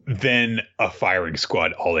then a firing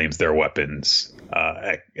squad all aims their weapons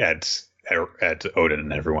at Odin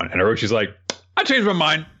and everyone. And Orochi's like, I changed my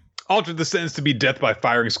mind. Altered the sentence to be death by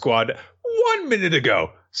firing squad 1 minute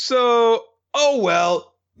ago. So, oh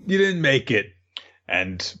well, you didn't make it.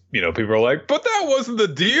 And, people are like, but that wasn't the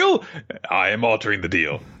deal. I am altering the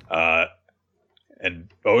deal. And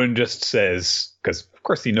Owen just says, because of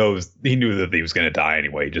course he knew that he was going to die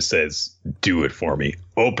anyway. He just says, do it for me.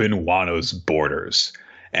 Open Wano's borders.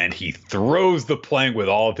 And he throws the plank with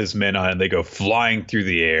all of his men on it, and they go flying through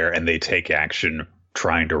the air, and they take action,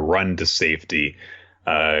 trying to run to safety.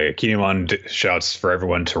 Kinemon shouts for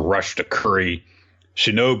everyone to rush to Curry.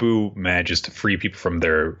 Shinobu manages to free people from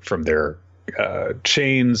their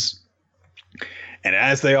chains. And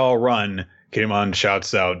as they all run, Kinemon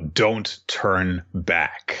shouts out, "Don't turn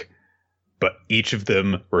back." But each of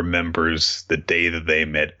them remembers the day that they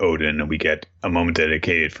met Odin, and we get a moment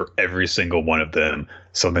dedicated for every single one of them,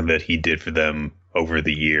 something that he did for them over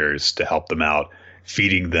the years to help them out,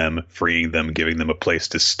 feeding them, freeing them, giving them a place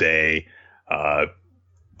to stay,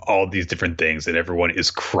 all these different things, and everyone is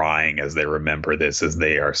crying as they remember this, as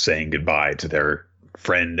they are saying goodbye to their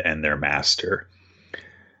friend and their master.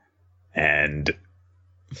 And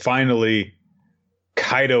finally,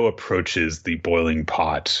 Kaido approaches the boiling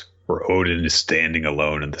pot where Odin is standing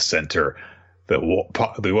alone in the center. The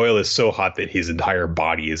oil is so hot that his entire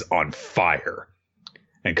body is on fire.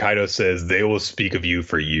 And Kaido says, "They will speak of you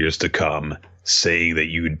for years to come, saying that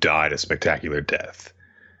you died a spectacular death."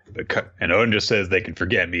 And Odin just says, "They can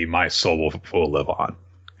forget me, my soul will live on."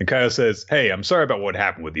 And Kaido says, "Hey, I'm sorry about what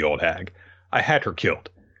happened with the old hag. I had her killed."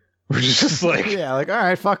 Which is just like... yeah, like, all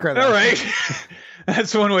right, fuck her then. All right.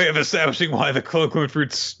 That's one way of establishing why the Cloakwood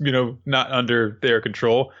Fruit's, not under their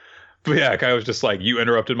control. But yeah, Kaido was just like, "You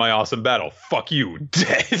interrupted my awesome battle. Fuck you."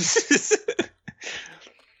 Dead.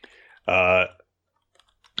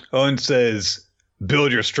 Owen says,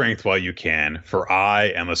 "Build your strength while you can, for I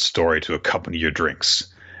am a story to accompany your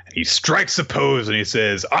drinks." And he strikes a pose and he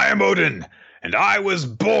says, "I am Odin, and I was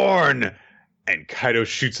born." And Kaido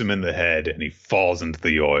shoots him in the head and he falls into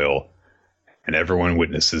the oil. And everyone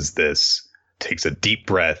witnesses this, takes a deep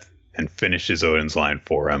breath, and finishes Odin's line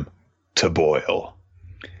for him, "To boil."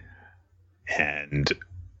 And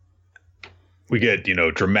we get,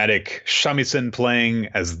 dramatic shamisen playing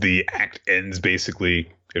as the act ends,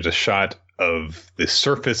 basically. There's a shot of the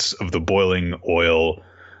surface of the boiling oil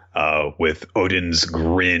with Odin's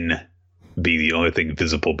grin being the only thing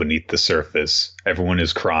visible beneath the surface. Everyone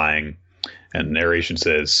is crying. And narration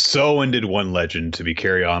says, "So ended one legend to be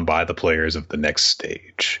carried on by the players of the next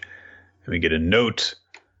stage." And we get a note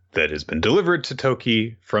that has been delivered to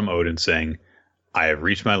Toki from Odin saying, "I have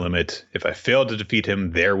reached my limit. If I fail to defeat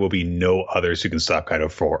him, there will be no others who can stop Kaido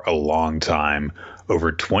for a long time.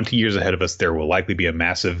 Over 20 years ahead of us, there will likely be a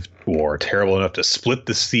massive war, terrible enough to split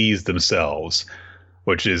the seas themselves,"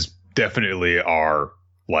 which is definitely our,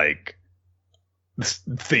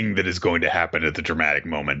 thing that is going to happen at the dramatic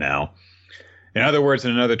moment now. In other words,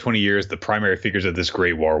 in another 20 years, the primary figures of this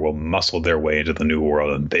great war will muscle their way into the new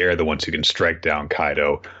world, and they are the ones who can strike down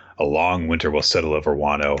Kaido. A long winter will settle over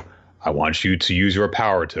Wano. I want you to use your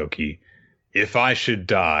power, Toki, if I should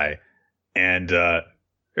die. And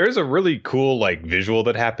there's a really cool visual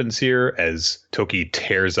that happens here as Toki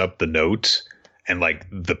tears up the note, and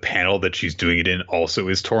the panel that she's doing it in also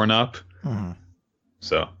is torn up. Mm-hmm.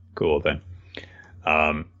 So cool thing.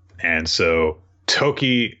 And so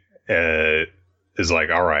Toki is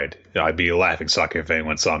like, "All right, I'd be a laughing stock if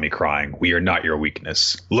anyone saw me crying. We are not your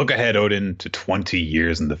weakness. Look ahead, Odin, to 20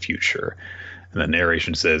 years in the future." And the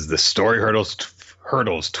narration says, "The story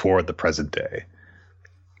hurdles toward the present day."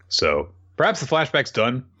 So perhaps the flashback's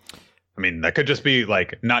done. I mean, that could just be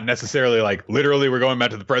not necessarily literally we're going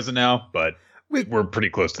back to the present now, but we're pretty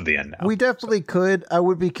close to the end now. We definitely could. I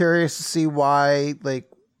would be curious to see why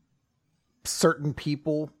certain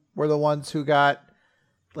people were the ones who got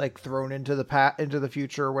thrown into the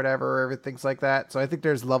future or whatever, things like that. So I think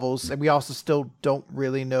there's levels, and we also still don't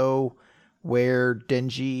really know where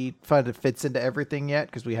Denji fits into everything yet,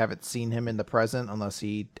 because we haven't seen him in the present unless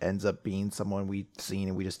he ends up being someone we've seen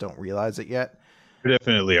and we just don't realize it yet. There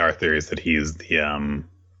definitely are theories that he's the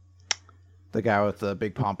guy with the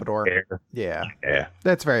big pompadour. Yeah,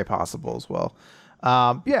 that's very possible as well.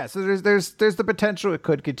 So there's the potential it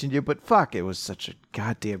could continue, but fuck, it was such a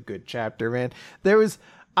goddamn good chapter, man.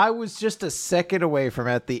 I was just a second away from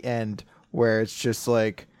at the end where it's just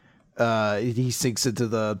he sinks into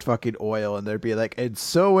the fucking oil, and there'd be "And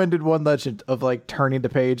so ended one legend" of turning the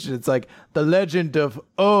page, and it's the legend of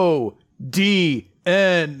O-D-N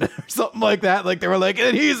or something like that. They were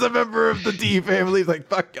 "And he's a member of the D family."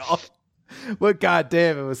 Fuck y'all. But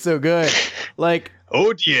goddamn, it was so good.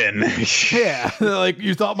 Odin. Yeah.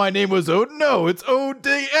 You thought my name was Odin? No, it's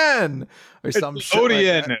O-D-N. Or some shit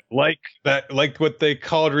Odin, like what they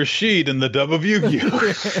called Rashid in the dub of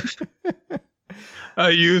Yu-Gi-Oh! I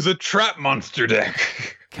use a trap monster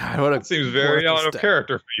deck. God, what that seems very out of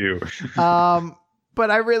character for you. But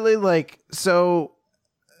I really so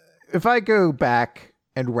if I go back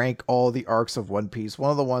and rank all the arcs of One Piece, one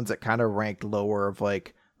of the ones that kind of ranked lower of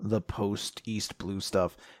the post East Blue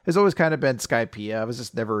stuff has always kind of been Skypiea. I was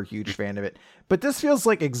just never a huge fan of it. But this feels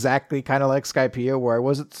like exactly kind of like Skypiea, where I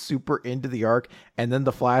wasn't super into the arc, and then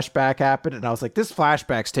the flashback happened, and I was like, this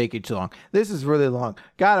flashback's taking too long. This is really long.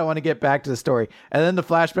 God, I want to get back to the story. And then the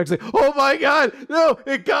flashback's like, oh my God, no,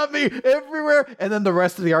 it got me everywhere. And then the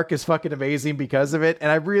rest of the arc is fucking amazing because of it. And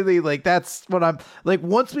I really, like, that's what I'm, like,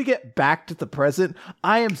 once we get back to the present,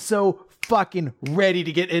 I am so fucking ready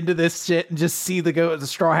to get into this shit and just see the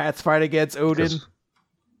Straw Hats fight against Odin.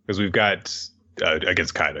 Because we've got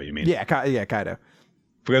against Kaido, you mean? Yeah, Kaido.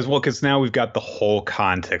 Because now we've got the whole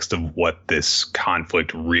context of what this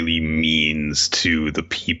conflict really means to the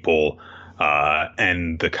people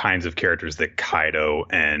and the kinds of characters that Kaido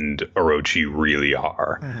and Orochi really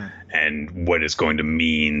are, and what it's going to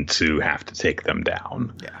mean to have to take them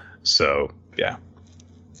down. Yeah. So, yeah.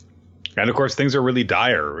 And of course, things are really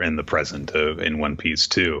dire in the present in One Piece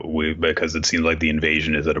too, because it seems like the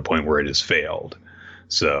invasion is at a point where it has failed.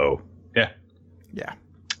 So, yeah.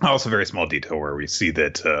 Also, a very small detail where we see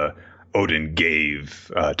that Odin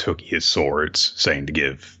gave Toki his swords, saying to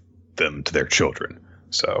give them to their children.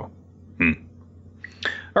 So,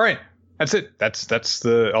 all right, that's it. That's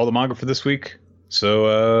all the manga for this week.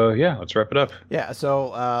 So let's wrap it up. Yeah. So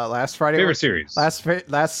last Friday, favorite series.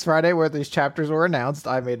 Last Friday, where these chapters were announced,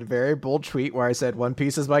 I made a very bold tweet where I said One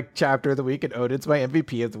Piece is my chapter of the week and Odin's my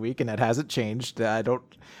MVP of the week, and that hasn't changed.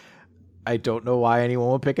 I don't know why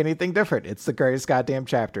anyone would pick anything different. It's the greatest goddamn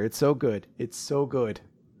chapter. It's so good. It's so good.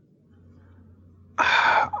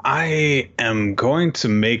 I am going to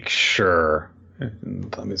make sure.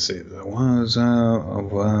 Let me see. There was yeah,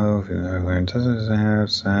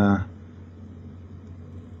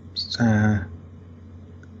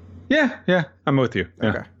 I'm with you. Yeah.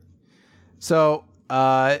 Okay. So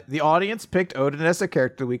the audience picked Odin as a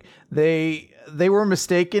character of the week. They were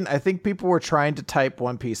mistaken. I think people were trying to type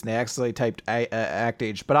One Piece and they accidentally typed Act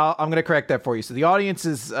Age, but I'm going to correct that for you. So the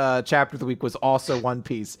audience's chapter of the week was also One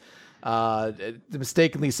Piece. It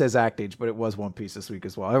mistakenly says Act Age, but it was One Piece this week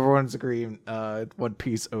as well. Everyone's agreeing One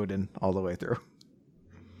Piece Odin all the way through.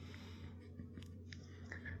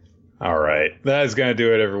 All right. That is going to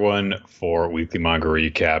do it, everyone, for Weekly Manga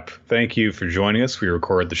Recap. Thank you for joining us. We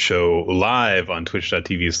record the show live on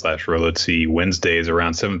twitch.tv/RoloT Wednesdays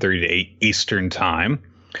around 7:30 to 8 Eastern Time.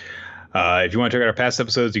 If you want to check out our past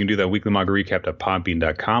episodes, you can do that at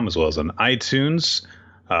weeklymangarecap.podbean.com as well as on iTunes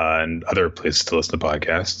and other places to listen to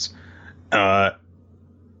podcasts.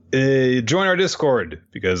 Join our Discord,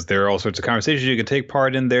 because there are all sorts of conversations you can take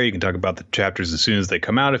part in there. You can talk about the chapters as soon as they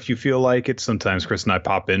come out if you feel like it. Sometimes Chris and I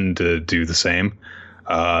pop in to do the same.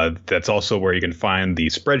 That's also where you can find the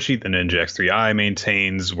spreadsheet that Ninja X3i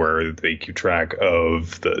maintains, where they keep track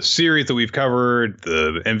of the series that we've covered,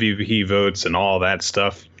 the MVP votes, and all that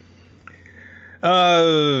stuff.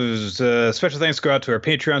 Special thanks go out to our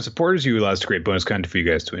Patreon supporters. You allow us to create bonus content for you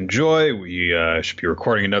guys to enjoy. We should be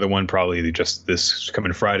recording another one probably just this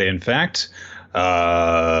coming Friday, in fact.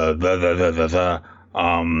 I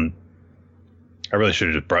really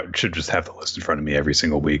should just have the list in front of me every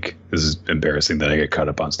single week. This is embarrassing that I get caught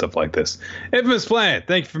up on stuff like this. Infamous Planet,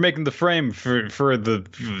 thank you for making the frame for the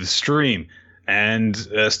stream. And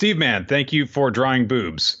Steve Man, thank you for drawing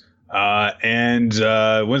boobs. And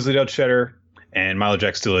Winslow Cheddar and Milo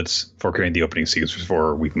Jack Stillitz for creating the opening sequence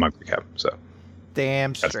for Weekly Manga Recap. So,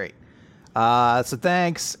 damn straight. So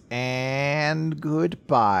thanks and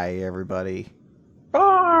goodbye, everybody.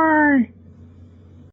 Bye.